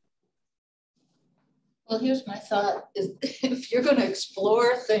there. Well, here's my thought: is if you're going to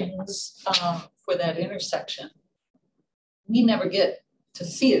explore things for that intersection, we never get to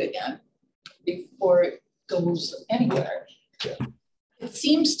see it again before it goes anywhere. Yeah. It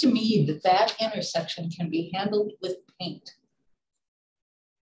seems to me that that intersection can be handled with paint.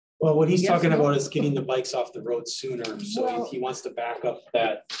 Well, what he's talking about is getting the bikes off the road sooner. So he wants to back up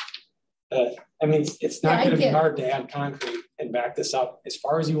that. I mean, it's not going to be hard to add concrete and back this up as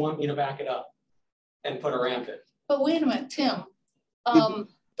far as you want me to back it up and put a ramp in. But wait a minute, Tim.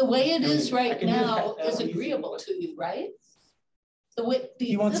 The way it is right now is agreeable to you, right? The way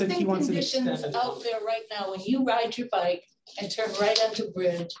the existing conditions out there right now, when you ride your bike and turn right onto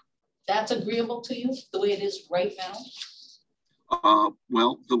Bridge, that's agreeable to you the way it is right now?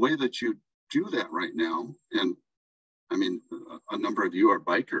 Well, the way that you do that right now, and I mean, a number of you are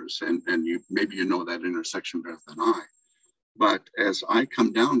bikers, and maybe you know that intersection better than I. But as I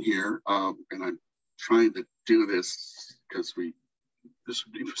come down here, and I'm trying to do this because this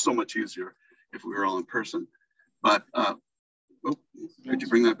would be so much easier if we were all in person. But could you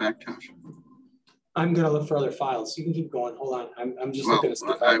bring that back, Josh? I'm going to look for other files. You can keep going. Hold on. I'm just looking at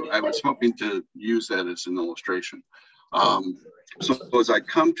stuff. I was hoping to use that as an illustration. So as I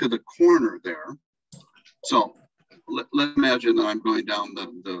come to the corner there, so let's imagine that I'm going down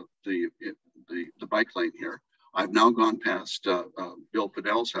the bike lane here. I've now gone past Bill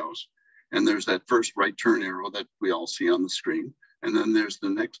Padale's house, and there's that first right turn arrow that we all see on the screen. And then there's the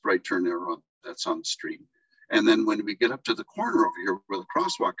next right turn arrow that's on the screen. And then when we get up to the corner over here where the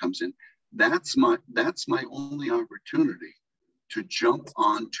crosswalk comes in, that's my only opportunity to jump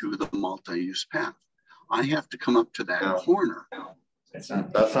onto the multi-use path. I have to come up to that corner. That's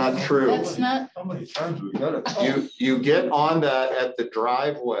not true. That's not. How many times we got it? You get on that at the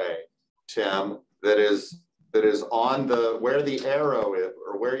driveway, Tim, that is on where the arrow is,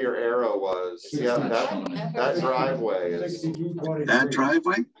 or where your arrow was. Yeah, that driveway is. That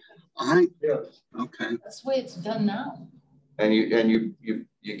driveway? Okay. That's the way it's done now. And you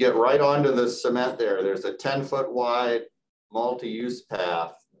get right onto the cement there. There's a 10-foot wide multi-use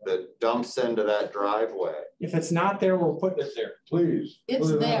path that dumps into that driveway. If it's not there, we'll put it there. Please. It's put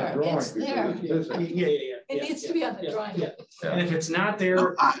it on the there, drawing it's there. because it's missing. It needs to be on the drawing. And if it's not there,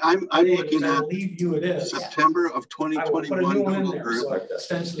 No, I'm looking I at believe you it is. September of I will put a 2021 new one in Google there, Earth, so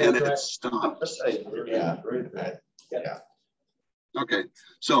essentially and I'll it stopped. Yeah. Okay,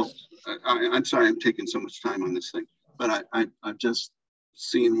 so I'm sorry I'm taking so much time on this thing, but I've just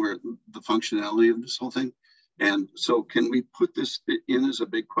seen where the functionality of this whole thing. And so can we put this in as a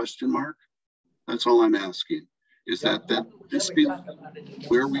big question mark? That's all I'm asking, is that this be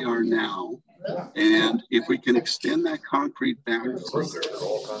where we are now. And if we can extend that concrete back further.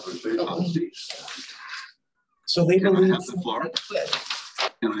 So they Can I believe have the floor?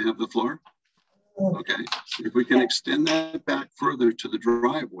 Can I have the floor? Okay, if we can extend that back further to the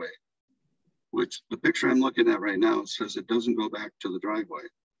driveway, which the picture I'm looking at right now says it doesn't go back to the driveway.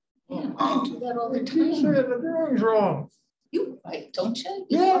 I do that all the You time. said the drawing's wrong. You right, don't you?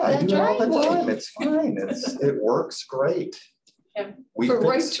 Yeah, I That do it all the driveway. time. It's fine. It works great. Yeah. We For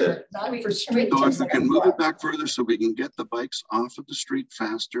right fixed turn, it. not for straight So turn. if we can move it back further so we can get the bikes off of the street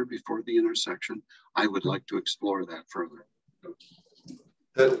faster before the intersection, I would like to explore that further.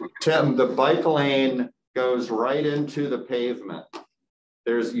 Tim, the bike lane goes right into the pavement.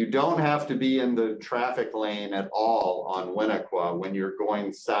 You don't have to be in the traffic lane at all on Winnequa when you're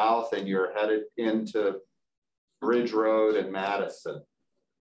going south and you're headed into Bridge Road and Madison.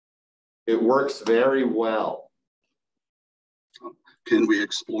 It works very well. Can we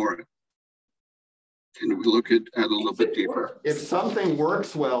explore it? Can we look at a little bit deeper? If something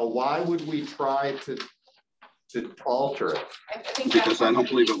works well, why would we try to alter it? I think Because I don't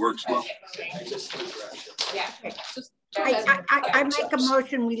believe it works well. Yeah. I make a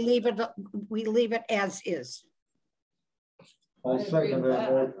motion, we leave it as is. I'll second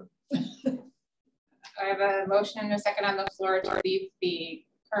that motion. I have a motion and a second on the floor to leave the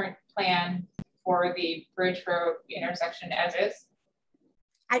current plan for the Bridge Road intersection as is.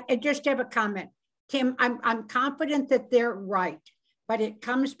 I just have a comment. Tim, I'm confident that they're right, but it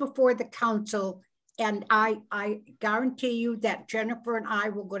comes before the council, and I guarantee you that Jennifer and I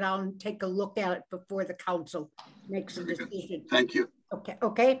will go down and take a look at it before the council makes a decision. Thank you.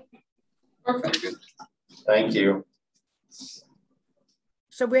 Okay. Perfect. Thank you.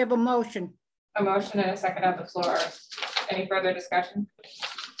 So we have a motion. A motion and a second on the floor. Any further discussion?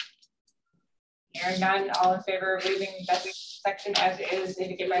 Hearing none, all in favor of leaving that section as is,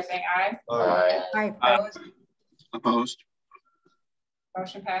 indicate by saying aye. Aye. Aye. Opposed?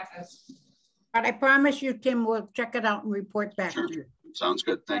 Motion passes. But I promise you, Tim, we'll check it out and report back to you. Sounds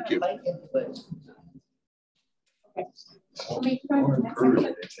good. Thank you. Okay. We'll be going to the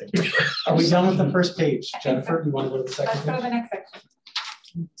next section. Are we done with the first page, Jennifer? You want to go to the second Let's go to page? the next section.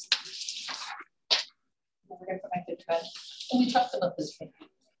 We're gonna put my kid to bed. We talked about this.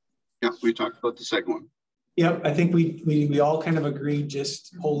 Yeah, we talked about the second one. Yep, I think we all kind of agreed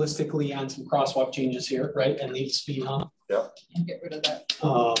just holistically on some crosswalk changes here, right? And leave speed hump. Yep. And get rid of that.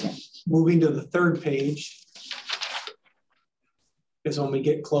 Moving to the third page is when we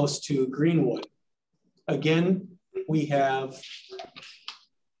get close to Greenwood. Again, we have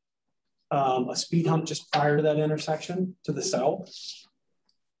a speed hump just prior to that intersection to the south.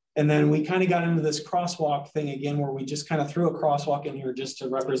 And then we kind of got into this crosswalk thing again, where we just kind of threw a crosswalk in here just to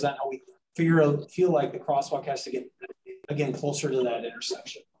represent how we feel like the crosswalk has to get, again, closer to that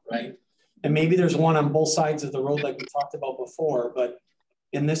intersection, right? And maybe there's one on both sides of the road like we talked about before, but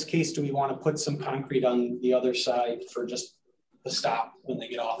in this case, do we want to put some concrete on the other side for just the stop when they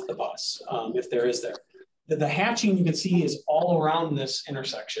get off the bus, if there is there? The hatching you can see is all around this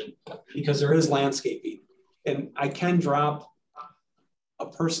intersection because there is landscaping. And I can drop a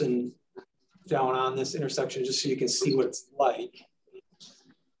person down on this intersection just so you can see what it's like.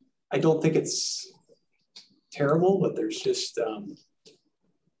 I don't think it's terrible, but there's just,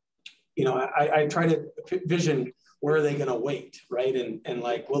 you know, I try to vision where are they going to wait, right? And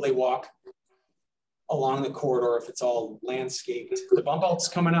like, will they walk along the corridor if it's all landscaped? The bump out's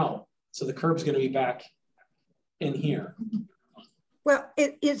coming out, so the curb's going to be back in here. Well,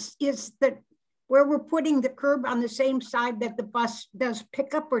 is that where we're putting the curb on the same side that the bus does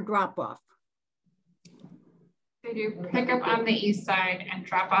pick up or drop off? They do pick up on the east side and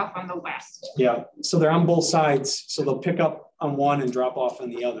drop off on the west. Yeah, so they're on both sides. So they'll pick up on one and drop off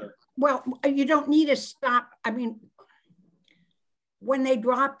on the other. Well, you don't need to stop. I mean, when they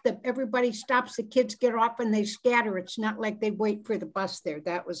drop, everybody stops, the kids get off and they scatter. It's not like they wait for the bus there.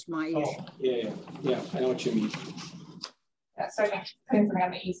 That was my issue. Yeah, I know what you mean. Yeah, so I think putting something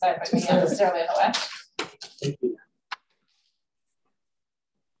on the east side, but not necessarily on the west. Thank you.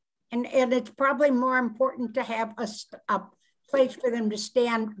 And it's probably more important to have a place for them to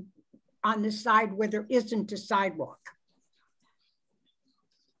stand on the side where there isn't a sidewalk?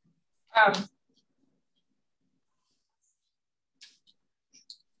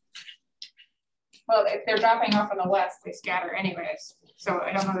 Well, if they're dropping off on the west, they scatter anyways. So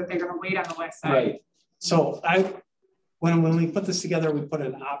I don't know that they're going to wait on the west side. Right. So when we put this together, we put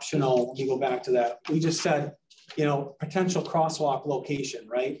an optional, let me go back to that. We just said, you know, potential crosswalk location,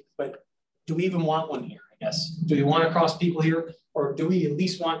 right? But do we even want one here, I guess? Do we want to cross people here? Or do we at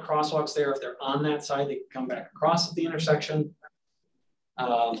least want crosswalks there? If they're on that side, they can come back across at the intersection.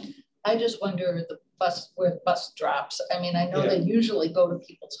 I just wonder where the bus drops. I mean, I know they usually go to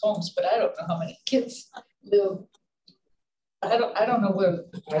people's homes, but I don't know how many kids live. I don't know where.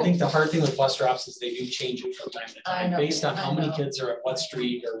 I think the hard thing with bus drops is they do change it from time to time based on how many kids are at what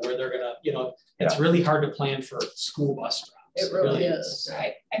street or where they're gonna, you know, it's really hard to plan for school bus drops. It really is.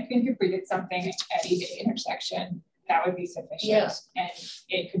 Right. I think if we did something at each intersection, that would be sufficient. Yes. And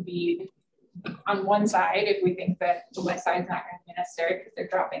it could be on one side if we think that the west side is not going to be necessary because they're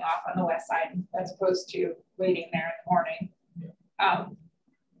dropping off on the west side as opposed to waiting there in the morning.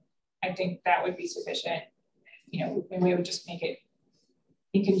 I think that would be sufficient. You know, and we would just make it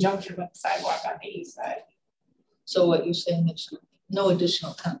in conjunction with the sidewalk on the east side. So what you're saying is no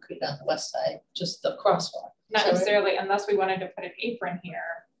additional concrete on the west side, just the crosswalk. Not necessarily, unless we wanted to put an apron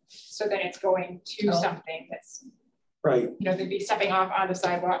here so that it's going to something that's right. You know, they'd be stepping off onto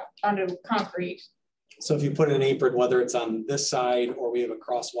sidewalk, onto concrete. So if you put an apron, whether it's on this side or we have a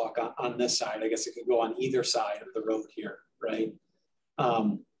crosswalk on this side, I guess it could go on either side of the road here, right?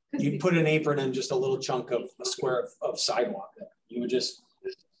 You put an apron in just a little chunk of a square of sidewalk there. You would just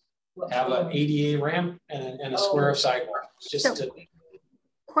have an ADA ramp and a square of sidewalk. Just so,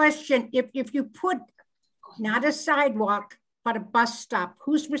 question, if you put not a sidewalk, but a bus stop,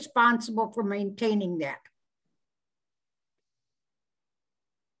 who's responsible for maintaining that?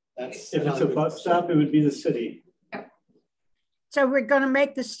 If it's a bus stop, it would be the city. So we're going to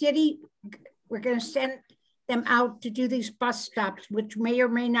make the city, we're going to send them out to do these bus stops, which may or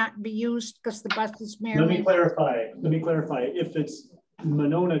may not be used because the buses may or may not. Let me clarify. If it's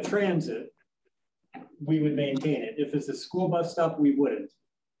Monona Transit, we would maintain it. If it's a school bus stop, we wouldn't.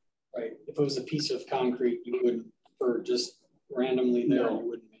 Right. If it was a piece of concrete, you wouldn't, or just randomly there, you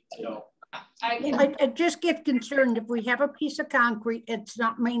wouldn't maintain it. I just get concerned if we have a piece of concrete, it's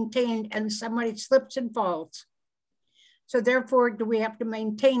not maintained and somebody slips and falls. So therefore, do we have to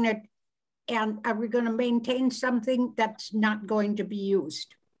maintain it? And are we going to maintain something that's not going to be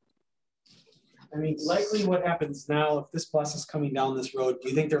used? I mean, likely what happens now, if this bus is coming down this road, do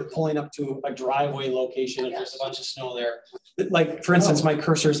you think they're pulling up to a driveway location if there's a bunch of snow there? Like, for instance, my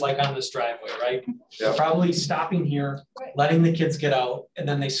cursor's like on this driveway, right? Yeah. Probably stopping here, letting the kids get out, and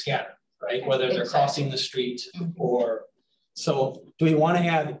then they scatter, right? Whether they're crossing the street or, so do we want to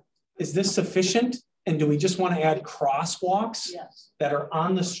add, is this sufficient? And do we just want to add crosswalks that are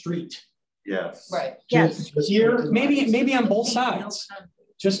on the street? Yes. Right. Yes. Here, maybe on both sides.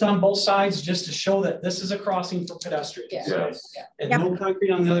 Just on both sides, just to show that this is a crossing for pedestrians. Yes. And no concrete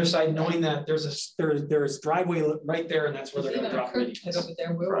on the other side, knowing that there's driveway right there, and that's where they're going to drop minis. Over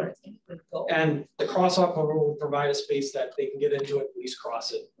there, where go. And the crosswalk will provide a space that they can get into it, at least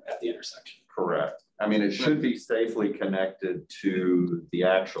cross it at the intersection. Correct. I mean, it should be safely connected to the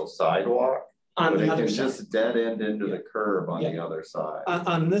actual sidewalk. On the other side. Just dead end into the curb on the other side.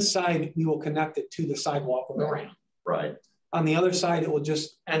 On this side, we will connect it to the sidewalk with a ramp. Right. On the other side, it will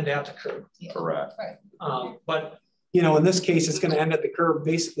just end at the curb. Correct. Right. But you know, in this case, it's going to end at the curb,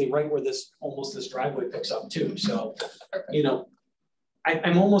 basically right where this driveway picks up too. So, you know,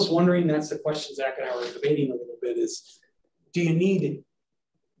 I'm almost wondering, that's the question Zach and I were debating a little bit, is do you need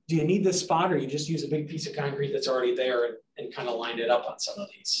this spot, or you just use a big piece of concrete that's already there and kind of line it up on some of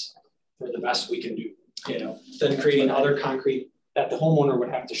these for the best we can do, you know, then creating other concrete that the homeowner would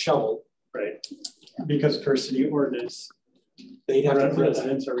have to shovel. Right. Because per city ordinance,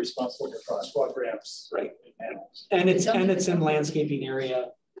 residents are responsible for crosswalk ramps. Right. And it's in landscaping area,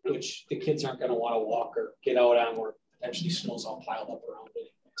 which the kids aren't going to want to walk or get out on, where potentially snow's all piled up around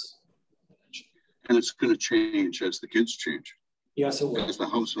it. And it's going to change as the kids change. Yes, it will. As the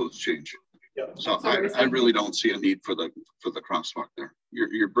households change. Yep. So I really don't see a need for the crosswalk there.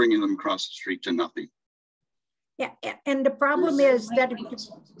 You're bringing them across the street to nothing. Yeah, and the problem is that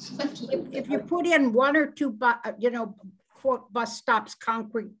if you put in one or two, quote, bus stops,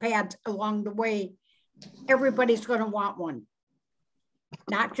 concrete pads along the way, everybody's going to want one.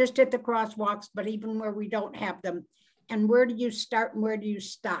 Not just at the crosswalks, but even where we don't have them. And where do you start and where do you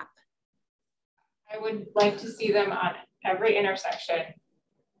stop? I would like to see them on every intersection.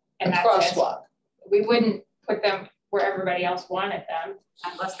 And a crosswalk. We wouldn't put them where everybody else wanted them,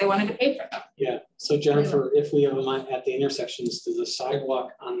 unless they wanted to pay for them. Yeah, so Jennifer, if we have them at the intersections, does the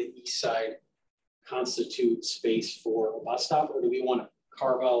sidewalk on the east side constitute space for a bus stop, or do we want to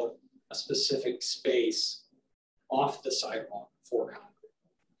carve out a specific space off the sidewalk for concrete?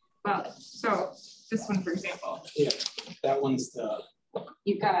 Well, so this one, for example. Yeah, that one's the.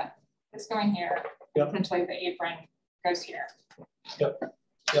 You've got this going here. Yep. Potentially the apron goes here. Yep.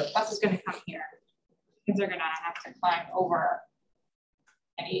 Yep. Bus is going to come here. Kids are going to have to climb over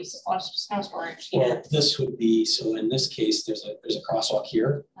any snow storage here. Well, this would be, so in this case, there's a crosswalk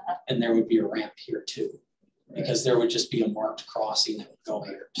here, and there would be a ramp here too, because there would just be a marked crossing that would go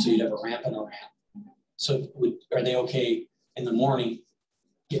here. So you'd have a ramp and a ramp. So are they okay in the morning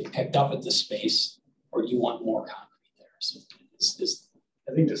get picked up at this space, or do you want more concrete there? So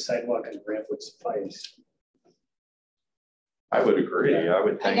I think the sidewalk and ramp would suffice. I would agree. I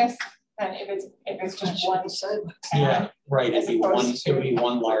would think. I guess then if it's just one sidewalk. Yeah, right. It'd be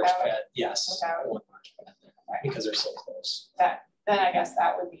one large without, pad. Yes. without, one large pad there, because they're so close. then I guess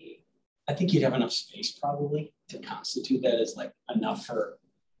that would be. I think you'd have enough space probably to constitute that as like enough for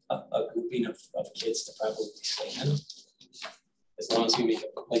a grouping of kids to probably stay in. As long as you make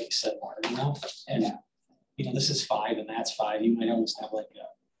it, like you said, large enough. And you know, this is 5 and that's 5. You might almost have like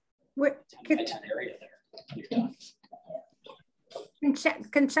a 10 by 10 area there when you're done.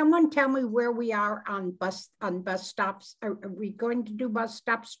 Can someone tell me where we are on bus stops? Are we going to do bus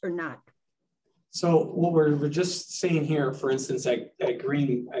stops or not? So what we're just saying here, for instance, at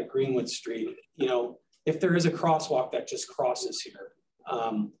Greenwood Street, you know, if there is a crosswalk that just crosses here,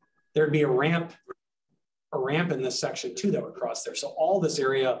 there'd be a ramp in this section too that would cross there. So all this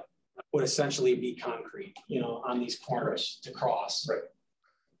area would essentially be concrete, you know, on these corners to cross. Right.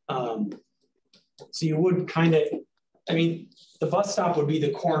 So you would kind of, I mean, the bus stop would be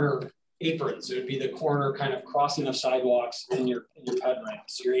the corner aprons. It would be the corner kind of crossing of sidewalks in your ped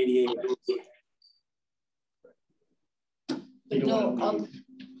ramps, your ADA ramps. You don't want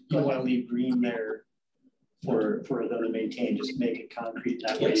to leave green there for them to maintain. Just make it concrete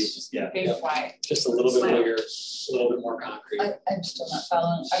that way. Yeah. Just a little bit bigger, a little bit more concrete. I'm still not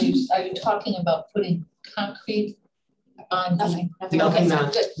following. Are you talking about putting concrete on? Nothing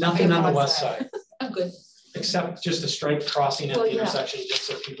on the west side. I'm good. Except just a stripe crossing at the intersection, just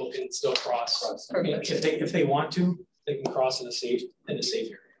so people can still cross. If they want to, they can cross in a safe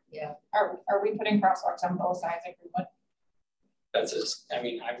area. Yeah. Are we putting crosswalks on both sides of Greenwood? That's it. I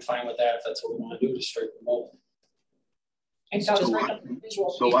mean, I'm fine with that if that's what we want to do, just straighten them over. And so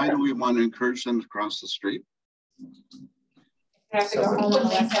why do we want to encourage them to cross the street? They have to go home on the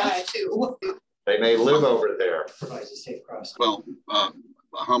west side too. They may live over there. Provides a safe crossing. Well,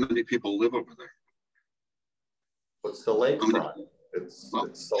 how many people live over there? What's the lakefront?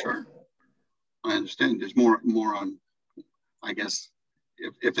 Sure. I understand. There's more on, I guess,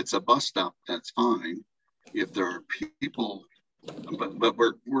 if it's a bus stop, that's fine. If there are people, but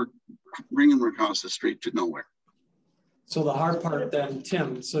we're bringing them across the street to nowhere. So the hard part then,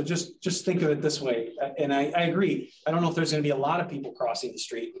 Tim, so just think of it this way, and I agree. I don't know if there's going to be a lot of people crossing the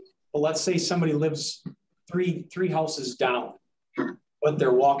street, but let's say somebody lives three houses down, sure, but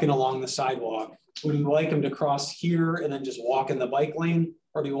they're walking along the sidewalk. Would you like them to cross here and then just walk in the bike lane,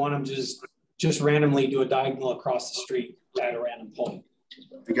 or do you want them to just randomly do a diagonal across the street at a random point?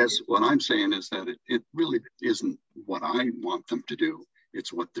 I guess what I'm saying is that it really isn't what I want them to do.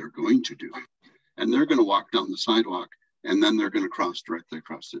 It's what they're going to do. And they're going to walk down the sidewalk and then they're going to cross directly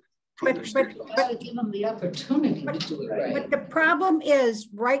across it from their street. But give them the opportunity to do it right. But the problem is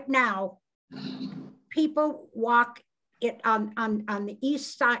right now, people walk it on the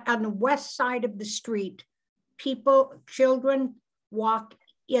east side, on the west side of the street. Children walk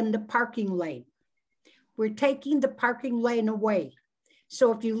in the parking lane. We're taking the parking lane away.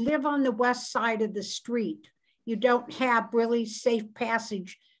 So if you live on the west side of the street, you don't have really safe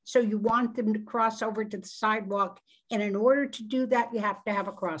passage. So you want them to cross over to the sidewalk. And in order to do that, you have to have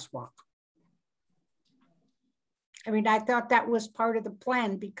a crosswalk. I mean, I thought that was part of the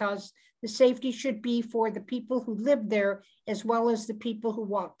plan because the safety should be for the people who live there as well as the people who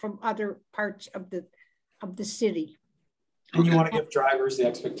walk from other parts of the city. And you want to give drivers the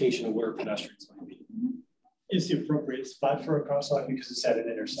expectation of where pedestrians might be. Is the appropriate spot for a crosswalk because it's at an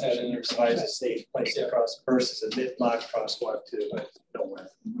intersection. It provides a safe place to cross versus a mid-block crosswalk to nowhere.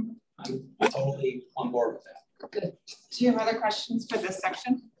 I'm totally on board with that. Good. Do you have other questions for this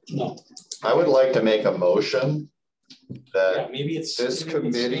section? No. I would like to make a motion that maybe this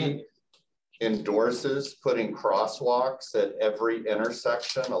committee endorses putting crosswalks at every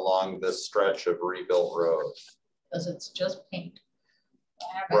intersection along this stretch of rebuilt road. Because it's just paint.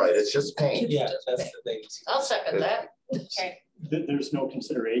 Right, it's just paint. Yeah, that's the thing. I'll second that. Okay. There's no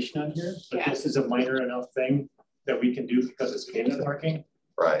consideration on here, but this is a minor enough thing that we can do because it's pavement parking.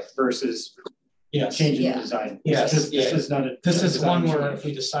 Right. Versus Yes. changing the design. Yes. This is not a. This is one where change. if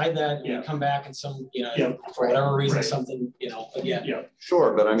we decide that, Yeah. we come back and some, you know, Yeah. for whatever reason, Right. something, you know, again. Yeah.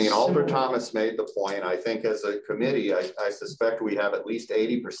 Sure, but I mean, Alder So- Thomas made the point. I think as a committee, I suspect we have at least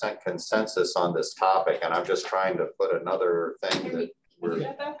 80% consensus on this topic, and I'm just trying to put another thing that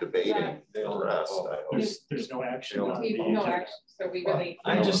we're debating the rest. I hope. There's no action. on We the no agenda. action, so we really.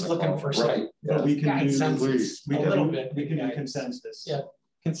 I'm just looking for some Right. But we can do consensus we a can little do- bit. We can do guys. consensus. Yeah.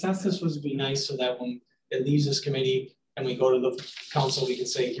 Consensus would be nice so that when it leaves this committee and we go to the council, we can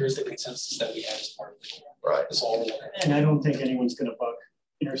say, here's the consensus that we had as part of it. Right. That's all we're looking at. And I don't think anyone's gonna buck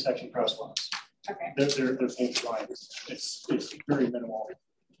intersection crosswalks. Okay. They're paint lines. It's very minimal.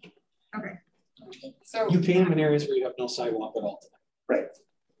 Okay. So You paint them in areas where you have no sidewalk at all. Right.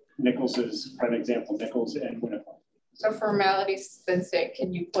 Nichols is prime example, Nichols and Winnebago. So formality's sake,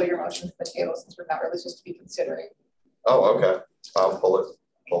 can you pull your motion to the table since we're not really supposed to be considering? Oh, okay. I'll pull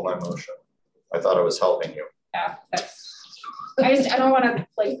my motion. I thought I was helping you. Yeah, I don't want to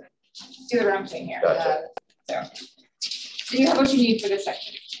like do the wrong thing here. Gotcha. So do you have what you need for this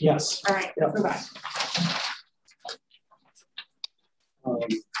section? Yes. All right, let's move on.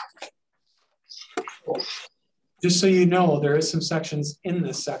 Just so you know, there is some sections in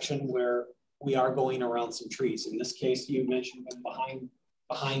this section where we are going around some trees. In this case, you mentioned them behind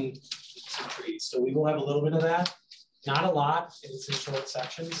some trees. So we will have a little bit of that. Not a lot, it's in short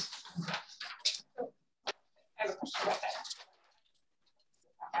sections. I have a question about that.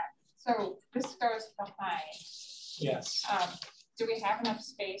 So this goes behind. Yes. Do we have enough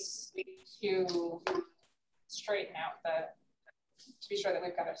space to straighten out to be sure that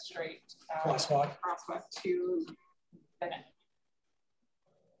we've got a straight crosswalk to the net?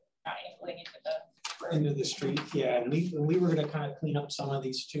 Not into the street? Yeah, and we were going to kind of clean up some of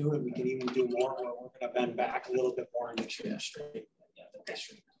these too, and we can even do more where we're going to bend back a little bit more and make sure they're straight. Yeah, they're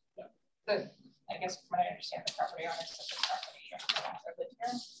straight. Yeah. But I guess from what I understand, the property owners of the property also lived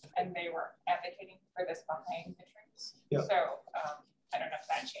here, and they were advocating for this behind the trees. Yep. So I don't know if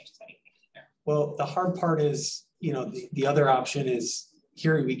that changes anything either. Well, the hard part is, you know, the other option is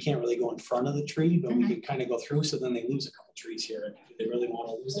here we can't really go in front of the tree, but we can kind of go through. So then they lose a couple trees here. Do they really want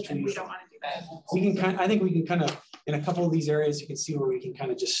to lose the trees? We don't want to do that. We can I think we can kind of, in a couple of these areas, you can see where we can kind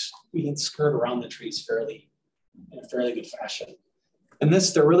of we can skirt around the trees in a fairly good fashion. And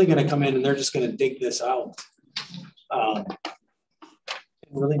they're really going to come in and they're just going to dig this out. And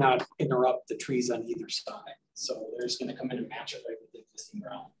really not interrupt the trees on either side. So they're just going to come in and match it right with the existing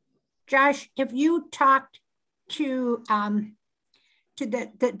ground. Josh, have you talked to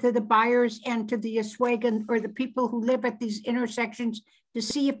the buyers and to the Oswego or the people who live at these intersections to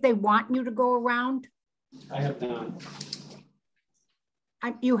see if they want you to go around? I have not.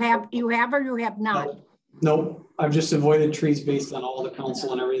 You have or you have not? Nope. I've just avoided trees based on all the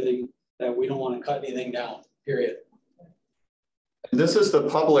council and everything that we don't want to cut anything down, period. This is the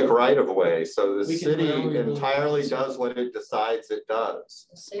public right of way. So the city really entirely does what it decides it does.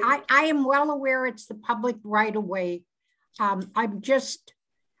 I am well aware it's the public right of way. I'm just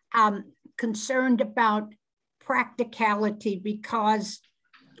concerned about practicality because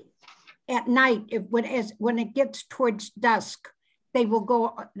at night, when it gets towards dusk, there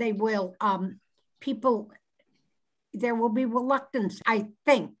will be reluctance, I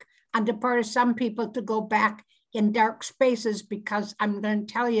think, on the part of some people to go back in dark spaces because I'm going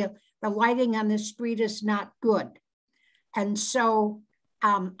to tell you, the lighting on the street is not good. And so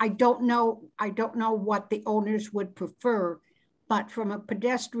I don't know what the owners would prefer, but from a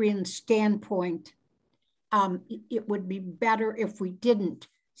pedestrian standpoint, it would be better if we didn't.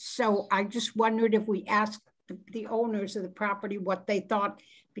 So I just wondered if we asked the owners of the property what they thought,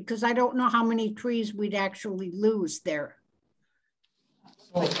 because I don't know how many trees we'd actually lose there.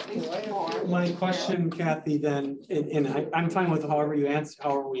 Well, my question, Kathy, then, and I'm fine with however we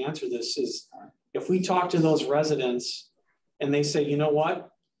answer this, is if we talk to those residents and they say, you know what,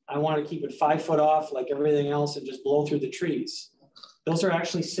 I want to keep it 5 foot off like everything else and just blow through the trees. Those are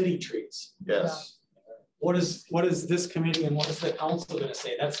actually city trees. Yes. What is this committee and what is the council going to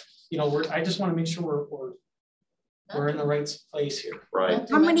say? That's, you know, I just want to make sure we're in the right place here. Right.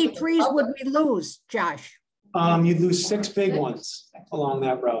 How many trees would we lose, Josh? You'd lose 6 big ones along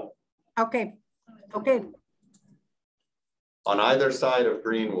that route. Okay. On either side of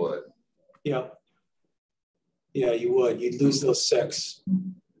Greenwood. Yeah. Yeah, you would. You'd lose those 6.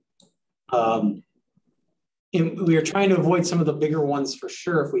 And we are trying to avoid some of the bigger ones for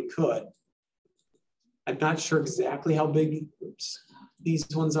sure if we could. I'm not sure exactly how big. Oops. these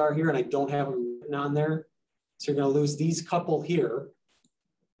ones are here, and I don't have them written on there. So you're gonna lose these couple here,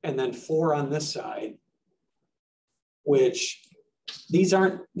 and then 4 on this side, which these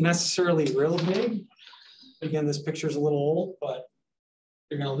aren't necessarily real big. Again, this picture's a little old, but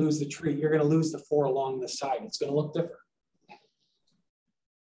you're gonna lose the tree. You're gonna lose the 4 along the side. It's gonna look different.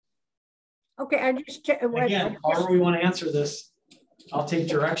 Okay, I just again, however we want to answer this, I'll take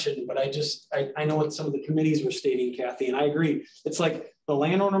direction. But I know what some of the committees were stating, Kathy, and I agree. It's like the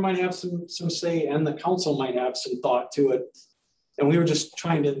landowner might have some say, and the council might have some thought to it. And we were just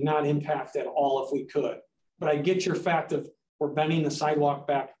trying to not impact at all if we could. But I get your fact of we're bending the sidewalk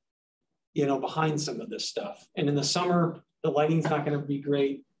back, you know, behind some of this stuff. And in the summer, the lighting's not going to be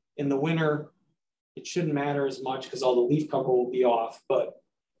great. In the winter, it shouldn't matter as much because all the leaf cover will be off. But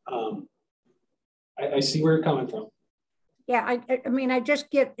I see where you're coming from. Yeah, I mean, I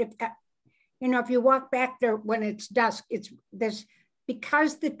just get it. You know, if you walk back there when it's dusk, it's this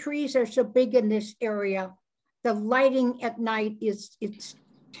because the trees are so big in this area. The lighting at night it's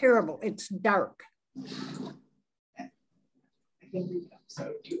terrible. It's dark. I think we've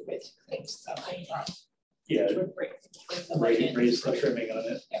so do basic things. So yeah, raise the trimming on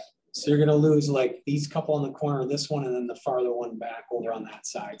it. Yeah. So you're gonna lose like these couple on the corner of this one, and then the farther one back over on that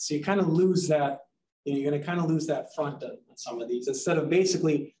side. So you kind of lose that. You know, you're gonna kind of lose that front of some of these. Instead of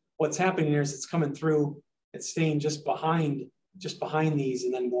basically what's happening here is it's coming through, it's staying just behind these,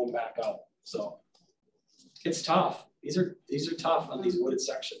 and then going back out. So it's tough. These are tough on these wooded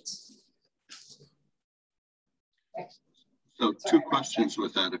sections. So 2 questions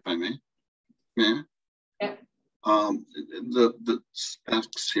with that, if I may. May I? Yeah. The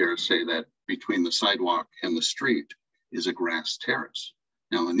specs here say that between the sidewalk and the street is a grass terrace.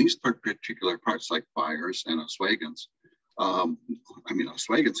 Now, in these particular parts, like Byers and Oswegan's, I mean,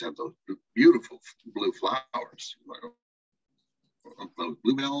 Oswegan's have those beautiful blue flowers,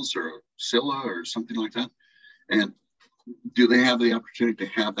 bluebells or scilla or something like that. And do they have the opportunity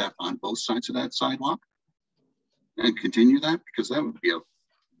to have that on both sides of that sidewalk and continue that? Because that would be a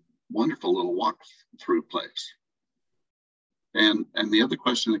wonderful little walk through place. And the other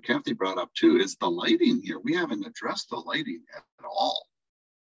question that Kathy brought up too is the lighting here. We haven't addressed the lighting at all.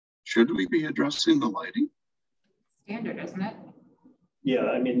 Should we be addressing the lighting? Standard, isn't it? Yeah,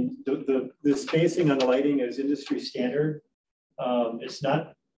 I mean, the spacing on the lighting is industry standard. It's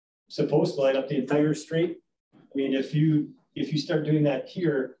not supposed to light up the entire street. I mean, if you start doing that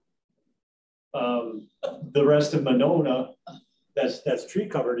here, the rest of Monona that's tree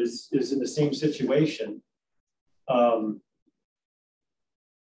covered is in the same situation.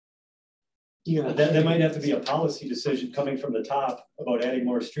 Yeah, that might have to be a policy decision coming from the top about adding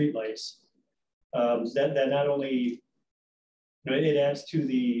more streetlights. That not only, you know, it adds to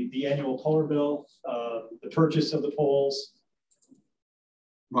the annual power bill, the purchase of the poles.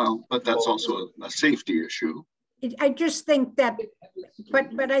 Well, but that's also a safety issue. I just think that,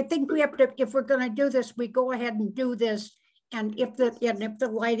 but I think we have to, if we're going to do this, we go ahead and do this. And if the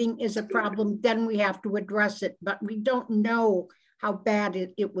lighting is a problem, then we have to address it. But we don't know how bad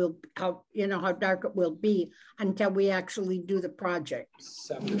it will, how dark it will be until we actually do the project.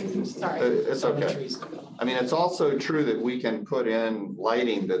 Sorry. It's okay. I mean, it's also true that we can put in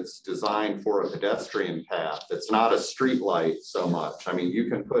lighting that's designed for a pedestrian path. It's not a street light so much. I mean, you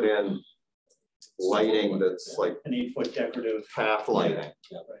can put in lighting that's like an 8-foot decorative path lighting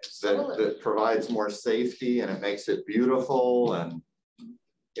that provides more safety, and it makes it beautiful. And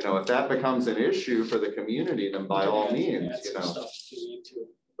you know, if that becomes an issue for the community, then by all means, you know.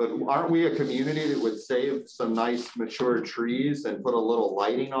 But aren't we a community that would save some nice mature trees and put a little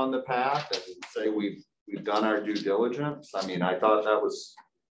lighting on the path and say we've done our due diligence? I mean, I thought that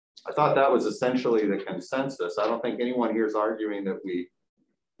was essentially the consensus. I don't think anyone here is arguing that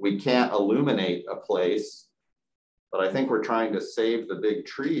we can't illuminate a place, but I think we're trying to save the big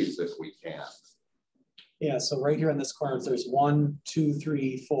trees if we can. Yeah, so right here in this corner, there's 1, 2,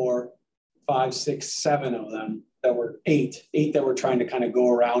 3, 4, 5, 6, 7 of them that were eight that were trying to kind of go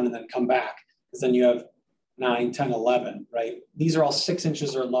around and then come back. Because then you have 9, 10, 11, right? These are all 6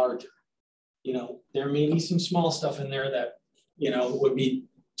 inches or larger. You know, there may be some small stuff in there that, you know, would be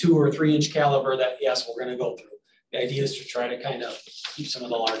 2 or 3 inch caliber that, yes, we're going to go through. The idea is to try to kind of keep some of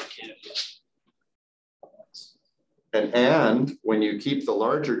the larger canopies. And when you keep the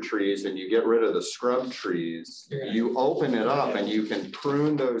larger trees and you get rid of the scrub trees, you open it up and you can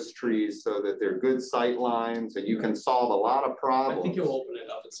prune those trees so that they're good sight lines, and you can solve a lot of problems. I think you'll open it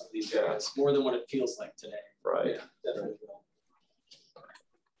up in some of these areas more than what it feels like today. Right. Yeah, definitely.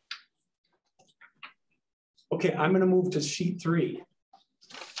 Okay, I'm going to move to sheet 3.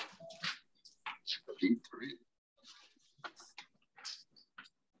 Sheet 3.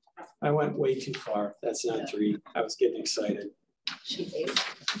 I went way too far. That's not 3. I was getting excited. Sheet 8.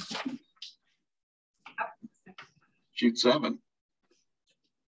 Sheet 7. Is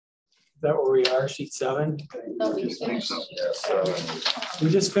that where we are? Sheet 7? No, we Just think finished. so. We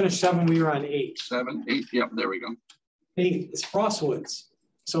just finished 7. We were on 8. 7, 8. Yep, there we go. 8 is Frostwoods.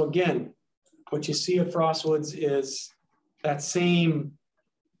 So again, what you see at Frostwoods is that same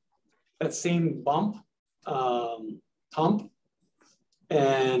bump, hump.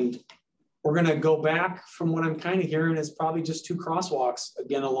 And we're gonna go back from what I'm kind of hearing is probably just 2 crosswalks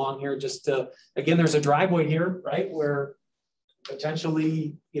again along here, just to, again, there's a driveway here, right? Where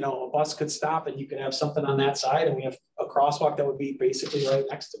potentially, you know, a bus could stop and you could have something on that side, and we have a crosswalk that would be basically right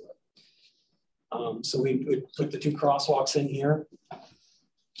next to it. So we would put the 2 crosswalks in here.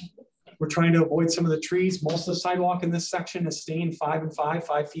 We're trying to avoid some of the trees. Most of the sidewalk in this section is staying 5 and 5,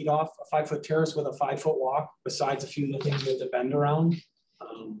 5 feet off, a 5-foot terrace with a 5-foot walk, besides a few of the things we have to bend around.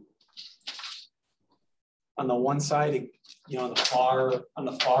 On the one side, you know, on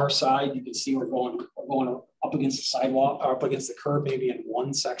the far side, you can see we're going up against the sidewalk, or up against the curb, maybe in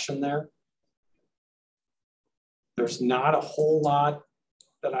one section there. There's not a whole lot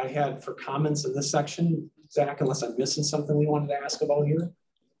that I had for comments in this section, Zach, unless I'm missing something we wanted to ask about here.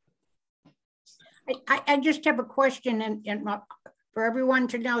 I just have a question, and for everyone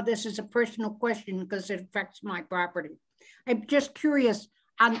to know, this is a personal question because it affects my property. I'm just curious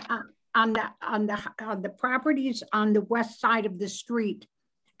on the properties on the west side of the street.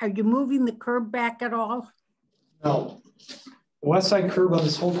 Are you moving the curb back at all? No, the west side curb on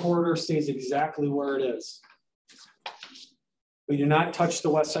this whole corridor stays exactly where it is. We do not touch the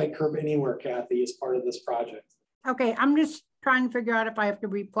west side curb anywhere, Kathy, as part of this project. Okay, I'm just trying to figure out if I have to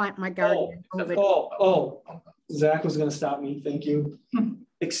replant my garden. Zach was going to stop me. Thank you.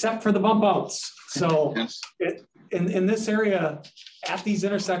 Except for the bump outs. So Yes. in this area, at these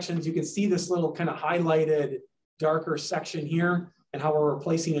intersections, you can see this little kind of highlighted darker section here and how we're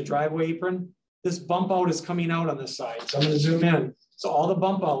replacing a driveway apron. This bump out is coming out on this side. So I'm going to zoom in. So all the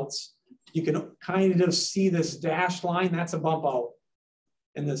bump outs, you can kind of see this dashed line. That's a bump out.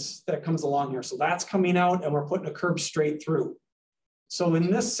 And this that comes along here. So that's coming out, and we're putting a curb straight through. So in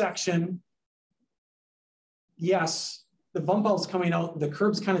this section, yes, the bump out's coming out. The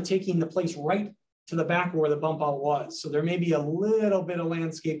curb's kind of taking the place right to the back where the bump out was. So there may be a little bit of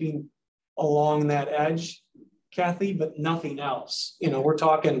landscaping along that edge, Kathy, but nothing else. You know, we're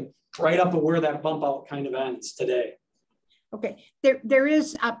talking right up at where that bump out kind of ends today. Okay, there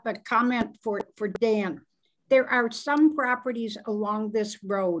is a comment for Dan. There are some properties along this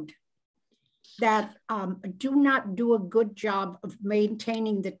road that do not do a good job of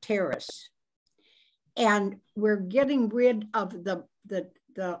maintaining the terrace. And we're getting rid of the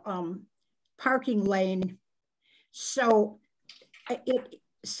parking lane. So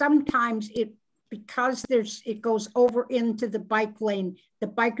sometimes because it goes over into the bike lane, the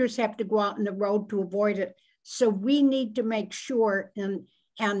bikers have to go out on the road to avoid it. So we need to make sure, and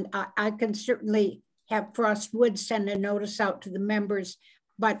I can certainly have Frostwoods send a notice out to the members,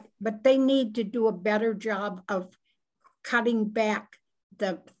 but they need to do a better job of cutting back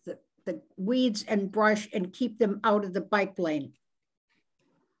the weeds and brush and keep them out of the bike lane.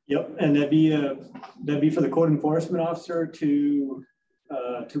 Yep, and that'd be for the code enforcement officer to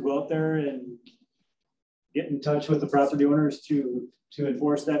go out there and get in touch with the property owners to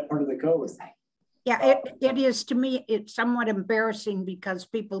enforce that part of the code. Yeah, it is, to me, it's somewhat embarrassing because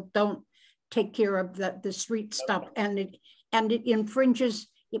people don't take care of the street stuff, and it infringes,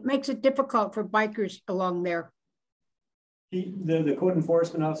 it makes it difficult for bikers along there. The code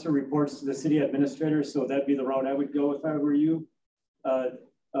enforcement officer reports to the city administrator, so that'd be the route I would go if I were you.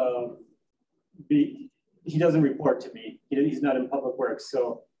 He doesn't report to me. He's not in public works,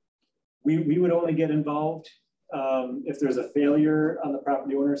 so we would only get involved if there's a failure on the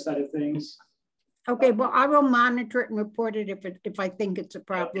property owner side of things. Okay, well, I will monitor it and report it if I think it's a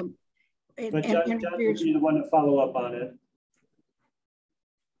problem. But John would be the one to follow up on it.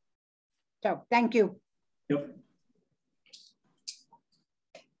 So, thank you. Yep.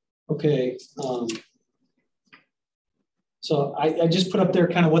 Okay. So I just put up there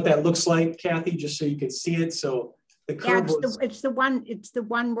kind of what that looks like, Kathy, just so you can see it. So the curb it's the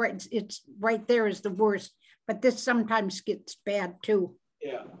one where it's right there is the worst, but this sometimes gets bad too.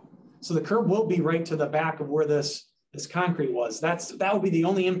 Yeah. So the curb will be right to the back of where this concrete was. That would be the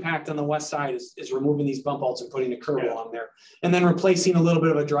only impact on the west side is removing these bump outs and putting a curb along there, and then replacing a little bit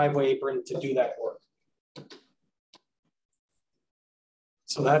of a driveway apron to do that work.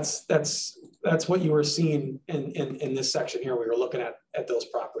 So that's what you were seeing in this section here. We were looking at those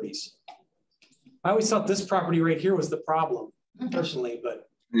properties. I always thought this property right here was the problem, personally, but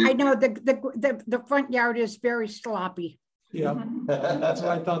Yeah. I know the front yard is very sloppy. Yeah, that's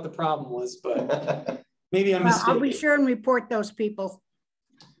what I thought the problem was, but maybe I'm mistaken. I'll be sure and report those people.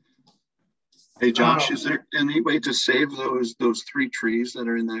 Hey, Josh, is there any way to save those 3 trees that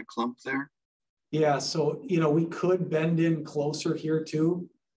are in that clump there? Yeah, so we could bend in closer here too.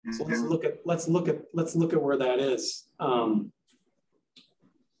 So let's look at where that is. And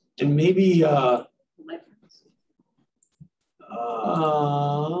maybe that's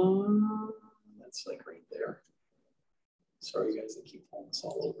like right there. Sorry guys, I keep pulling this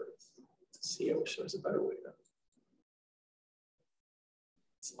all over. See, I wish there was a better way to.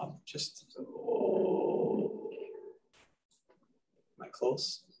 It's up just. Oh. Am I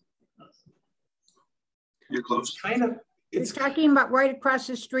close? You're close. It's kind of. It's talking about right across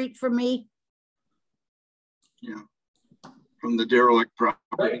the street from me. Yeah, from the derelict property.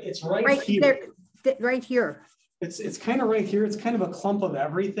 Right, it's right here. There, right here. It's kind of right here. It's kind of a clump of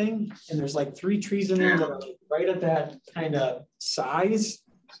everything, and there's like 3 trees in there that are like right at that kind of size.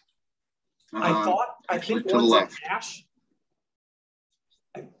 I think to the left. Ash.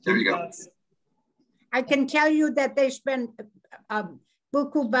 There you go. I can tell you that they spend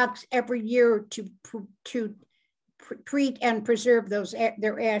buku bucks every year to treat and preserve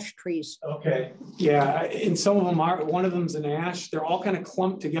their ash trees. Okay, yeah, and some of them are. One of them's an ash. They're all kind of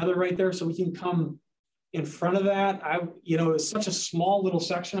clumped together right there, so we can come in front of that. It was such a small little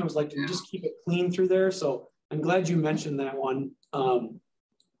section. I was like, we just keep it clean through there. So I'm glad you mentioned that one. I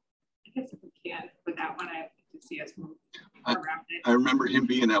guess if we can, with that one, I have to see us move around it. I remember him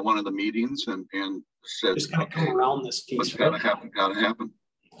being at one of the meetings and said, just kind of come around this piece. What's gotta happen.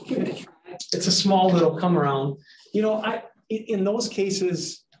 It's a small little come around. In those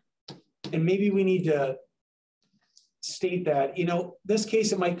cases, and maybe we need to state that, this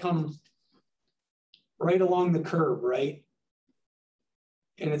case, it might come right along the curb, right?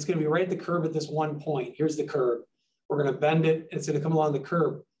 And it's going to be right at the curb at this one point. Here's the curb. We're going to bend it. It's going to come along the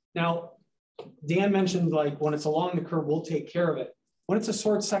curb. Now, Dan mentioned like when it's along the curb, we'll take care of it. When it's a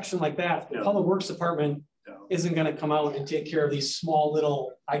short section like that, the Public Works Department isn't going to come out and take care of these small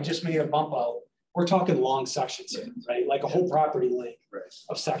little, I just made a bump out. We're talking long sections here, right? Like a whole property length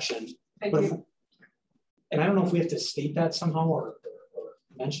of section. And I don't know if we have to state that somehow or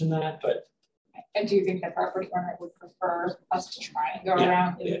mention that, but I do think the property owner would prefer us to try and go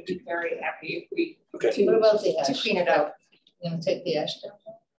around. It would be very happy if we What about the ash? to clean it up. You gonna take the ash down?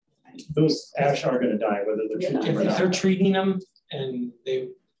 Those ash are going to die, whether they're treated or if not. they're treating them and they,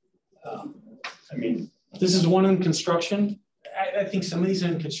 this is one in construction. I think some of these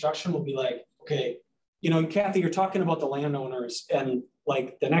in construction will be like, okay, Kathy, you're talking about the landowners and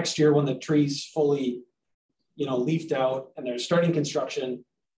like the next year when the tree's fully, leafed out and they're starting construction,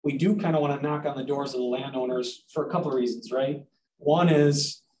 we do kind of want to knock on the doors of the landowners for a couple of reasons, right? One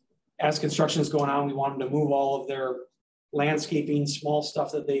is as construction is going on, we want them to move all of their landscaping, small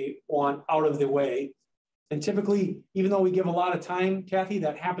stuff that they want out of the way. And typically, even though we give a lot of time, Kathy,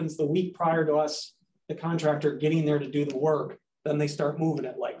 that happens the week prior to us, the contractor getting there to do the work, then they start moving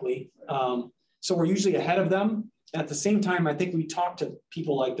it likely. So we're usually ahead of them. At the same time, I think we talk to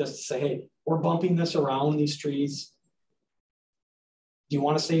people like this to say, hey, we're bumping this around these trees. Do you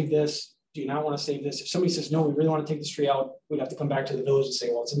want to save this? Do you not want to save this? If somebody says, no, we really want to take this tree out, we'd have to come back to the village and say,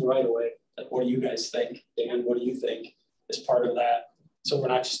 well, it's in the right of way. Like, what do you guys think? Dan, what do you think is part of that? So we're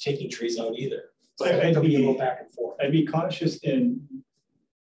not just taking trees out either. So I'd be a little back and forth. I'd be cautious in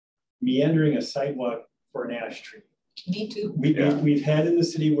meandering a sidewalk for an ash tree. Me too. We've had in the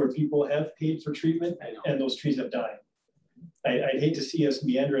city where people have paid for treatment and those trees have died. I'd hate to see us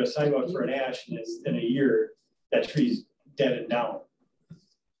meander a sidewalk for an ash and in a year that tree's dead and down.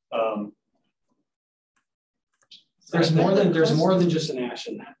 There's more than just an ash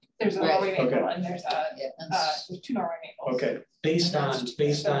in that. There's a Norway maple and there's there's 2 Norway maples. Okay. Based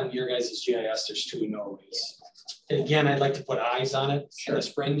on your guys' GIS, there's 2 Norways. And again, I'd like to put eyes on it in the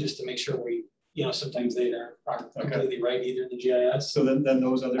spring just to make sure we, sometimes they aren't completely right either in the GIS. So then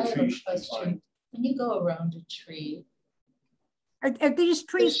those other trees should be fine. When you go around a tree, are these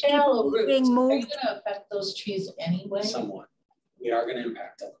trees shallow roots, being moved? are you going to affect those trees anyway? Somewhat. We are going to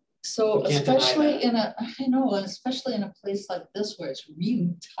impact them. So especially in especially in a place like this where it's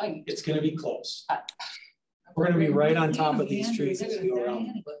really tight. It's going to be close. We're going to be right on top of these trees as we go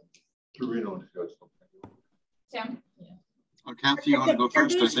around. Sam? Oh, Kathy, you want to go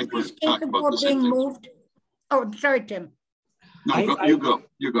first? I think we're talking about the same thing. Moved? Oh, sorry, Tim. No, you go.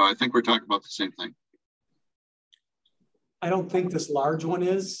 I think we're talking about the same thing. I don't think this large one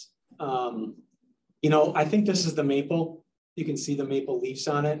is. I think this is the maple. You can see the maple leaves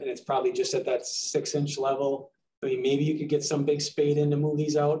on it, and it's probably just at that 6-inch level. I mean, maybe you could get some big spade in to move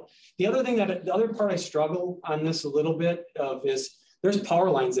these out. The other part I struggle on this a little bit of is there's power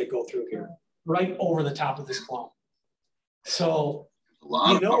lines that go through here, right over the top of this clone. So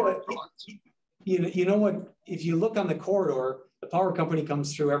you know what, if you look on the corridor, the power company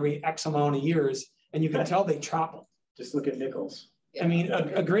comes through every X amount of years, and you can tell they chop them. Just look at Nichols. I mean,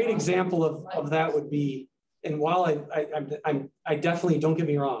 a great example of that would be, and while I definitely, don't get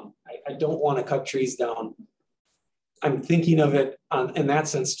me wrong, I don't want to cut trees down. I'm thinking of it in that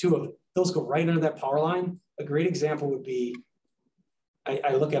sense too, of those go right under that power line. A great example would be,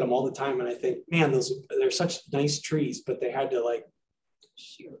 I look at them all the time and I think, man, they're such nice trees, but they had to like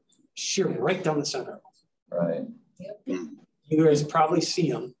shear right down the center. Right. Yep. You guys probably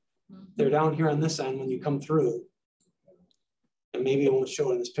see them. They're down here on this end when you come through. And maybe it won't show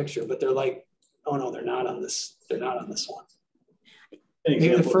it in this picture, but they're like, oh no, they're not on this. They're not on this one. Maybe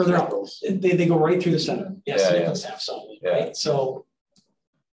they're further up. They go right through the center. Yes, yeah, Nichols have some, right? So,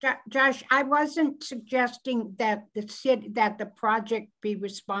 Josh, I wasn't suggesting that the project be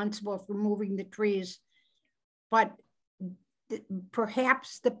responsible for moving the trees, but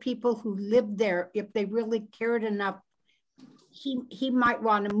perhaps the people who live there, if they really cared enough, he might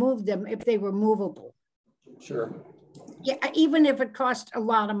want to move them if they were movable. Sure. Yeah, even if it cost a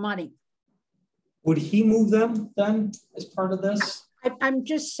lot of money. Would he move them then as part of this? I'm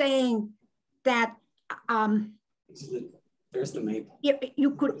just saying that there's the maple. If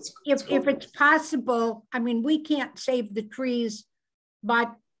you could, if it's possible, I mean, we can't save the trees,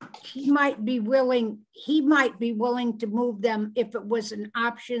 but he might be willing to move them if it was an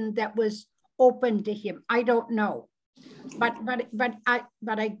option that was open to him. I don't know, but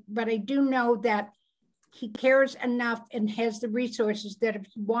I do know that he cares enough and has the resources that if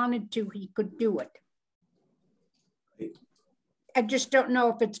he wanted to, he could do it. I just don't know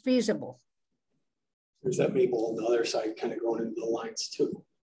if it's feasible. There's that maple on the other side kind of going into the lines too.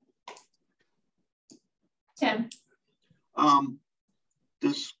 Tim.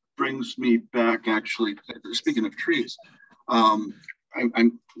 This brings me back, actually, speaking of trees, I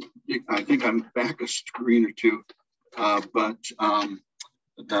think I'm back a screen or two, but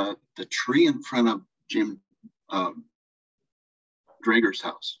the tree in front of Jim Drager's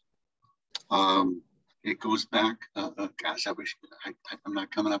house, it goes back, gosh, I wish, I'm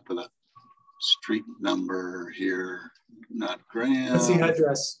not coming up with a street number here, not Graham. What's the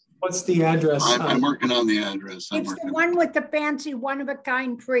address? What's the address? I'm working on the address. It's the one with the fancy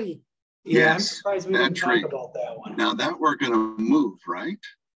one-of-a-kind tree. Yeah, yes, I'm surprised we didn't talk about that one. Now that we're gonna move, right?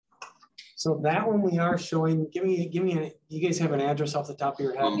 So that one we are showing, give me you guys have an address off the top of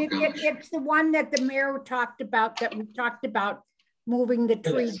your head? It's the one that the mayor talked about, that we talked about moving the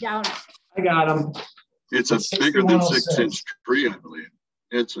tree down. I got them. It's a bigger than 6-inch tree, I believe.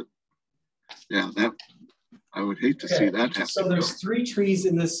 It's a, yeah, that, I would hate to see that happen. So there's 3 trees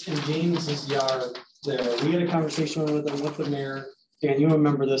in James's yard there. We had a conversation with the mayor. Dan, you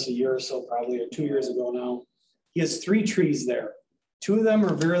remember this a year or so, probably, or 2 years ago now. He has 3 trees there. 2 of them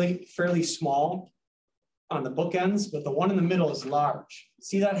are fairly small on the bookends, but the one in the middle is large.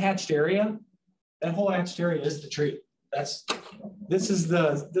 See that hatched area? That whole hatched area is the tree. This is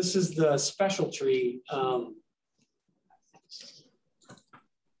the special tree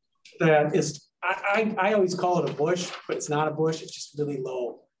that is. I always call it a bush, but it's not a bush. It's just really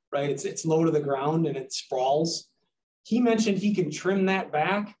low, right? It's low to the ground and it sprawls. He mentioned he can trim that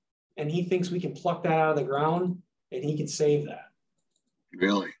back, and he thinks we can pluck that out of the ground, and he can save that.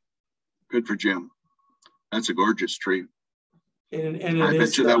 Really? Good for Jim. That's a gorgeous tree. And I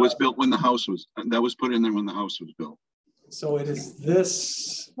bet you that was built when the house was, that was put in there when the house was built. So it is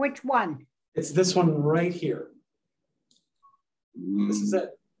this. Which one? It's this one right here. This is it.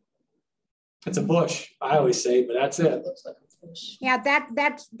 It's a bush, I always say, but that's it. It looks like a bush. Yeah, that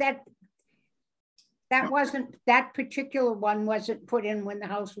wasn't, that particular one wasn't put in when the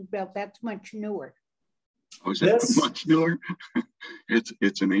house was built. That's much newer. Oh, is that much newer?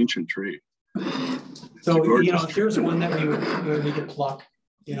 It's an ancient tree. So, here's one that we could pluck.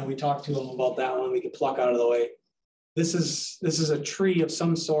 We talked to him about that one. We could pluck out of the way. This is a tree of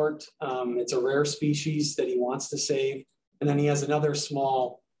some sort. It's a rare species that he wants to save. And then he has another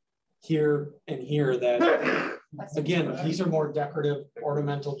small here and here that, again, these are more decorative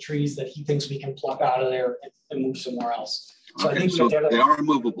ornamental trees that he thinks we can pluck out of there and move somewhere else. So okay, I think so they are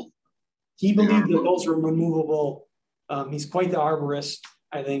movable. He believed that those were removable. He's quite the arborist,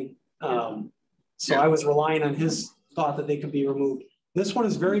 I think. So I was relying on his thought that they could be removed. This one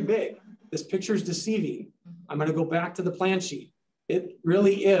is very big. This picture is deceiving. I'm going to go back to the plan sheet. It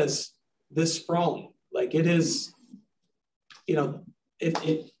really is this sprawling. Like it is,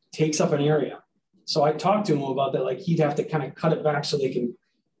 it takes up an area. So I talked to him about that, like he'd have to kind of cut it back so they can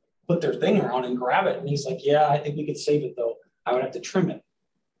put their thing around and grab it. And he's like, yeah, I think we could save it though. I would have to trim it.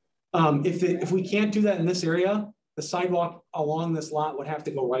 If we can't do that in this area, the sidewalk along this lot would have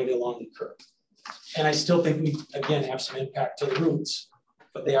to go right along the curb. And I still think we, again, have some impact to the roots,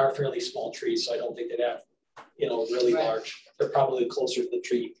 but they are fairly small trees. So I don't think they'd have, you know, really large. They're probably closer to the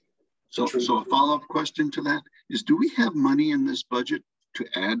tree. So a follow-up question to that is, do we have money in this budget to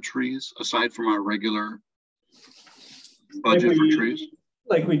add trees aside from our regular budget for trees?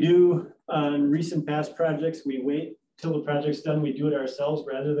 Like we do on recent past projects, we wait till the project's done. We do it ourselves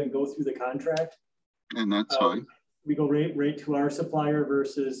rather than go through the contract. And that's fine. We go right to our supplier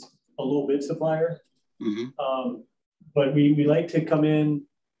versus a low bid supplier. But we like to come in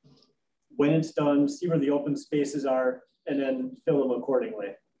when it's done, see where the open spaces are, and then fill them accordingly.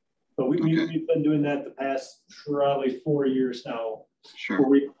 But we've been doing that the past probably 4 years now. Sure.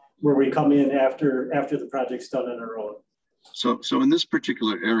 Where we come in after the project's done on our own. So in this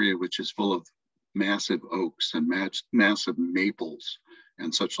particular area, which is full of massive oaks and massive maples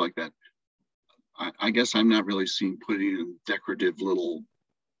and such like that, I guess I'm not really seeing putting in decorative little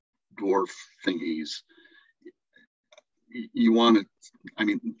dwarf thingies. You want to, I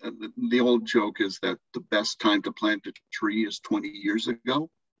mean, the old joke is that the best time to plant a tree is 20 years ago.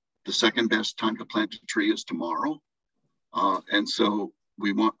 The second best time to plant a tree is tomorrow. And so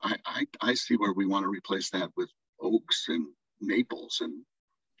we want, I see where we want to replace that with oaks and maples and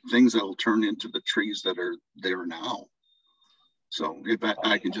things that will turn into the trees that are there now. So if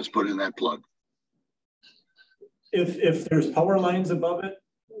I can just put in that plug. If there's power lines above it,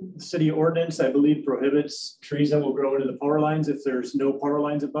 the city ordinance, I believe, prohibits trees that will grow into the power lines. If there's no power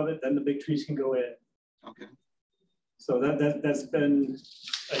lines above it, then the big trees can go in. Okay. So that's been,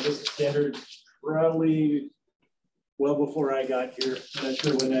 I guess, standard probably well before I got here. I'm not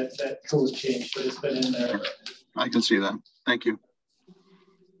sure when that code changed, but it's been in there. I can see that. Thank you.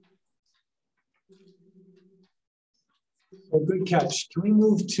 Well, good catch. Can we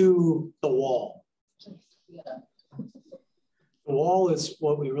move to the wall? Yeah. The wall is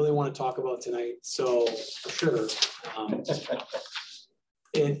what we really want to talk about tonight. So for sure.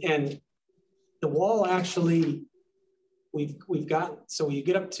 And the wall actually, we've got, so you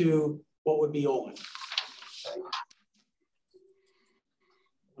get up to what would be Owen.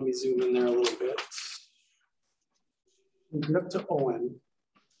 Let me zoom in there a little bit. We get up to Owen.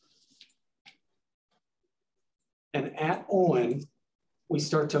 And at Owen, we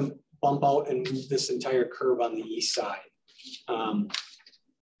start to bump out and move this entire curve on the east side.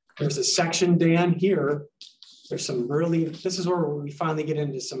 There's a section, Dan, here. There's some really, this is where we finally get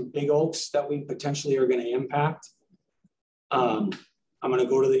into some big oaks that we potentially are going to impact. I'm going to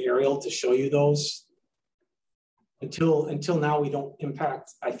go to the aerial to show you those. Until now, we don't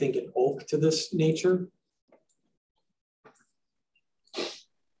impact, I think, an oak to this nature.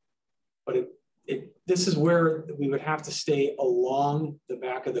 But this is where we would have to stay along the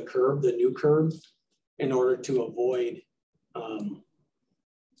back of the curb, the new curb, in order to avoid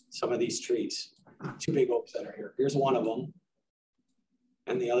some of these trees. Two big oaks that are here. Here's one of them,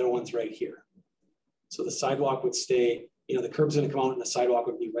 and the other one's right here. So the sidewalk would stay, you know, the curb's gonna come out and the sidewalk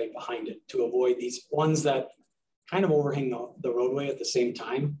would be right behind it to avoid these ones that kind of overhang the roadway at the same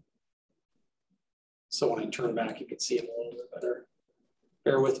time. So when I turn back, you can see them a little bit better.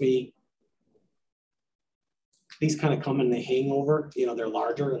 Bear with me. These kind of come and they hang over, you know, they're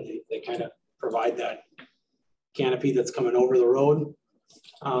larger and they kind of provide that canopy that's coming over the road.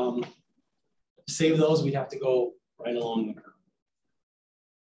 Save those, we'd have to go right along the curb.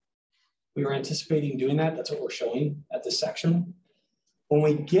 We were anticipating doing that. That's what we're showing at this section. When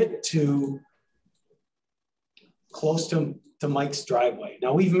we get to close to Mike's driveway.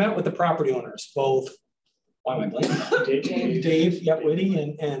 Now we've met with the property owners, both, why am I blanking? Dave, yep, Whitty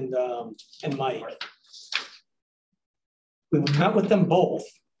and Mike. We've met with them both.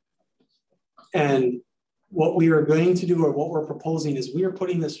 And what we are going to do, or what we're proposing, is we are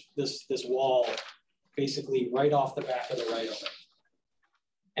putting this wall basically right off the back of the right of way.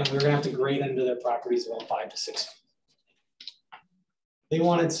 And we're gonna have to grade into their properties about 5 to 6 feet. They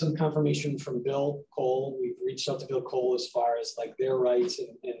wanted some confirmation from Bill Cole. We've reached out to Bill Cole as far as like their rights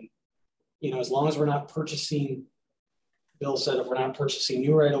and you know, as long as we're not purchasing, Bill said if we're not purchasing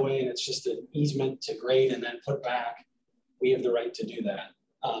new right away and it's just an easement to grade and then put back, we have the right to do that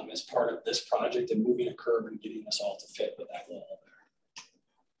as part of this project and moving a curb and getting this all to fit with that wall there.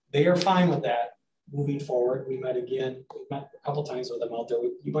 They are fine with that moving forward. We met again, we met a couple times with them out there.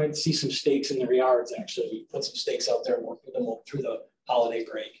 You might see some stakes in their yards actually. We put some stakes out there and worked with them through the holiday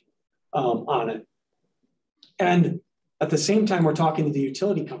break on it. And At the same time, we're talking to the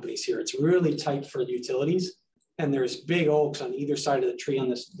utility companies here. It's really tight for the utilities, and there's big oaks on either side of the tree on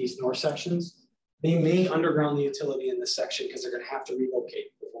these north sections. They may underground the utility in this section because they're going to have to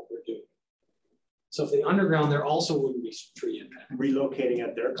relocate with what we're doing. So if they underground, there also wouldn't be tree impact. Relocating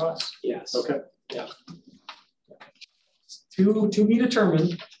at their cost? Yes. Okay. Yeah. To be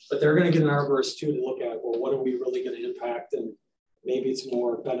determined, but they're going to get an arborist too to look at, well, what are we really going to impact, and maybe it's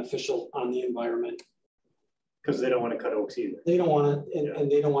more beneficial on the environment. Because they don't want to cut oaks either. They don't want to,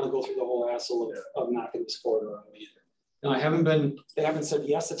 and they don't want to go through the whole hassle of knocking this corridor out either. Now, they haven't said,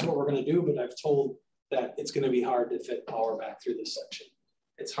 yes, that's what we're going to do, but I've told that it's going to be hard to fit power back through this section.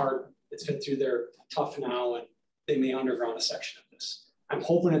 It's hard, it's fit through there tough now, and they may underground a section of this. I'm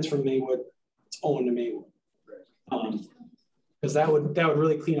hoping it's from Maywood, it's Owen to Maywood. Because that would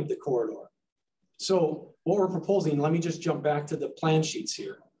really clean up the corridor. So what we're proposing, let me just jump back to the plan sheets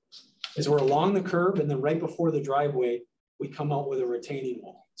here, is we're along the curb, and then right before the driveway, we come out with a retaining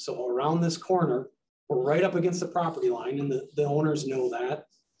wall. So around this corner, we're right up against the property line, and the owners know that.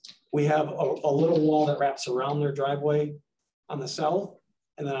 We have a little wall that wraps around their driveway on the south,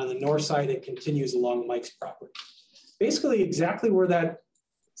 and then on the north side, it continues along Mike's property. Basically exactly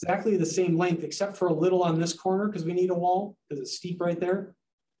the same length, except for a little on this corner because we need a wall because it's steep right there.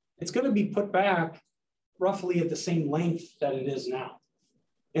 It's going to be put back roughly at the same length that it is now.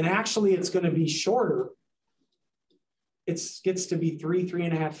 And actually it's going to be shorter. It gets to be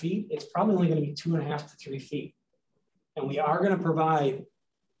 3.5 feet. It's probably only going to be 2.5 to 3 feet. And we are going to provide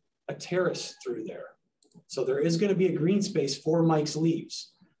a terrace through there. So there is going to be a green space for Mike's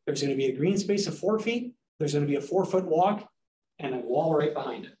leaves. There's going to be a green space of 4 feet. There's going to be a 4-foot walk and a wall right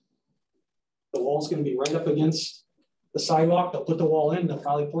behind it. The wall's going to be right up against the sidewalk. They'll put the wall in. They'll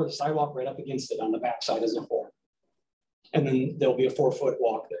probably pour the sidewalk right up against it on the backside as a floor. And then there'll be a 4-foot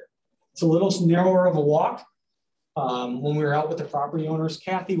walk there. It's a little narrower of a walk. When we were out with the property owners,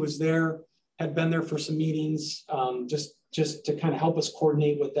 Kathy was there, had been there for some meetings, just to kind of help us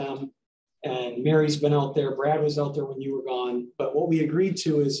coordinate with them. And Mary's been out there. Brad was out there when you were gone. But what we agreed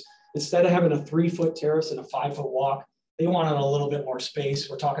to is instead of having a 3-foot terrace and a 5-foot walk, they wanted a little bit more space.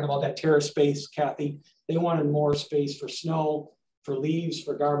 We're talking about that terrace space, Kathy. They wanted more space for snow, for leaves,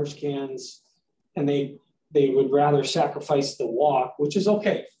 for garbage cans, and they would rather sacrifice the walk, which is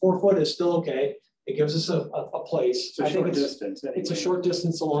okay. 4 foot is still okay. It gives us a place. It's a short distance. Anyway. It's a short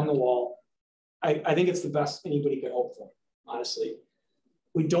distance along the wall. I think it's the best anybody could hope for, honestly.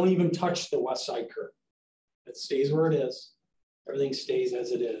 We don't even touch the west side curb. It stays where it is. Everything stays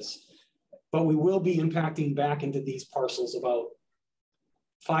as it is. But we will be impacting back into these parcels about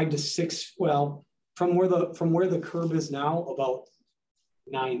 5 to 6, well, from where the curb is now, about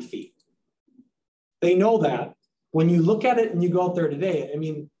 9 feet. They know that. When you look at it and you go out there today, I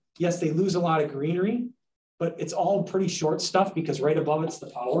mean, yes, they lose a lot of greenery, but it's all pretty short stuff because right above it's the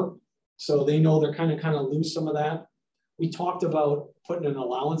power. So they know they're kind of lose some of that. We talked about putting an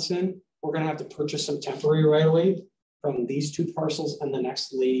allowance in. We're going to have to purchase some temporary right away from these 2 parcels and the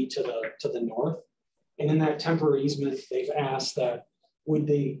next lady to the north. And in that temporary easement, they've asked that would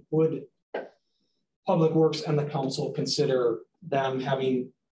Public Works and the council consider them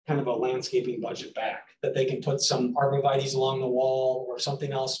having kind of a landscaping budget back, that they can put some arborvitaes along the wall or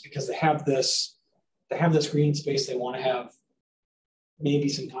something else because they have this green space. They want to have maybe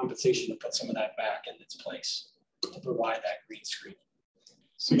some compensation to put some of that back in its place to provide that green screen.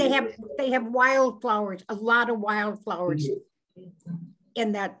 So they have wildflowers, a lot of wildflowers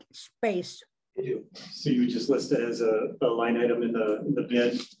in that space. They do. So you would just list it as a line item in the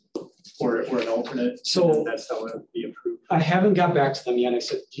bid or an alternate. So that's how it would be approved. I haven't got back to them yet. I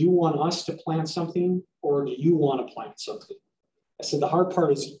said, do you want us to plant something or do you want to plant something? I said, the hard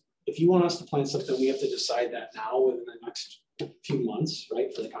part is if you want us to plant something, we have to decide that now within the next few months,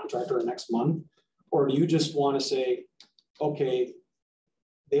 right? For the contractor or next month. Or do you just want to say, okay,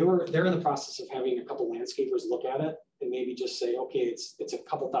 they're in the process of having a couple landscapers look at it and maybe just say, okay, it's a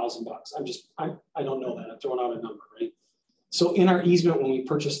couple $1,000 bucks. I don't know that. I'm throwing out a number, right? So in our easement, when we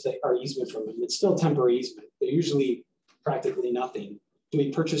purchased our easement from them, it's still temporary easement. They're usually practically nothing. Do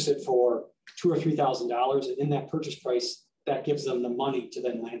we purchase it for $2,000 or $3,000? And in that purchase price, that gives them the money to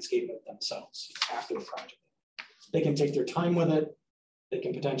then landscape it themselves after the project. They can take their time with it. They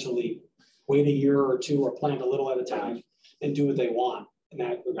can potentially wait a year or 2 or plant a little at a time and do what they want.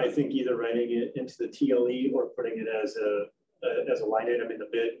 I think either writing it into the TLE or putting it as a line item in the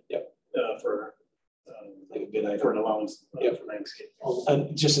bid. Yep. For like a bid item. For an allowance yep. for landscape.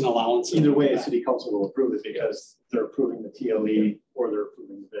 Just an allowance. Either way, city council will approve it because they're approving the TLE or they're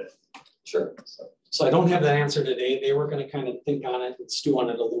approving the bid. Sure. So I don't have that answer today. They were going to kind of think on it and stew on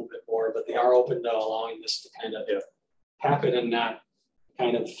it a little bit more, but they are open to allowing this to kind of happen and not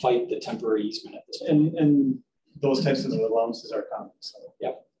kind of fight the temporary easement at this point. And those types of allowances are common. So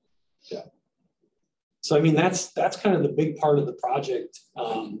yep. Yeah. So I mean that's kind of the big part of the project,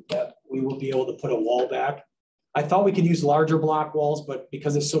 that we will be able to put a wall back. I thought we could use larger block walls, but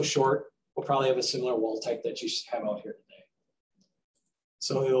because it's so short, we'll probably have a similar wall type that you have out here today.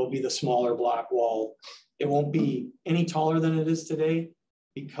 So it will be the smaller block wall. It won't be any taller than it is today,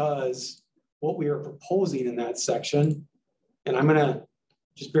 because what we are proposing in that section, and I'm gonna,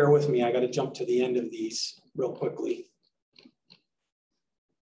 just bear with me, I gotta jump to the end of these real quickly,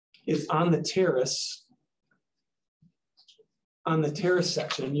 is on the terrace. On the terrace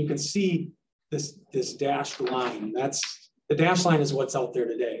section, you can see this dashed line. That's the dashed line is what's out there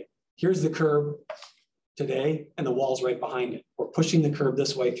today. Here's the curb today, and the wall's right behind it. We're pushing the curb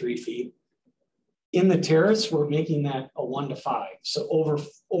this way 3 feet. In the terrace, we're making that a 1 to 5. So over,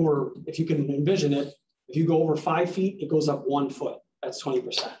 if you can envision it, if you go over 5 feet, it goes up 1 foot. That's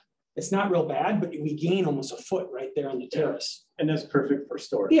 20%. It's not real bad, but we gain almost a foot right there on the terrace. And that's perfect for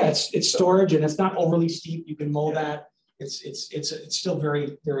storage. Yeah, it's storage, and it's not overly steep. You can mow that. It's still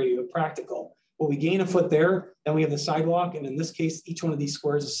very, very practical. But we gain a foot there, then we have the sidewalk, and in this case, each one of these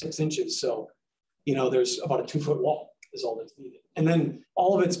squares is 6 inches. So, you know, there's about a 2-foot wall is all that's needed. And then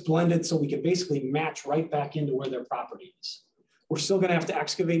all of it's blended, so we can basically match right back into where their property is. We're still gonna have to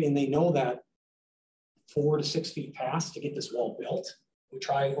excavate, and they know that 4 to 6 feet past to get this wall built. We're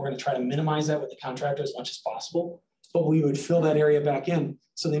gonna try to minimize that with the contractor as much as possible, but we would fill that area back in.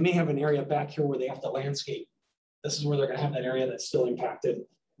 So they may have an area back here where they have to landscape. This is where they're gonna have that area that's still impacted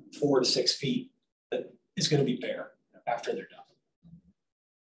 4 to 6 feet that is gonna be bare after they're done.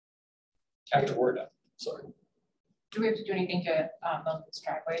 After we're done, sorry. Do we have to do anything to build this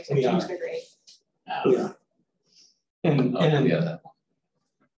driveway to We change are. the grade? Yeah.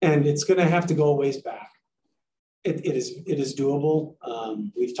 And it's gonna have to go a ways back. It is doable.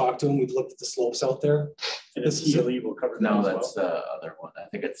 We've talked to them, we've looked at the slopes out there. And this ELE will cover that. No, as that's well. the other one. I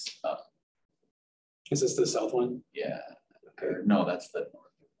think it's Is this the south one? yeah. Or, no, that's the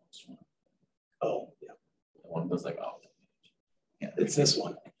northernmost one. Oh, yeah. The one goes like off. Yeah, It's this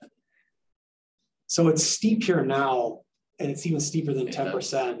one. So it's steep here now, and it's even steeper than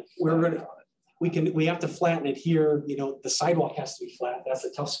 10%. We have to flatten it here. You know, the sidewalk has to be flat. That's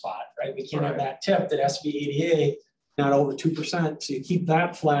a tough spot, right? We can't have that tip that has to be ADA, not over 2%. So you keep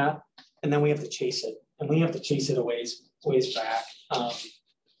that flat, and then we have to chase it. And we have to chase it a ways back.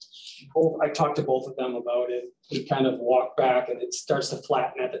 I talked to both of them about it. We kind of walk back, and it starts to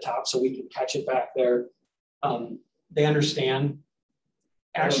flatten at the top, so we can catch it back there. They understand.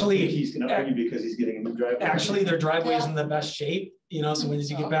 Actually, he's going to argue because he's getting a new driveway. Actually, their driveway is in the best shape, you know. So when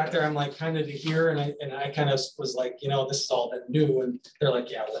you get back there, I'm like kind of to here, and I kind of was like, you know, this is all been new, and they're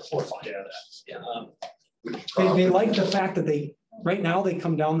like, yeah, we're fine with that. Yeah. They like the fact that right now they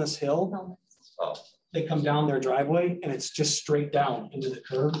come down this hill. They come down their driveway, and it's just straight down into the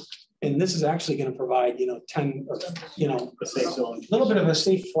curb. And this is actually going to provide, you know, a safe zone, a little bit of a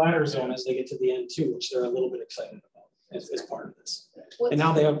safe, flatter zone as they get to the end too, which they're a little bit excited about as part of this. And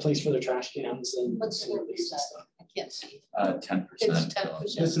now they have a place for their trash cans and slope is that? I can't see. 10%. It's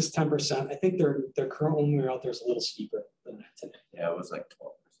 10%. This is 10%. I think their current one we were out there is a little steeper than that today. Yeah, it was like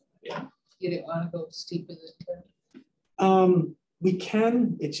 12%. Yeah. You didn't want to go steeper than 10? We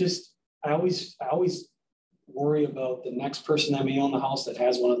can. It's just I always worry about the next person that may own the house that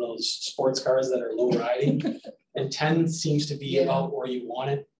has one of those sports cars that are low riding. And 10 seems to be about where you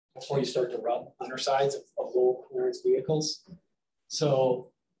want it before you start to rub undersides of low clearance vehicles.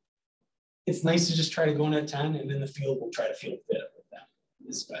 So it's nice to just try to go in at 10, and in the field, we'll try to field fit it with them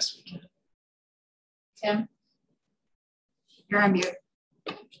as best we can. Tim, you're on mute.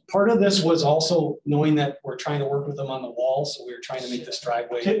 Part of this was also knowing that we're trying to work with them on the wall, so we were trying to make this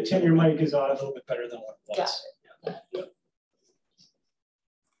driveway Tim, your mic is on. a little bit better than what it was. Yeah.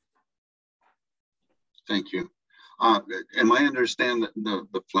 Thank you. Am I understand that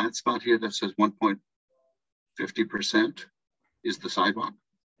the flat spot here that says 1.50% is the sidewalk?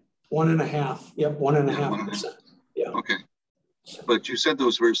 1.5. Yep, 1.5%. Yeah. Okay. But you said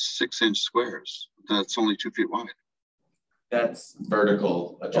those were 6-inch squares. That's only 2 feet wide. That's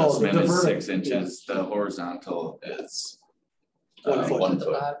vertical adjustment is 6 inches. Yeah. The horizontal is 1 foot. 1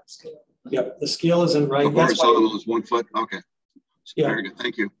 foot. Yep, the scale isn't right. The horizontal is 1 foot. Okay. Yeah. Very good.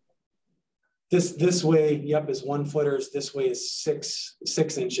 Thank you. This way, yep, is 1 footers. This way is 6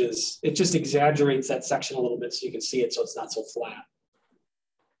 inches. It just exaggerates that section a little bit so you can see it, so it's not so flat.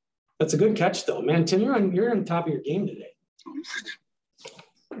 That's a good catch, though, man. Tim, you're on top of your game today.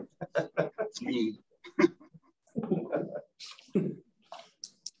 That's me.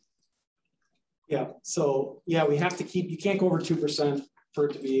 Yeah, so yeah, we have to keep, you can't go over 2% for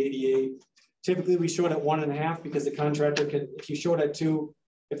it to be ADA. Typically we show it at 1.5 because the contractor can, if you show it at 2,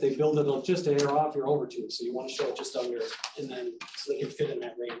 if they build it just a hair off, you're over 2. So you want to show it just under, and then so they can fit in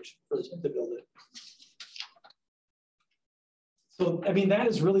that range for to build it. So, I mean, that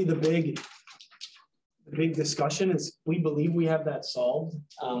is really the big discussion is we believe we have that solved.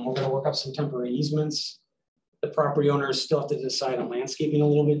 We're going to work up some temporary easements. The property owners still have to decide on landscaping a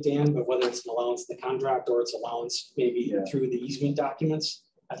little bit, Dan, but whether it's an allowance in the contract or it's allowance maybe through the easement documents,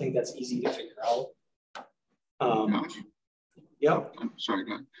 I think that's easy to figure out. Yep. I'm sorry,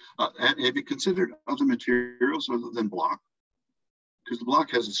 go ahead. Have you considered other materials other than block? Because the block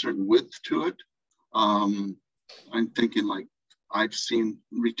has a certain width to it. I'm thinking like I've seen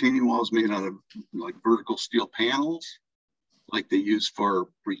retaining walls made out of like vertical steel panels, like they use for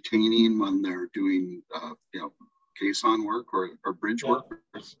retaining when they're doing, you know, caisson work or bridge work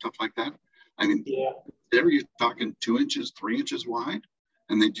or stuff like that. I mean, there you're talking 2 inches, 3 inches wide,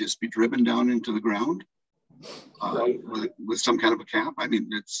 and they'd just be driven down into the ground with some kind of a cap. I mean,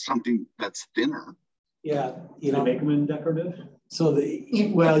 it's something that's thinner. Yeah, you know, make them in decorative. So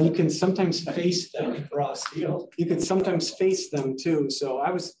well, you can sometimes face them. Raw steel. You can sometimes face them too. So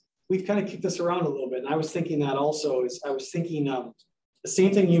we've kind of kicked this around a little bit, and I was thinking that also is I was thinking the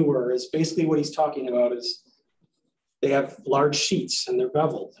same thing you were is basically what he's talking about is they have large sheets and they're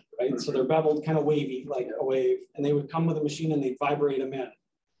beveled, right? So they're beveled kind of wavy, like a wave, and they would come with a machine and they vibrate them in.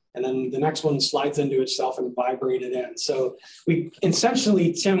 And then the next one slides into itself and vibrate it in. So we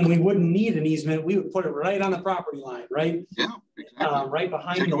essentially, Tim, we wouldn't need an easement. We would put it right on the property line, right? Yeah, exactly. Right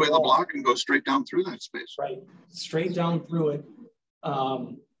behind Take away the block and go straight down through that space. Right, straight down through it.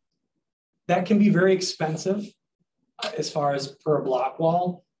 That can be very expensive as far as per a block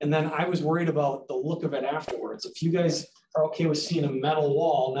wall. And then I was worried about the look of it afterwards. If you guys are okay with seeing a metal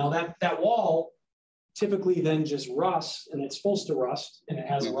wall, now that wall typically then just rusts, and it's supposed to rust, and it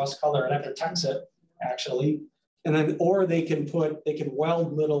has a rust color, and that protects it actually. And then, or they can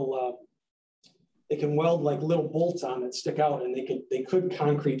weld little, like little bolts on it, stick out, and they could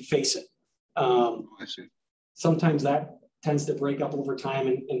concrete face it. I see. Sometimes that tends to break up over time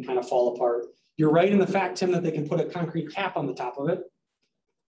and kind of fall apart. You're right in the fact, Tim, that they can put a concrete cap on the top of it.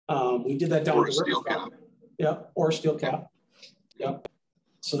 We did that down or a steel cap. Yeah, or a steel cap. Yeah.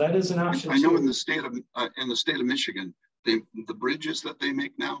 So that is an option. I know in the state of Michigan, the bridges that they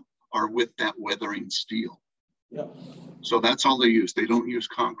make now are with that weathering steel. Yeah. So that's all they use. They don't use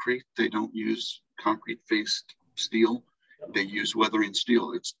concrete. They don't use concrete faced steel. They use weathering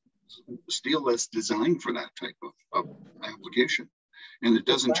steel. It's steel that's designed for that type of application. And it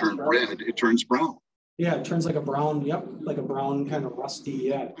doesn't turn red, it turns brown. Yeah, it turns like a brown, like a brown kind of rusty,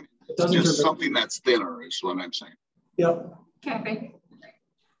 It doesn't just something that's thinner is what I'm saying. Yep. Kathy.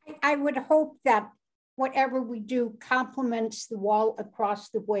 I would hope that whatever we do complements the wall across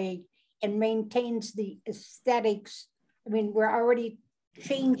the way and maintains the aesthetics. I mean, we're already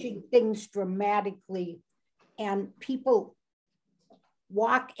changing things dramatically, and people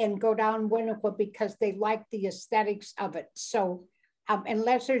walk and go down Winnequa because they like the aesthetics of it. So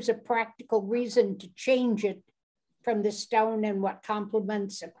unless there's a practical reason to change it from the stone and what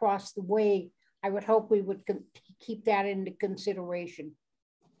complements across the way, I would hope we would keep that into consideration.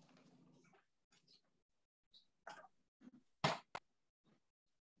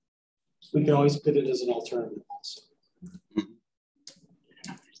 We can always put it as an alternative also.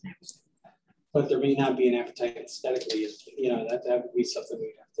 But there may not be an appetite aesthetically. You know, that would be something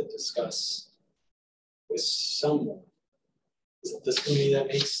we'd have to discuss with someone. Is it this committee that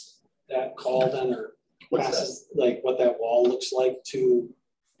makes that call then, or passes like what that wall looks like to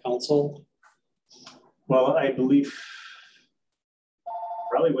council? Well, I believe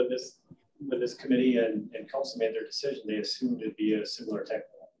probably when this committee and council made their decision, they assumed it'd be a similar type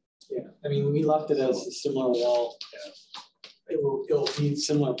wall. Yeah, I mean, we left it as a similar wall. Yeah. It'll be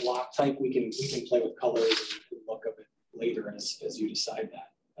similar block type. We can play with colors and look of it later as you decide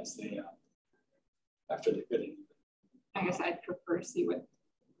that as they after they fit in. I guess I'd prefer to see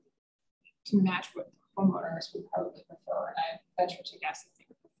to match what homeowners would probably prefer, and I venture to guess that they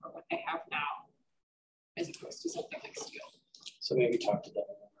would prefer what they have now as opposed to something like steel. So maybe talk to the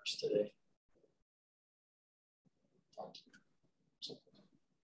homeowners today.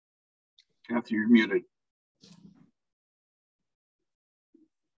 Kathy, you're muted.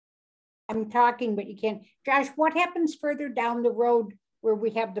 I'm talking, but you can't. Josh, what happens further down the road where we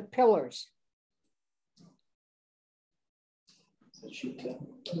have the pillars? We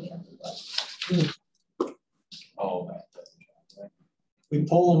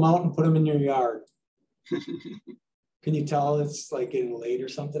pull them out and put them in your yard. Can you tell it's like getting late or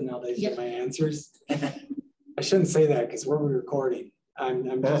something now that I get my answers? I shouldn't say that because we're recording.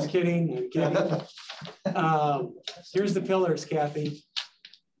 I'm just kidding. I'm kidding. Here's the pillars, Kathy.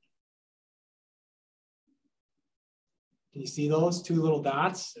 Can you see those two little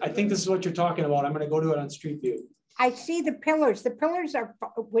dots? I think this is what you're talking about. I'm going to go to it on Street View. I see the pillars. The pillars are,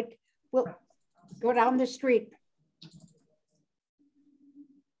 will go down the street.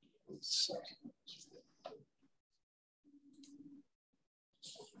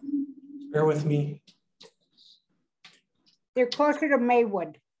 Bear with me. They're closer to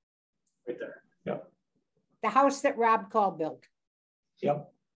Maywood. Right there. Yep. The house that Rob Call built.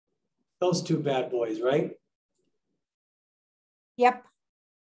 Yep. Those two bad boys, right? Yep.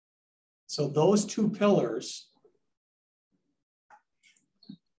 So those two pillars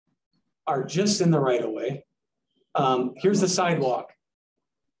are just in the right of way. Here's the sidewalk.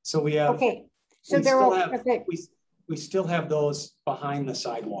 So we have, okay. So they're okay. We still have those behind the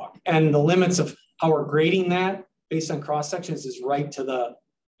sidewalk, and the limits of how we're grading that based on cross sections is right to the,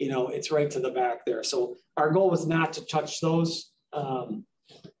 you know, it's right to the back there. So our goal was not to touch those.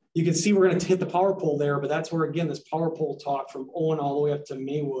 You can see we're going to hit the power pole there, but that's where, again, this power pole talk from Owen all the way up to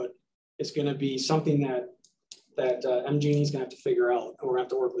Maywood is going to be something that MG&E is going to have to figure out, and we're going to have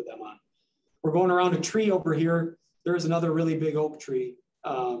to work with them on. We're going around a tree over here. There's another really big oak tree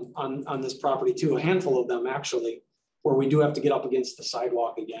on this property too, a handful of them actually, where we do have to get up against the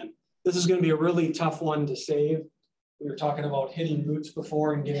sidewalk again. This is going to be a really tough one to save. We were talking about hitting roots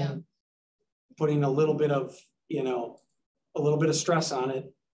before and getting, putting a little bit of, you know, a little bit of stress on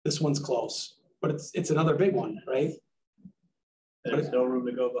it. This one's close, but it's another big one, right? There's no room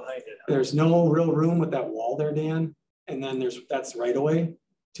to go behind it. There's no real room with that wall there, Dan. And then that's right away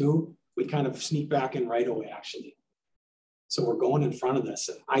too. We kind of sneak back in right away actually. So we're going in front of this,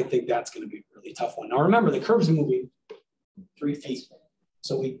 and I think that's going to be a really tough one. Now remember, the curb's moving 3 feet,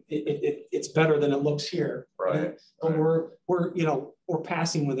 so it's better than it looks here. Right. But we're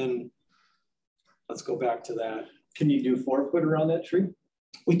passing within. Let's go back to that. Can you do 4 foot around that tree?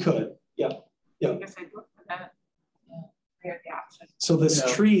 We could. Yep. Yep. I guess I'd look for that. We have the option. So this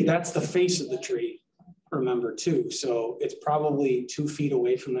tree, that's the face of the tree. Remember too. So it's probably 2 feet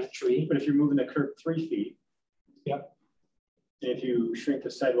away from that tree. But if you're moving the curb 3 feet. Yep. And if you shrink the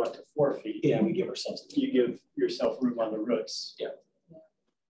sidewalk to 4 feet, yeah, we give ourselves. You give yourself room on the roots. Yeah.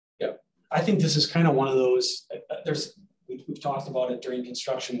 Yeah. I think this is kind of one of those. We've talked about it during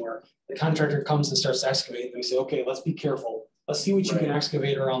construction where the contractor comes and starts excavating. And we say, okay, let's be careful. Let's see what you can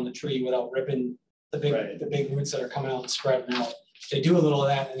excavate around the tree without ripping the big roots that are coming out and spreading out. They do a little of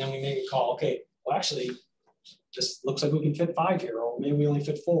that, and then we make a call. Okay, well, actually, this looks like we can fit 5 here, or maybe we only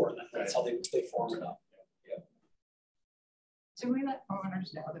fit 4. And that's how they form it up. Do we let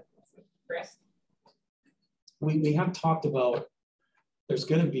homeowners know that it's a risk? We have talked about there's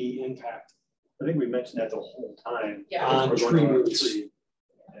going to be impact. I think we mentioned that the whole time. Yeah. On tree roots.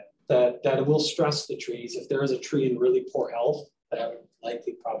 That it will stress the trees. If there is a tree in really poor health, that would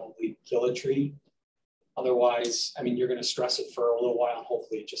likely probably kill a tree. Otherwise, I mean, you're going to stress it for a little while, and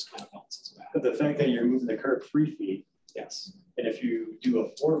hopefully it just kind of bounces back. But the fact that you're moving the curb 3 feet. Yes. And if you do a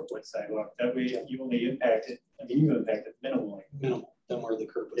 4 foot sidewalk, that way you only impact it. I mean, you impact it minimally. Minimal than where the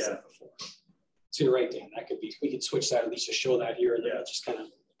curb was set before. So you're right, Dan. That could be. We could switch that at least to show that here, and then just kind of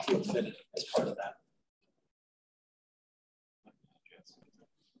fit it as part of that.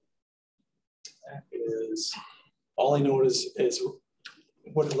 That is all I know is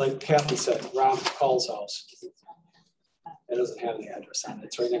what, like Kathy said, Rob Call's house. It doesn't have the address on it.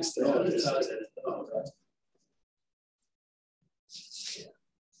 It's right next to it.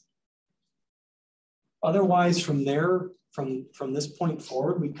 Otherwise, from there, from this point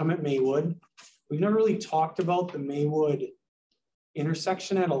forward, we come at Maywood. We've never really talked about the Maywood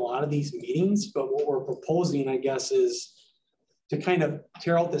intersection at a lot of these meetings, but what we're proposing, I guess, is to kind of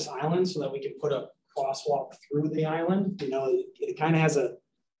tear out this island so that we can put a crosswalk through the island. You know, it kind of has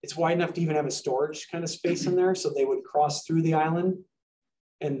it's wide enough to even have a storage kind of space in there, so they would cross through the island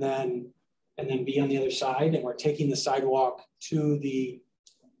and then be on the other side. And we're taking the sidewalk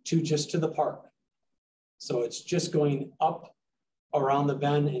just to the park. So it's just going up around the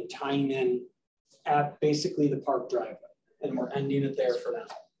bend and tying in at basically the park driveway. And we're ending it there for now.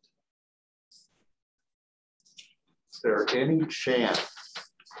 Is there any chance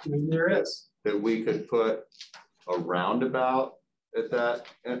there is that we could put a roundabout at that?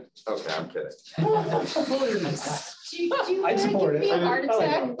 Okay, I'm kidding. I'd support it. I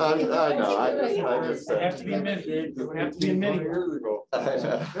know. I just said. It have to be a mini. It would have to be a mini. Years ago.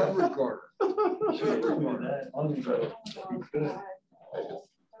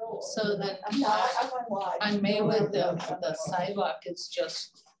 So then on Maywood, the sidewalk is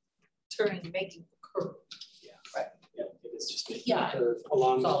just turning, making the curve. Yeah. Right. Yeah, it is just making the curve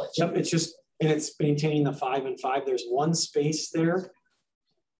along. Yep, it's just, and it's maintaining the 5 and 5. There's one space there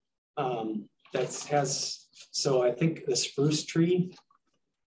that has, so I think the spruce tree,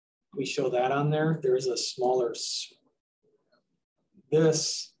 we show that on there. There is a smaller,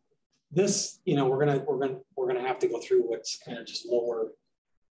 this, you know, we're gonna have to go through what's kind of just lower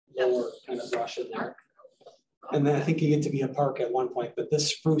kind of brush in there. And then I think you get to be a park at one point, but this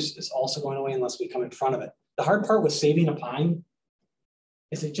spruce is also going away unless we come in front of it. The hard part with saving a pine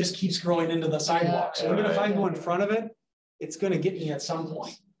is it just keeps growing into the sidewalk. So even if I go in front of it, it's going to get me at some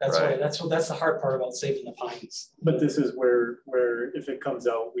point. That's why that's the hard part about saving the pines. But this is where if it comes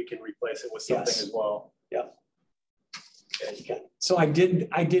out, we can replace it with something as well. Yeah. Okay. So I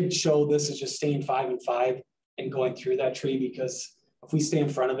did show this as just staying 5 and 5 and going through that tree, because if we stay in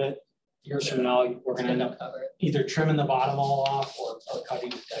front of it, years from now, we're going to end up either trimming the bottom all off or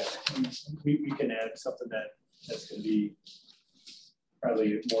cutting it down. We can add something that's going to be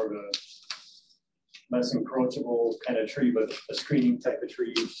probably more of a less approachable kind of tree, but a screening type of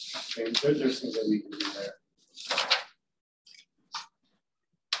tree. I mean, there's things that we can do there.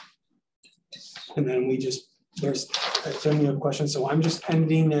 And then we just, there's a question. So I'm just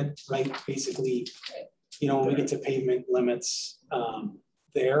ending it right, basically, you know, when we get to pavement limits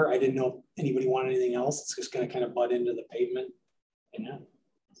there. I didn't know if anybody wanted anything else. It's just going to kind of butt into the pavement. And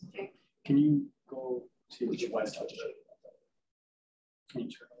yeah. Can you go to the west? Can you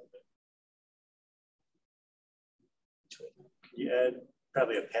turn a little bit? Can you add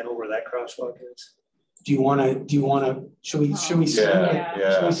probably a panel where that crosswalk is? Do you want to, should we send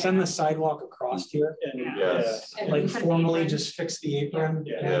the sidewalk across here? And like formally just fix the apron,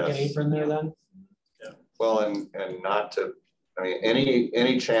 and like an apron there then? Yeah. Well, and not to, I mean,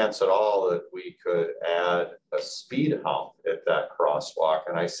 any chance at all that we could add a speed hump at that crosswalk.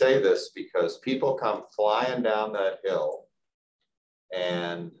 And I say this because people come flying down that hill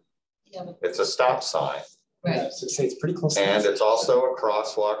and it's a stop sign. Right. So it's pretty close. And it's also a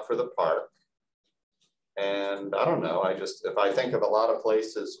crosswalk for the park. And I don't know, if I think of a lot of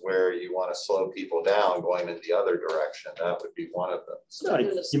places where you want to slow people down going in the other direction, that would be one of them. So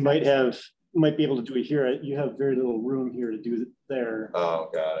you might be able to do it here. You have very little room here to do it there. Oh,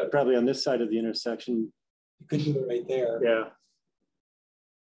 got it. Probably on this side of the intersection. You could do it right there. Yeah.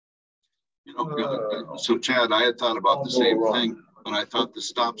 You know, so Chad, I had thought about the same thing, but I thought the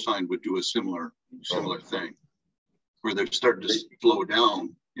stop sign would do a similar thing, where they're starting to slow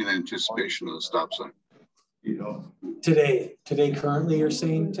down in anticipation of the stop sign. Today, currently, you're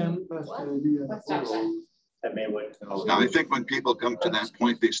saying, Tim? That may wait. Now, I think when people come to that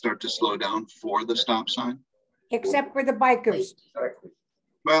point, they start to slow down for the stop sign. Except for the bikers.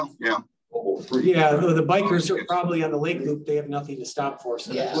 Well, yeah. Yeah, the bikers are probably on the lake loop. They have nothing to stop for,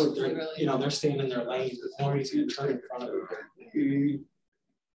 so they're staying in their lane. Nobody's going to turn in front of them.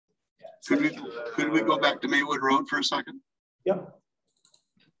 Could we go back to Maywood Road for a second? Yep.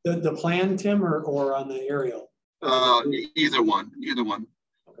 The plan, Tim, or on the aerial? Either one.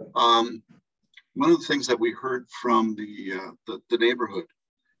 Okay. One of the things that we heard from the neighborhood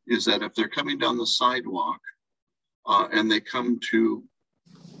is that if they're coming down the sidewalk and they come to,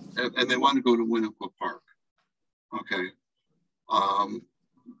 and they want to go to Winnequa Park, okay.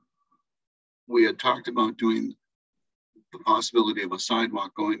 We had talked about doing the possibility of a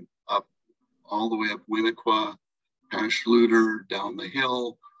sidewalk going up all the way up Winnequa, past Schluter, down the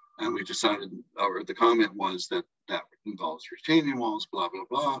hill, and we decided, or the comment was that involves retaining walls, blah, blah,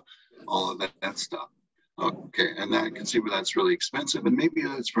 blah, all of that stuff. Okay, and I can see where that's really expensive, and maybe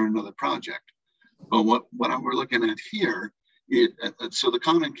that's for another project. But what we're looking at here, so the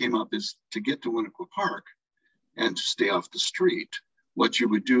comment came up is to get to Winnequa Park and to stay off the street, what you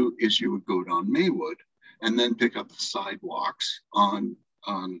would do is you would go down Maywood and then pick up the sidewalks on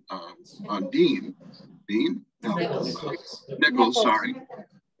Nichols, sorry,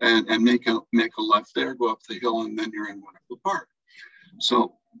 and make a left there, go up the hill, and then you're in Winnequa Park.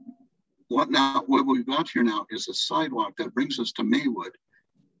 So what we've got here now is a sidewalk that brings us to Maywood.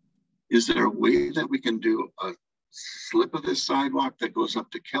 Is there a way that we can do a slip of this sidewalk that goes up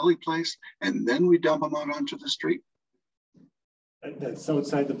to Kelly Place and then we dump them out onto the street? That's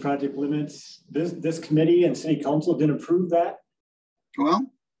outside the project limits. This committee and city council didn't approve that.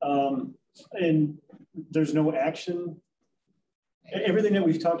 Well, and there's no action. Everything that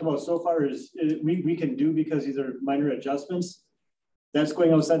we've talked about so far is we can do because these are minor adjustments. That's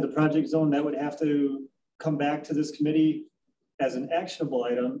going outside the project zone. That would have to come back to this committee as an actionable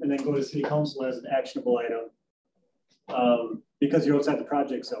item and then go to city council as an actionable item. because you're outside the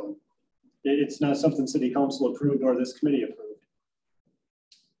project zone. It's not something city council approved or this committee approved.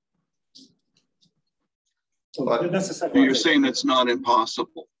 So that's the second. You're saying it's not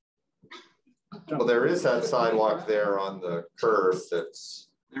impossible. Well, there is that sidewalk there on the curve that's.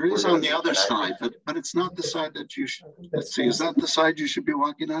 There is on the other side, but it's not the side that you should, let's see, is that the side you should be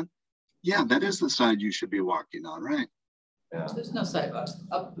walking on? Yeah, that is the side you should be walking on, right? Yeah. There's no sidewalk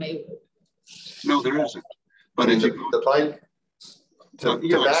up Maywood. No, there isn't. But I mean, as you the bike, to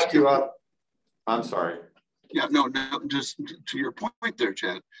back you up, I'm sorry. Yeah, no, just to your point there,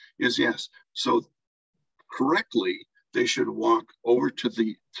 Chad, is yes. So correctly, they should walk over to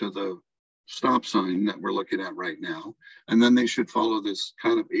the stop sign that we're looking at right now. And then they should follow this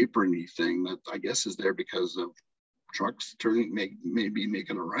kind of apron-y thing that I guess is there because of trucks turning, maybe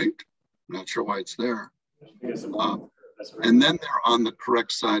making a right. I'm not sure why it's there. And then they're on the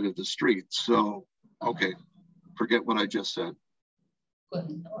correct side of the street. So, okay, forget what I just said.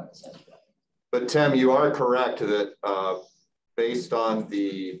 But Tim, you are correct that based on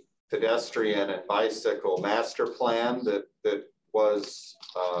the pedestrian and bicycle master plan that was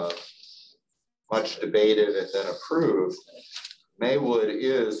much debated and then approved, Maywood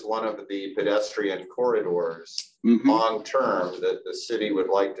is one of the pedestrian corridors long term that the city would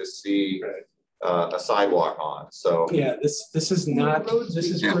like to see a sidewalk on. So yeah, this is not, this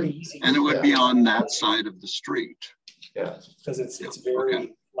is pretty easy. And it would be on that side of the street. Yeah, because it's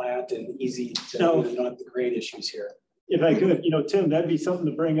very flat and easy to, you don't have the grade issues here. If I could, Tim, that'd be something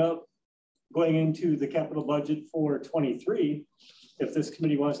to bring up going into the capital budget for 23. If this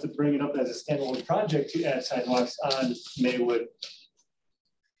committee wants to bring it up as a standalone project to add sidewalks on Maywood,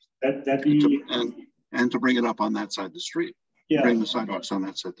 that'd be and to bring it up on that side of the street. Yeah, bring the sidewalks on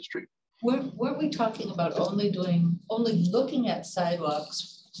that side of the street. Weren't we talking about only looking at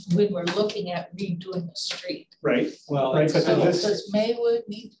sidewalks when we're looking at redoing the street? Right. Well, right. So does Maywood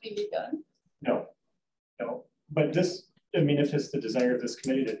need to be redone? No. But this, I mean, if it's the desire of this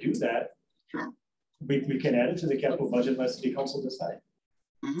committee to do that, sure. We can add it to the capital budget, let city council decide.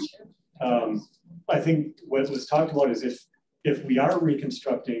 I think what was talked about is if we are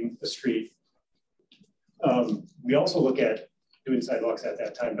reconstructing the street, we also look at doing sidewalks at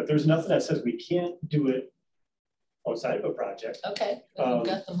that time, but there's nothing that says we can't do it outside of a project. Okay, we've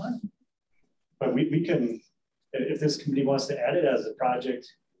got the money. But we can, if this committee wants to add it as a project,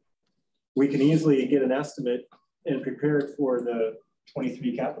 we can easily get an estimate and prepare it for the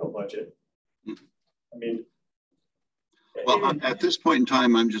 23 capital budget. I mean, well, at this point in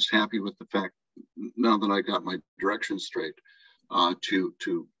time, I'm just happy with the fact, now that I got my direction straight,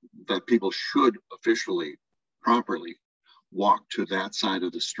 that people should officially, properly walk to that side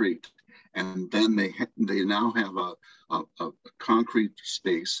of the street, and then they now have a concrete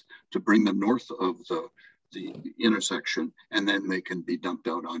space to bring them north of the intersection, and then they can be dumped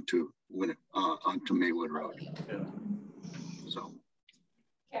out onto Maywood Road. Yeah. So.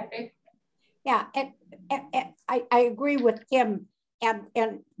 Kathy? Yeah, I agree with Tim,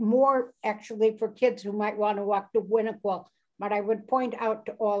 and more actually for kids who might want to walk to Winnequa. But I would point out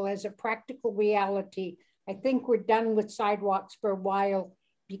to all, as a practical reality, I think we're done with sidewalks for a while,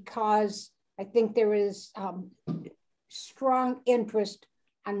 because I think there is strong interest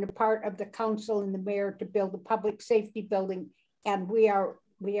on the part of the council and the mayor to build a public safety building, and we are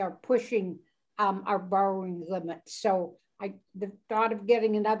pushing our borrowing limits. So the thought of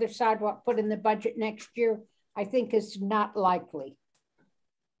getting another sidewalk put in the budget next year, I think is not likely.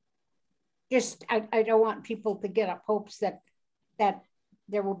 Just, I don't want people to get up hopes that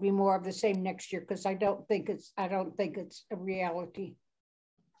there will be more of the same next year, because I don't think it's a reality.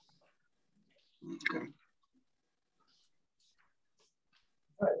 Okay.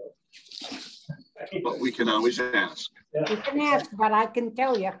 But we can always ask. Yeah. You can ask, but I can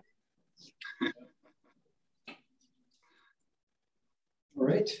tell you. All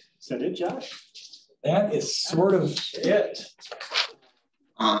right, is that it, Josh? That is sort of it.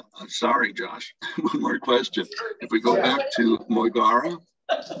 I'm sorry, Josh. One more question. If we go back to Moigara.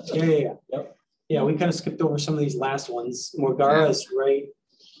 Yeah, we kind of skipped over some of these last ones. Moigara is right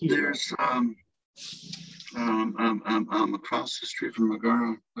here. There's across the street from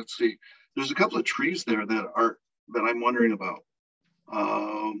Moigara. Let's see. There's a couple of trees there that I'm wondering about.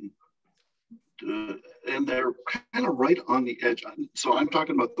 And they're kind of right on the edge. So I'm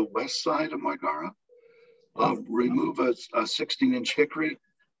talking about the west side of Moigara. Remove a 16-inch hickory.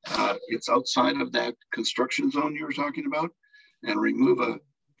 It's outside of that construction zone you were talking about. And remove a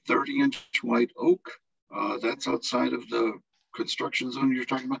 30-inch white oak. That's outside of the construction zone you're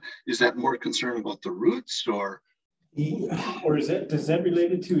talking about. Is that more concerned about the roots, or is it, does that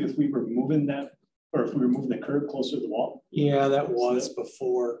related to if we were moving that or if we were moving the curb closer to the wall. Yeah, that was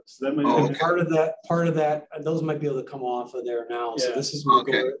before. So that might be part of that. Those might be able to come off of there now. Yeah. So this is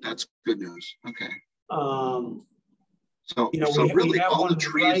okay. That's good news. Okay. So we really have all the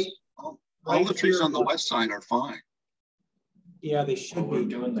trees, all the trees on the west side are fine. Yeah, they should be. We're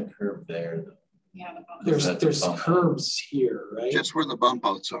doing the curb there. Yeah, there's curbs here, right? Just where the bump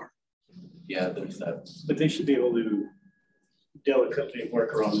outs are. Yeah, there's that. But they should be able to delicately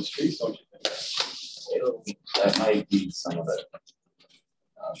work around the streets, don't you think? That might be some of the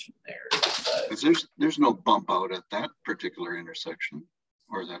option there. There's no bump out at that particular intersection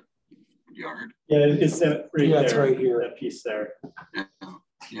or that yard. Yeah, it's that right there. It's right here. That piece there.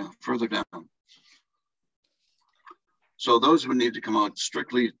 Yeah, further down. So those would need to come out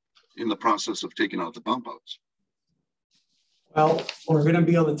strictly in the process of taking out the bump outs. Well, we're going to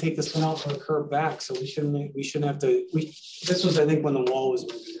be able to take this one out for a curb back, so we shouldn't have to. This was, I think, when the wall was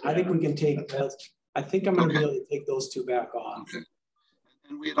moving. I think we can take that. I think I'm going to be able to take those two back off. Okay.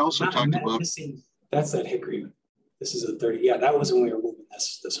 And we had also talked about missing. That's that hickory. This is a 30. Yeah, that was when we were moving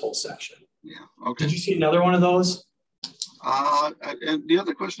this whole section. Yeah. Okay. Did you see another one of those? And the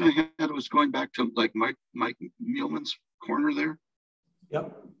other question I had was going back to like Mike Mielman's corner there.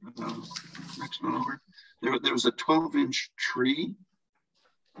 Yep. Next one over. There was a 12-inch tree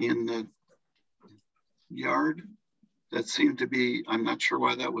in the yard that seemed to be, I'm not sure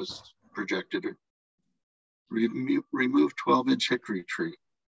why that was projected. Remove 12-inch hickory tree.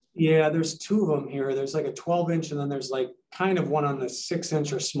 Yeah, there's two of them here. There's like a 12-inch and then there's like kind of one on the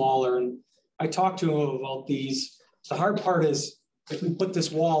 6-inch or smaller. And I talked to him about these. The hard part is if we put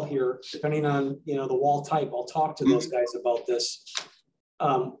this wall here, depending on the wall type, I'll talk to those guys about this.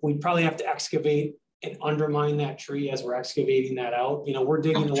 We'd probably have to excavate and undermine that tree as we're excavating that out. We're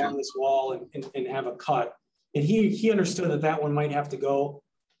digging along this wall and have a cut. And he understood that one might have to go.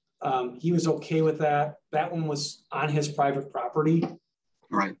 He was okay with that. That one was on his private property.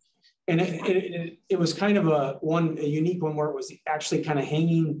 Right. And it was kind of a unique one where it was actually kind of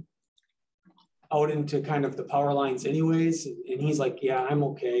hanging out into kind of the power lines anyways. And he's like, yeah, I'm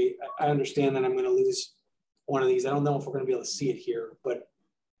okay. I understand that I'm going to lose one of these. I don't know if we're going to be able to see it here, but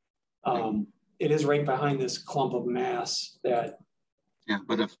it is right behind this clump of mass that. Yeah,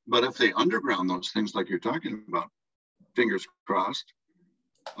 but if they underground those things like you're talking about, fingers crossed,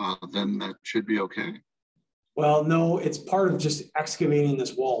 then that should be okay. Well, no, it's part of just excavating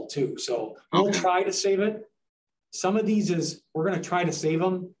this wall too. So we'll try to save it. Some of these we're going to try to save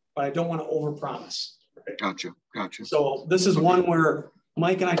them, but I don't want to overpromise. Gotcha. So this is one where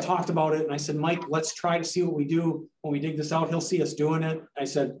Mike and I talked about it, and I said, Mike, let's try to see what we do when we dig this out. He'll see us doing it. I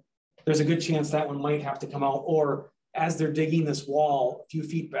said, there's a good chance that one might have to come out, or as they're digging this wall, a few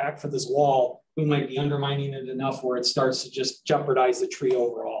feet back from this wall, we might be undermining it enough where it starts to just jeopardize the tree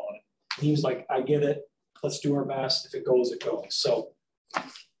overall. And he was like, I get it. Let's do our best. If it goes, it goes. So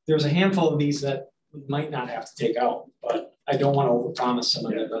there's a handful of these that we might not have to take out, but I don't want to overpromise some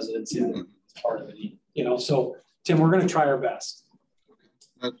of the residents in part of it. So Tim, we're going to try our best.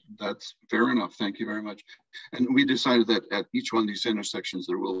 That's fair enough. Thank you very much. And we decided that at each one of these intersections,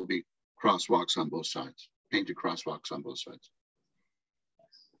 there will be crosswalks on both sides, painted crosswalks on both sides.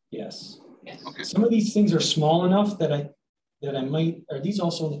 Yes. Okay. Some of these things are small enough that I might, are these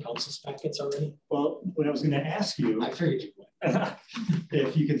also in the council's packets already? Well, what I was going to ask you, I figured you would.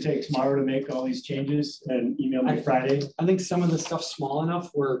 If you can take tomorrow to make all these changes and email me Friday. I think some of the stuff's small enough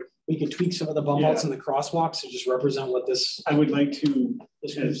where we could tweak some of the bump outs and the crosswalks to just represent what this. I would like to,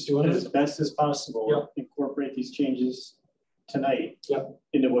 doing as best as possible, incorporate these changes tonight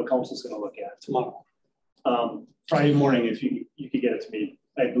into what council's going to look at tomorrow. Friday morning, if you could get it to me.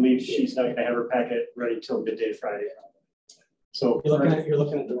 I believe she's not going to have her packet ready till midday Friday. So you're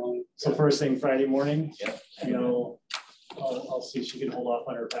looking at the wrong. So first thing Friday morning, I'll see if she can hold off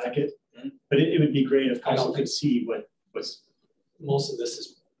on her packet. But it would be great if council could see what was. Most of this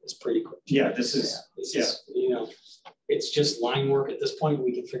is pretty quick. Yeah, this is it's just line work at this point.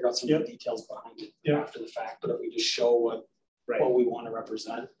 We can figure out some of the details behind it after the fact. But if we just show what we want to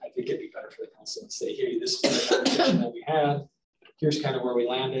represent, I think it'd be better for the council to say, hey, this is the conversation that we had. Here's kind of where we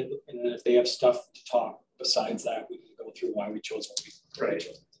landed, and then if they have stuff to talk besides that, we can go through why we chose what we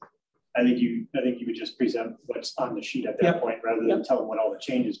chose. I think you would just present what's on the sheet at that point rather than tell them what all the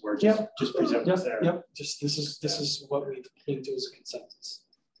changes were. Just present what's there. Yep. Just this is what we came to as a consensus.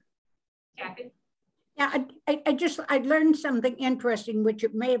 Kathy? Yeah, I learned something interesting, which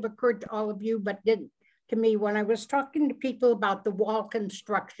it may have occurred to all of you, but didn't to me when I was talking to people about the wall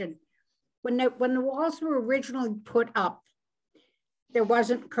construction. When the walls were originally put up, there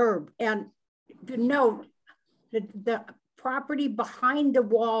wasn't curb, and to note property behind the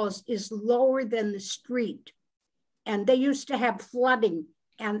walls is lower than the street. And they used to have flooding.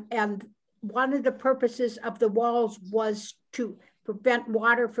 And one of the purposes of the walls was to prevent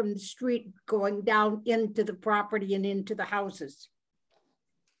water from the street going down into the property and into the houses.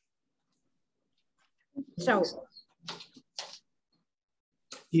 So,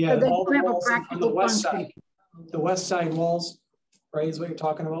 yeah, so all the walls on the west side, the west side walls, right, is what you're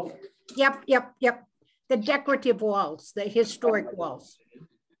talking about? Yep, yep, yep. The decorative walls, the historic walls.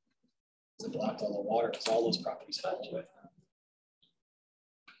 It blocked all the water because all those properties fell away.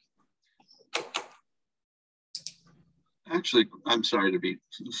 Actually, I'm sorry to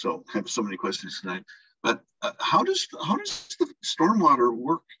have so many questions tonight, but how does the stormwater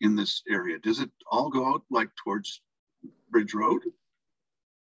work in this area? Does it all go out like towards Bridge Road?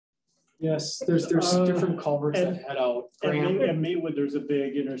 Yes, there's different culverts that head out. At Maywood, there's a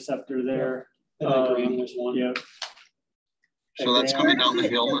big interceptor there. And at Graham, there's one. Yep. So that's coming down the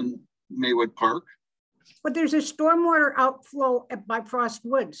hill in Maywood Park? But there's a stormwater outflow by Frost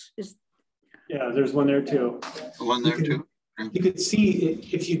Woods. Yeah, there's one there too. One there too. You could see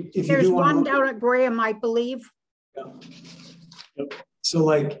if you there's one down at Graham, I believe. Yeah. Yep. So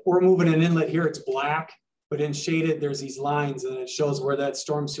like we're moving an inlet here, it's black, but in shaded, there's these lines and it shows where that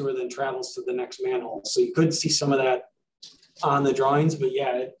storm sewer then travels to the next manhole. So you could see some of that on the drawings, but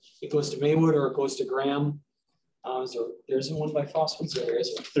yeah, it goes to Maywood or it goes to Graham. So there's one by Frostwoods.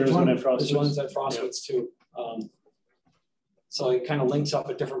 There's one at Frostwoods. There's ones at Frostwoods too. So it kind of links up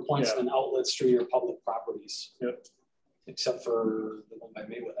at different points and outlets through your public properties. Yep. Except for the one by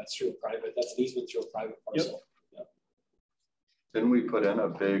Maywood, that's through a private. That's an easement through a private parcel. Yep. Didn't we put in a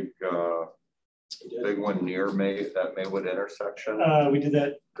big one near that Maywood intersection? We did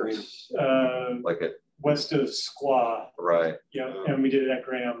that. Graham. Like it west of Squaw. Right. Yeah, and we did it at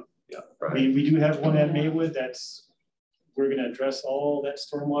Graham. Yeah. Right. We do have one at Maywood we're going to address all that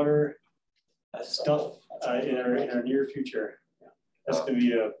stormwater stuff in our near future. That's going to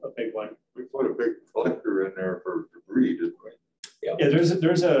be a big one. We put a big collector in there for debris, didn't we? Yeah,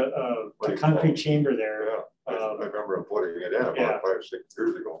 there's a concrete chamber there. Yeah, I remember putting it in about 5 or 6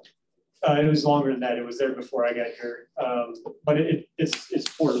 years ago. It was longer than that. It was there before I got here. But it's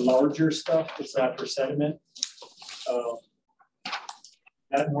for larger stuff. It's not for sediment.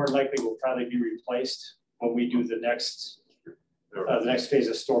 That more likely will probably be replaced when we do the next phase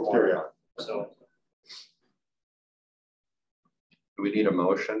of stormwater. Yeah. So. Do we need a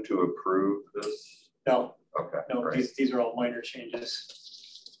motion to approve this? No. Okay. No, these are all minor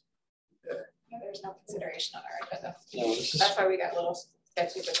changes. Yeah, there's no consideration on our agenda. No, that's why we got a little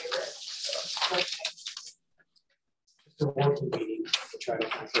sketchy, but we were just a working meeting to try to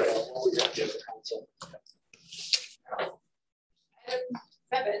figure out what we got to do with council. Item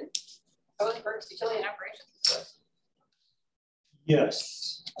 7, Public Works, Utility and Operations.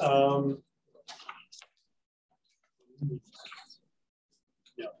 Yes.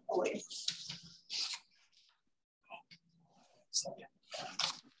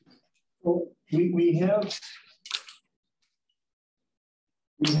 Well, we have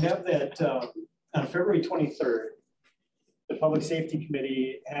that on February 23rd, the Public Safety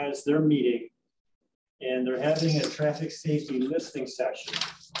Committee has their meeting and they're having a traffic safety listening session.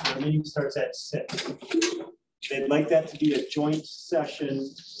 The meeting starts at 6. They'd like that to be a joint session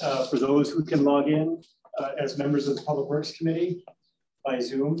for those who can log in as members of the Public Works Committee by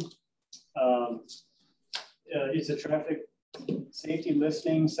Zoom. It's a traffic safety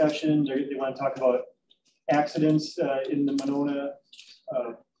listening session. They want to talk about accidents in the Monona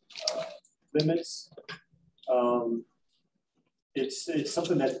limits. It's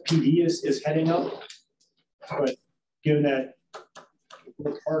something that PD is heading up, but given that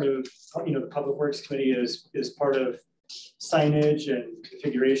we're part of, the Public Works Committee is part of signage and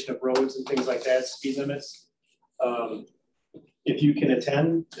configuration of roads and things like that, speed limits. If you can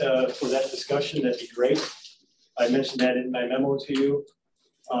attend for that discussion, that'd be great. I mentioned that in my memo to you.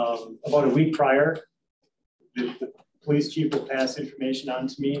 About a week prior, the police chief will pass information on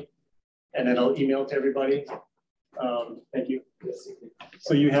to me, and then I'll email it to everybody. Thank you.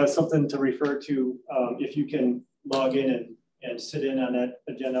 So you have something to refer to if you can log in and sit in on that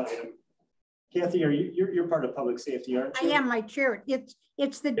agenda item. Kathy, you're part of public safety, aren't you? I am, my chair.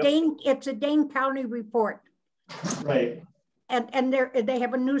 It's the Dane, it's a Dane County report. Right. And they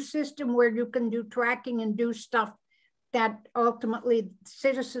have a new system where you can do tracking and do stuff that ultimately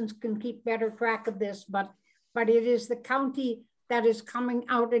citizens can keep better track of this, but it is the county that is coming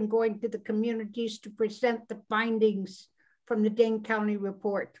out and going to the communities to present the findings from the Dane County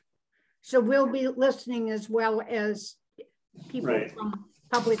report. So we'll be listening as well as people from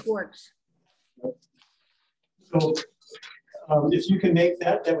Public Works. So If you can make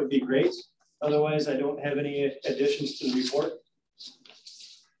that, that would be great. Otherwise, I don't have any additions to the report.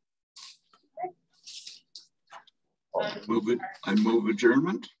 I move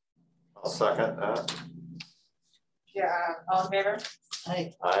adjournment. I'll second that. Yeah, all in favor?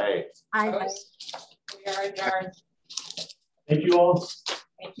 Aye. Aye. We are adjourned. Thank you all.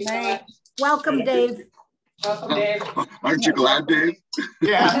 Thank you so much. Welcome, Dave. Welcome, Dave. Aren't you glad, Dave?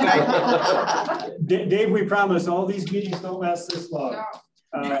 Yeah. Dave, we promise all these meetings don't last this long.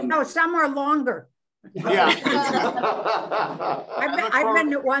 No, some are longer. Yeah. I've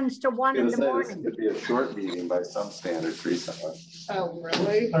been at ones to 1 in the This morning. could be a short meeting by some standards recently. Oh,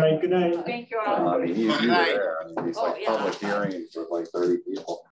 really? All right, good night. Thank you all. I mean, you were there. I mean, these Oh, like yeah. public hearings with like 30 people.